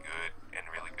really good and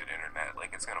really good internet,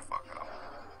 like it's gonna fuck up.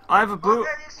 I have a blue.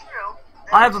 That is true.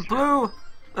 That I have a is true.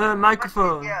 blue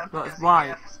microphone. Yeah, That's because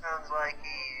white. EF sounds like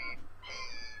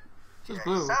It's just yeah,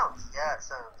 blue. Sounds. Yeah, it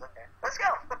sounds. Okay. Let's go.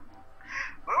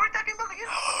 What are we talking about again?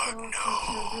 Oh no!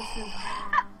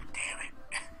 Damn it!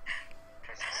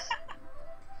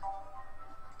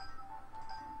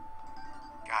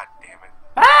 God damn it!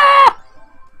 Ah!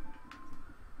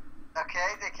 Okay,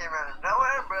 they came out of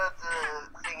nowhere, but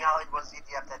seeing how it was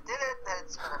ETF that did it,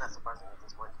 it's kind of not surprising at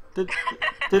this point.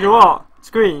 Did what?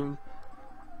 Scream.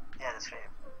 Yeah, the scream.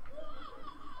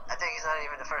 I think it's not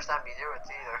even the first time you do it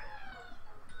either.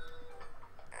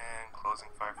 And closing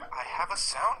fire. I have a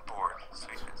soundboard.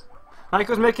 Sweetness.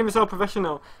 Michael's making himself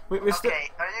professional. We still.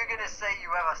 Okay, are you gonna say you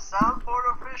have a soundboard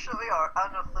officially or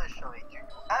unofficially? Do you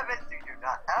have it? Do you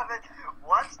not have it?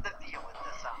 What's the deal with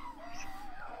the soundboard?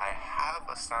 I have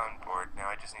a soundboard. Now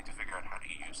I just need to figure out how to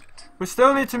use it. We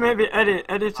still need to maybe edit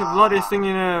of Lottie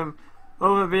singing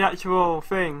over the actual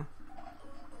thing.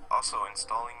 Also,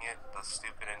 installing it, the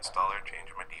stupid installer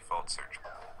changed my default search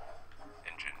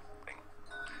engine thing.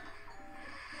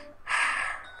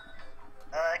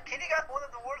 Kitty got one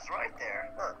of the words right there.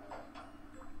 Huh.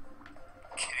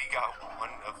 Kitty got one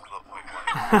of the. Wait,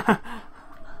 what?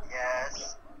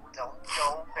 Yes. Don't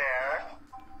go there.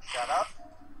 Shut up.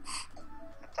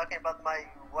 I'm talking about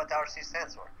what RC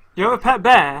stands for. You have a pet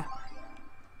bear?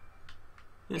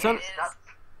 It's on. Not,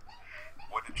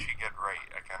 What did she get right?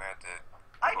 I kind of had to.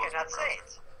 I close cannot my say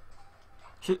browser.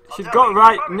 it. She's no, got you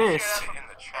right probably NIST. should Say it in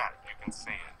the chat. You can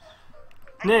say it.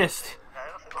 NIST. I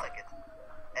don't feel like it.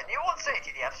 And you won't say it,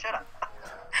 TDF. Shut up.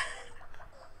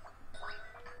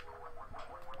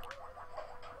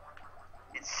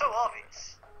 It's so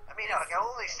obvious. I mean, I can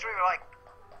only stream it like.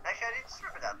 Actually, I didn't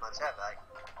stream it that much, have I?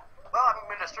 Well, I'm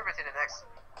gonna stream it in the next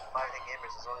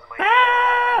 5daygamers as long as my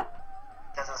Ah!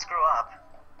 doesn't screw up.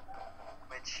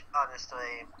 Which,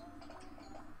 honestly.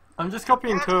 I'm just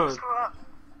copying yeah, it doesn't code. screw up.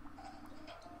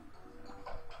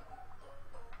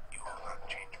 You will not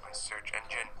change my search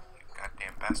engine, you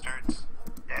goddamn bastards.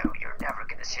 No, you're never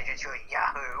gonna change it to a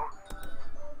Yahoo.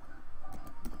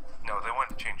 No, they want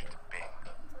to change it to Bing.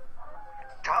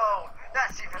 Oh,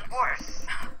 that's even worse.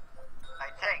 I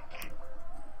think.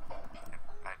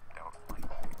 I don't like Bing.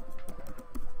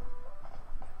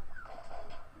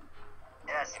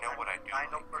 Yes. You know what I do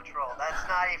Final like? Patrol. That's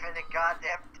not even a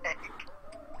goddamn thing.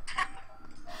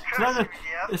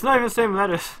 It's not even the same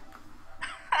letters.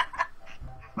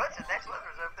 What's the next letter?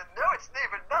 No, it's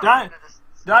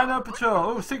not even Dino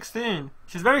Patrol. Oh, 16.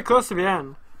 She's very close to the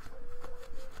end.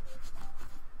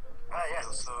 Ah, Feel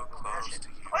yes. so close to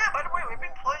you. Oh yeah, by the way, we've been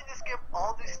playing this game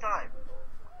all this time.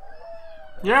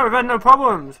 Yeah, we've had no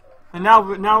problems. And now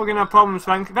we're gonna have problems.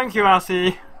 Thank you, RC.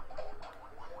 Wait,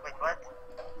 what?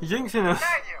 You're jinxing us.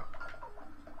 Dare you?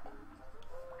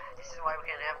 This is why we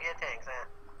can't have good things, man.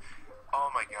 Oh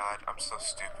my god, I'm so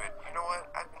stupid. You know what?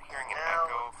 I've been hearing an No,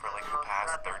 echo for like the no, past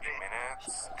not 30 that big.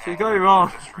 minutes. She and got it wrong. I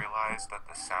just realized that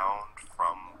the sound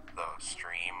from the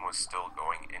stream was still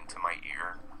going into my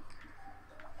ear.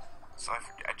 So I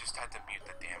just had to mute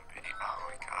the damn video.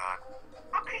 Oh my god.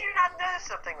 How could you not know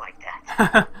something like that?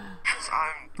 Because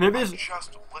I'm Maybe I it's-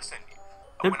 just listen.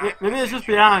 Maybe it's just messaged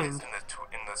you guys behind.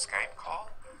 in the Skype call.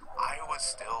 I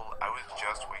was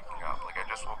just waking up. Like I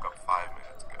just woke up 5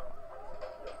 minutes ago.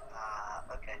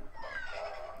 Okay.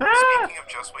 Ah! Speaking of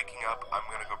just waking up, I'm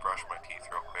gonna go brush my teeth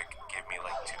real quick. Give me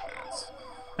like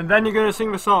And then you're gonna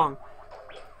sing the song.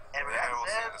 And And I will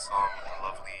sing the song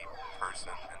Lovely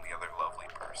Person and the Other Lovely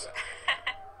Person.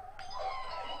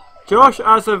 Josh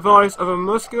has the voice of a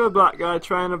muscular black guy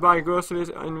trying to buy groceries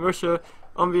in Russia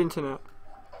on the internet.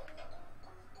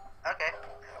 Okay.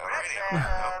 Alrighty.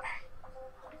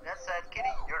 That said, Kitty,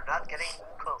 you're not getting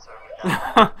closer with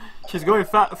that. She's going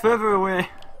further away.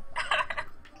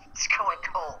 It's going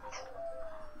cold.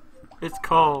 It's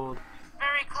cold.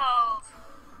 Very cold.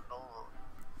 Cold.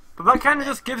 But that kind of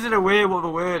just gives it away what the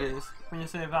word is when you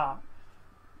say that.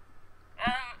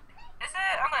 Is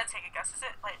it? I'm gonna take a guess. Is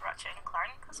it like Ratchet and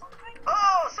Clank or something?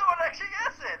 Oh, someone actually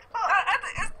guessed it! Huh.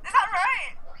 Is that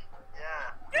right?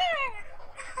 Yeah. Yay!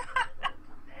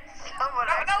 Someone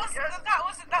actually guessed it. That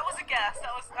was a guess.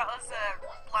 That was a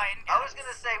blind guess. I was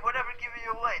gonna say, whatever giving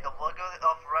you away, the logo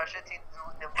of Russia doing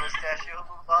the mustachio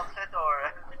outfit, or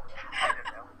I don't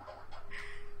know.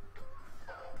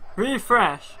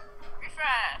 Refresh.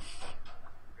 Refresh.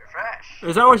 Refresh.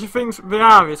 Is that what you think the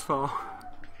R is for?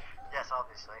 Yes,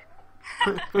 obviously.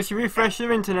 Because you refresh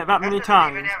your internet that many That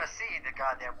doesn't even times. ever see the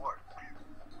goddamn word.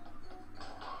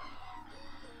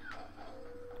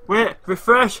 Wait,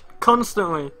 refresh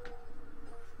constantly.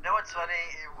 You know what's funny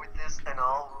with this and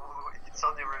all? It's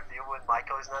only review when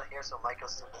Michael is not here, so Michael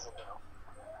still doesn't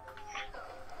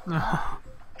know.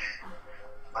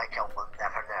 Michael will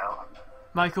never know.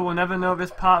 Michael will never know this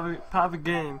part of the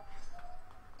game.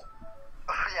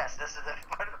 Oh, yes, this is the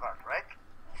fun part, right?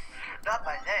 Not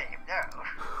my name, no.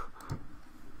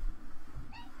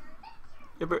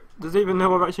 Yeah, but does he even know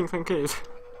what Ratchet and Clank is?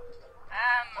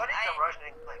 What is a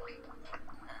Russian Clank?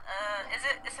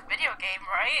 It's a video game,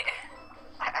 right?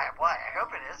 Why? I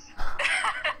hope it is.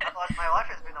 Otherwise, my life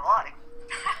has been a lie.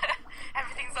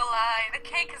 Everything's a lie. The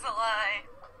cake is a lie.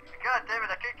 God damn it,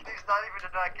 the cake is not even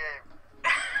in that game.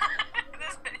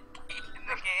 There's no cake in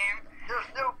the game. There's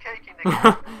no cake in the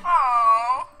game.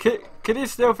 Aww. Kitty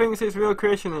still thinks it's real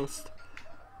creationist.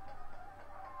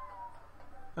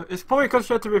 It's probably because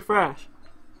she had to refresh.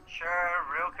 Sure,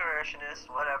 real creationist,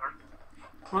 whatever.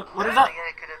 What is that? Again,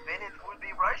 it could have been, it would be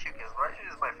Raichu, because Raichu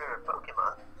is my favorite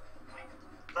Pokemon.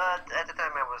 But at the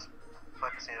time I was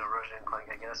focusing on Roger and Clank,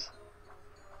 I guess.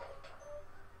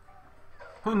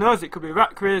 Who knows? It could be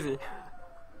rat crazy.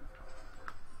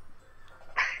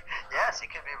 Yes, it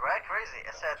could be rat crazy.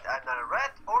 I said I'm not a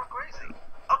rat or crazy.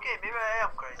 Okay, maybe I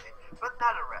am crazy, but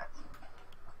not a rat.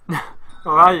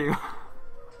 Or are you?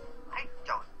 I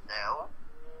don't know.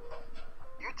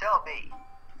 You tell me.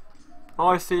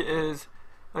 All I see is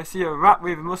a rat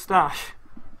with a mustache.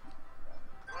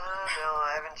 No,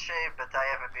 I haven't shaved, but I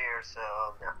have a beard, so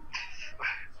no.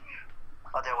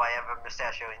 Although I have a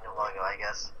mustachio in the logo, I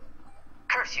guess.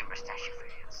 Curse you, mustachio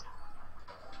fans.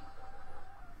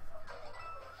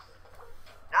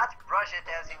 Not brush it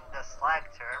as in the slang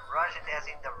term, brush it as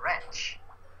in the wrench.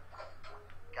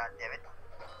 God damn it.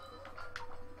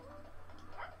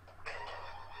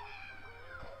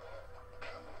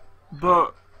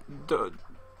 But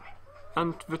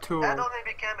and the tool. That only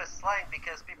became a slang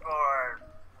because people are...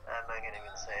 I'm not gonna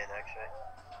even say it actually.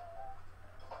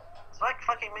 It's like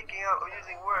fucking making out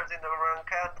using words in the wrong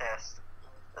context.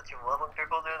 Don't you love when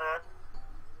people do that?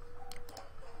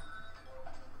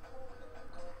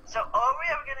 So are we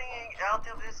ever getting out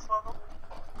of this level?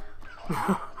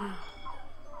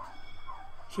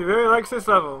 She really likes this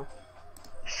level.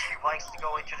 She likes to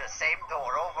go into the same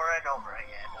door over and over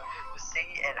again. To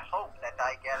see and hope that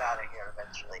I get out of here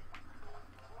eventually.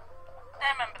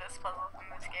 I remember this puzzle from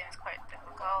this game is quite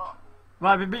difficult.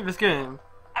 Right, we beat this game.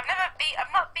 I've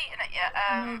not beaten it yet.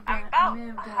 I'm about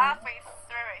halfway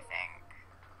through, I think.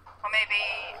 Or maybe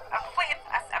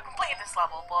I've completed this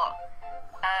level, but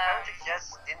Apparently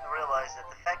Jess didn't realize that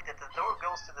the fact that the door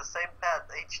goes to the same path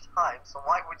each time, so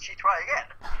why would she try again?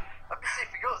 Let me see if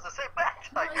it goes the same path,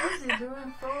 I guess.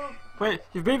 Wait,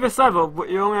 you beat this level, but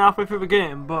you're only halfway through the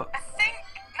game. But I think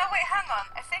no, wait, hang on.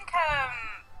 I think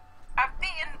I've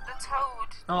beaten the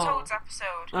Toad's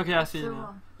episode. okay, I see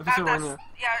now. Episode 1, yeah.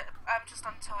 Yeah, I'm just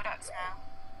on Toad X now.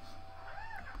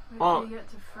 Oh. You get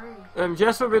to 3.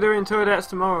 Jess will be doing Toadettes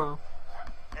tomorrow.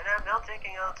 And I'm now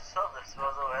taking on to solve this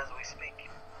puzzle as we speak.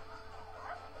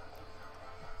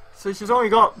 So she's only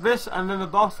got this and then the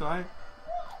boss, right?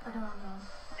 I don't know.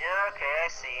 Yeah, okay, I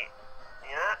see.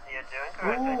 Yeah, you're doing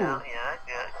correctly Ooh. now. Yeah,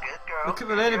 good girl. Look at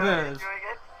the Good girl, ladybirds. you're doing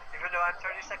it, even though I'm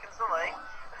 30 seconds delayed.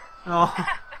 Oh.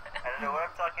 I don't know what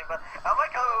I'm talking about. I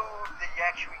like how they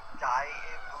actually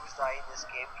boos die in this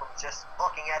game from just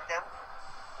looking at them.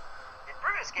 In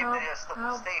previous game they just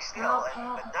stay still,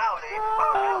 but now they...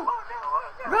 Oh no.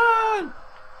 Run!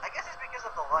 I guess it's because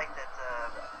of the light that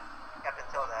Captain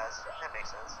Toad has. That makes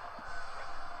sense.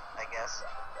 I guess.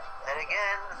 And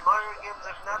again, Mario games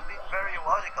have not been very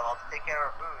logical to take care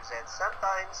of moves, and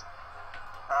sometimes,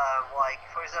 like,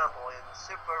 for example, in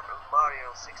Super Mario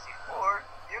 64,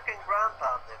 you can ground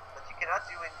pound them, but you cannot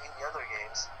do it in the other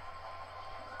games.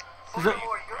 Is it?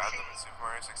 Yoshi, in Super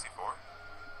Mario 64?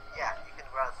 Yeah, you can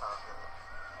ground pound them.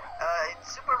 In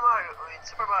Super Mario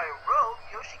World,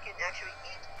 Yoshi can actually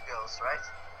eat ghosts, right?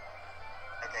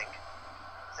 I think.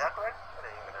 Is that correct? I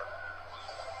don't even know.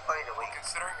 By the way,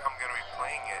 considering I'm gonna be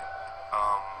playing it,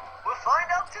 we'll find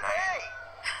out today!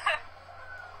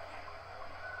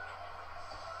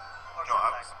 No,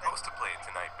 I was supposed to play it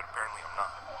tonight, but apparently I'm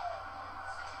not.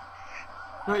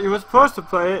 No, you were supposed to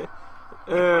play it.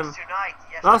 Tonight,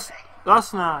 yesterday.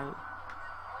 Last night.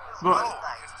 But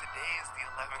Because today is the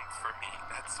 11th for me.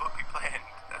 That's what we planned.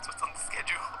 That's what's on the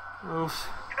schedule.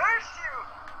 Curse you!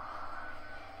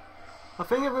 I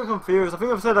think I've been confused. I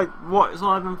think I've said like what it's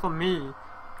not even for me.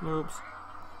 Oops.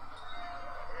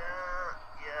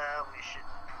 Yeah, we should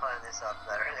find this out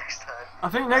better next time. I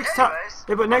think next time.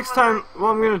 Yeah, but next time, what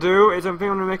I'm gonna do is I'm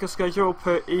gonna make a schedule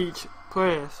per each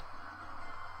place.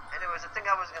 Anyways, the thing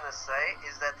I was gonna say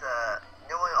is that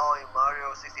knowing all in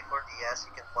Mario 64 DS,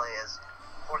 you can play as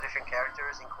 4 different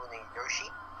characters, including Yoshi.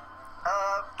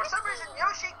 For some reason,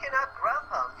 Yoshi cannot ground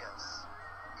pound ghosts,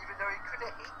 even though he could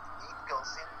have eat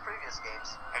ghosts in previous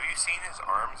games. Have you seen his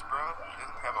arms, bro? He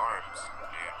doesn't have arms,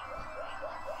 dude.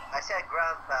 I said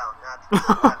ground pound, not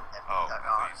Oh, I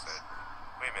thought you said.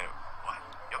 Wait a minute. What?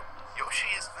 Yoshi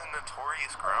is the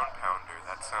notorious ground pounder.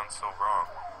 That sounds so wrong.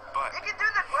 But you can do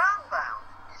the ground pound.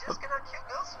 You just cannot kill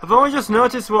ghosts. I've only just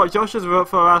noticed what Josh has wrote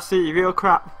for RC. Real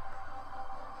crap.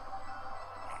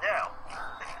 No.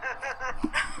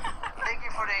 Thank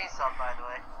you for the insult, by the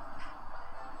way.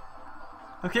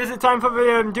 Okay, is it time for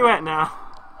the duet now?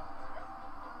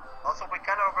 Also, we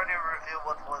kind of already revealed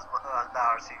what was the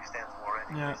RC stands for,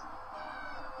 anyways. Yeah.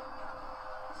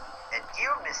 And you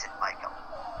miss it, Michael.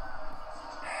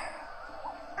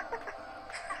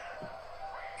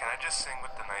 can I just sing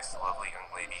with the nice, lovely young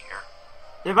lady here?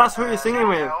 Yeah, that's who you're singing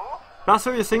with. No. That's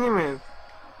who you're singing with.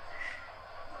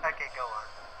 Okay, go on.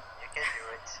 You can do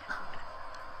it.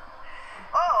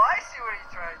 Oh, I see what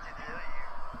you're trying to do, you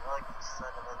lucky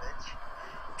son of a bitch.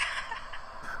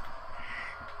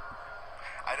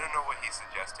 I don't know what he's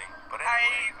suggesting, but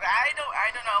anyway. I don't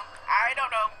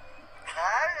know.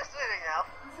 I'm just kidding now.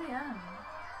 Yeah.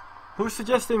 Who's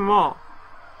suggesting what?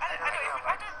 I don't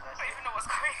even know what's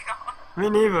going on. Me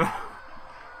neither.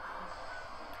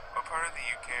 What part of the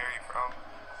UK are you from?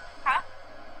 Huh?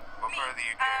 What part of the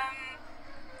UK?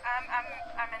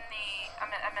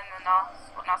 I'm in the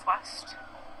northwest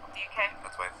of the UK.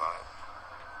 That's what I thought.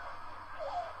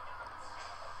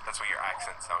 That's what your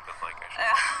accent sounded like, I should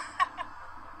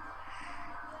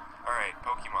Alright,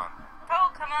 Pokemon.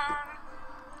 Pokemon.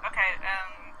 Okay,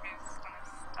 who's gonna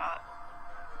start?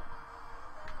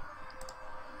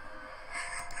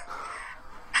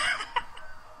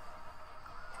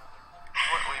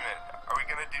 Wait a minute. Are we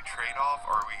gonna do trade-off,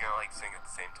 or are we gonna like sing at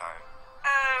the same time?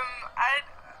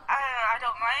 I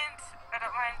don't mind.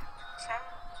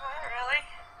 Really?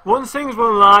 One sings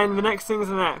one line, the next sings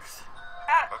the next.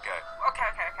 Okay. Okay.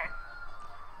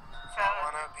 So, I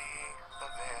wanna be the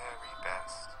very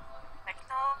best. like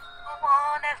no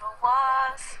one ever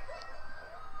was.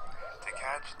 To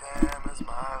catch them is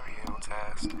my real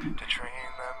test. To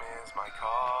train them is my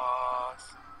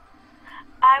cause.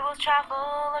 I will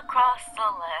travel across the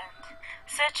land,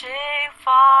 searching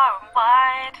far and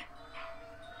wide.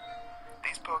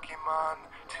 These Pokemon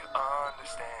to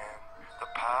understand the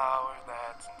power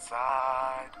that's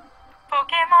inside.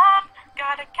 Pokemon,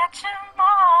 gotta catch 'em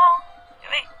all.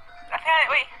 Wait,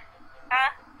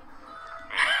 huh?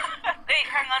 Wait,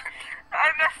 hang on.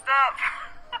 I messed up.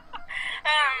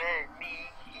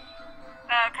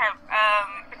 Okay,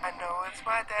 I know it's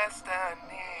my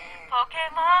destiny.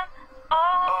 Pokemon,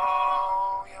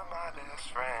 Oh, you're my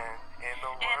best friend. In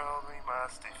the world we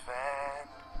must defend.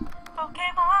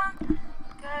 Pokemon,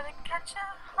 gotta catch a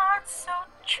heart so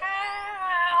true.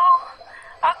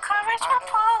 Our courage will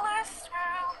pull us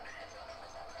through.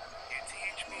 You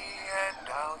teach me and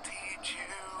I'll teach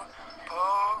you.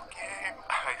 Pokemon.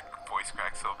 My voice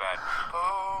cracks so bad.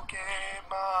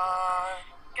 Pokemon.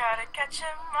 Gotta catch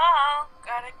 'em all.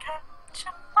 Gotta catch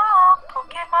 'em all.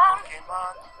 Pokemon.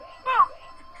 Pokemon. Woo.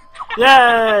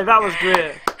 Yay, that was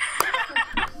great.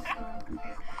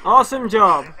 Awesome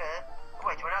job.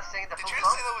 Wait, we're not singing the Did full you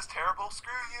song? say that was terrible?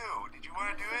 Screw you. Did you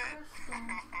want to do it?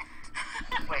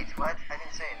 Wait, what? I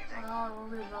didn't say anything. Oh,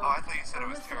 I thought you said it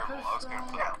was terrible. I was gonna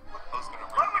Yeah.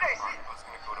 Why would I say? I was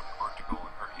gonna go to Portugal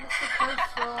and hurt you.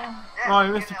 Yeah, Oh,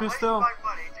 you Mr. can Pistol. waste my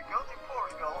money to go to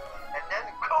Portugal and then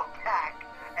go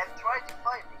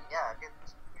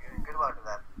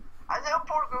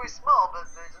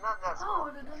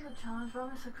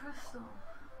it's a crystal.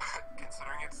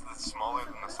 Considering it's smaller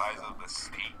than the size of the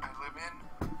state I live in,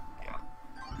 yeah.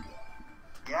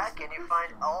 Yeah, can you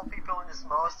find all people in the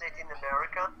smallest state in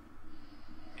America?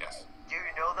 Yes. Do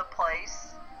you know the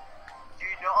place? Do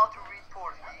you know how to read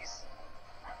Portuguese?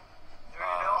 Do you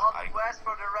know how to ask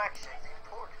for directions in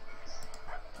Portuguese?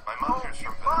 My mother's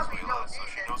from Venezuela, so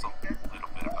she knows a little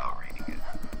bit about reading it.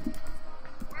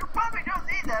 You probably don't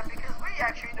need that because we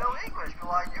actually know English, but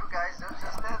while you guys don't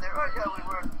just stand there, oh yeah, we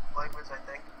learn language, I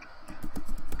think.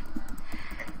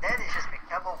 And then it just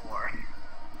become a war.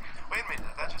 Wait a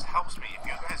minute, that just helps me. If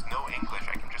you guys know English,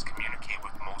 I can just communicate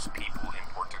with most people in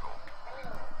Portugal.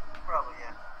 Probably,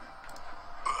 yeah.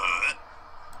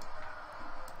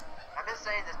 I'm just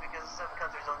saying this because some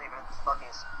countries don't even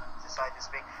fucking decide to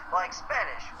speak. Like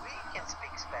Spanish, we can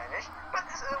speak Spanish, but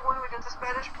when we go to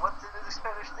Spanish, what do the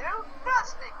Spanish do? Not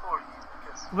speak Portuguese.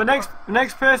 Because The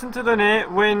next person to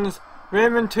donate wins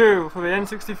Raymond 2 for the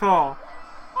N64.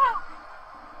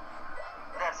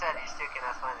 That said, you still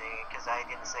cannot find it because I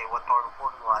didn't say what part of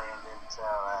Portugal I am in, so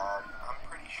I'm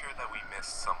pretty sure that we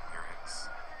missed some lyrics.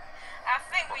 I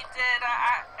think we did.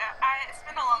 It's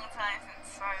been a long time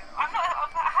since I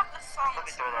have the songs Let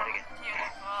me throw that on the again. computer,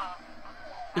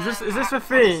 but Is this the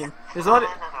theme? Is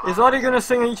Audie gonna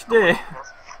sing each day?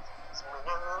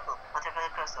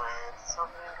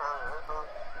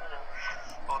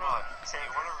 Hold on, do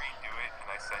you want to redo it and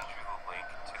I send you the link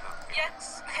to the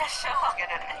lyrics? yeah, sure. are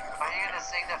you gonna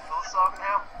sing that full song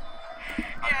now?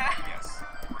 Yeah. Yes,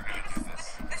 we're gonna do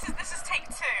this. This is take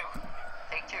 2.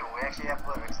 Take 2, we actually have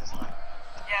lyrics this time.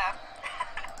 Yeah.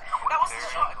 That was the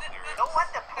There short. are the lyrics. Don't let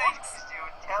the Portuguese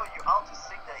dude tell you how to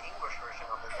sing the English version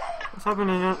of the game. What's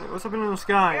happening in the We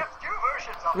sky? have 2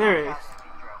 versions of Lyrics. the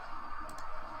intro.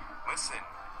 Listen,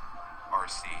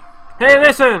 RC. Hey,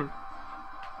 listen!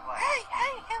 What? Hey,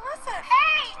 listen.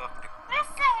 Hey,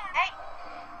 listen. Hey,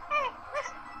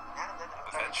 listen.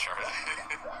 Was that Charlotte?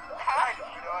 I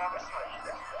don't know how much fun.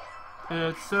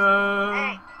 It's Hey!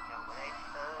 No, wait,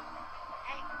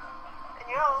 hey. And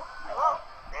yo, hello?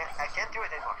 I can't do it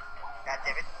anymore. God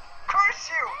damn it. Curse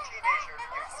you, teenager!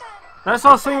 Let's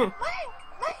all sing. Link,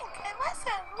 and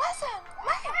listen.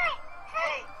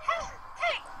 Hey,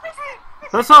 listen.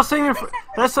 Let's all sing.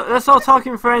 Let's all talk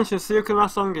in French and see who can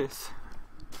last longest.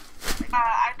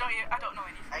 I don't know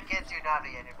anything. I can't do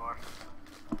Navi anymore.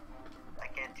 I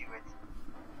can't do it.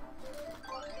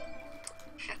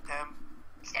 Shit them.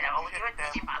 Instead of only doing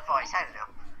Digimon voice, I don't know.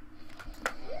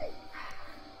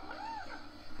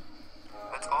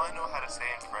 That's all I know how to say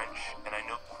in French, and I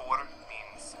know quarter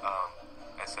means,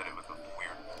 I said it with a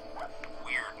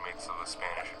weird mix of a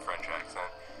Spanish and French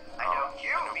accent. I know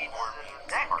you means quarter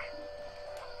neck. heart.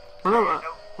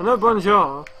 I know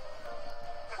bonjour.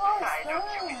 I know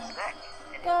you means neck.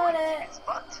 And Got you it. means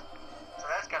butt. So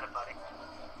that's kind of funny.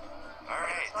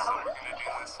 Alright, so we're gonna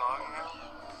do this song now?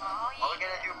 Are we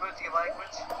gonna do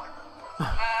multi-language?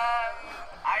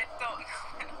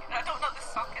 I don't know the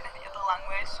song in any other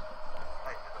language.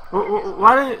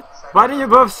 Why don't you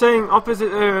both sing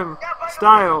opposite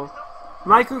style?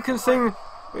 Michael can sing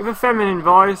with a feminine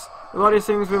voice, Lottie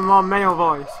sings with a more male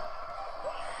voice.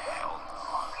 Hell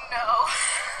No.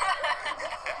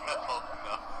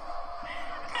 no.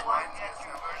 Why we have 2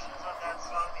 versions of that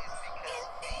song is because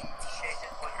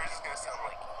Yours is gonna sound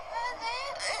like...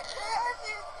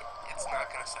 It's not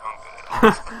gonna sound good at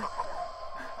all.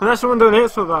 Unless someone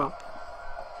donates for that. you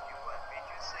want me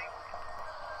to sing?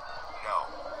 No.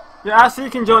 Yeah, RC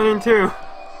can join in too. No.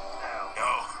 No.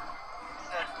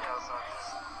 Said no, so I'm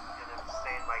just gonna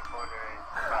stay in my corner and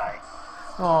cry.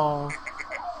 Oh. Hey,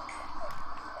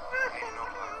 no,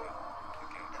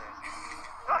 okay.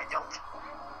 No, I don't.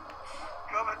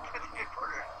 Go and put in your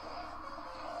corner.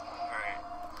 Alright.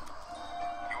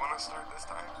 You wanna start this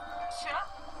time? Sure.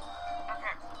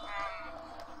 Okay.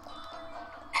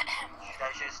 Should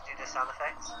I just do the sound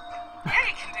effects? Yeah,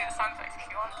 you can do the sound effects if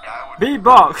you want to. That would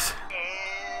Beatbox.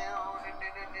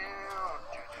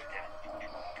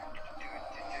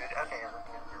 Okay,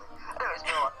 anyways,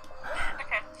 go on.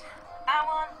 Okay. I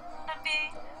want to be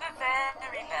the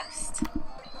very best.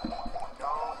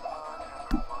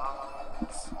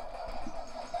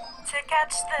 To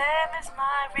catch them is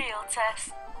my real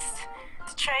test.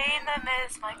 To train them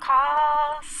is my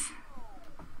cause.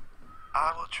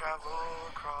 I will travel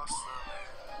across the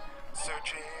land,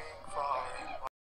 searching for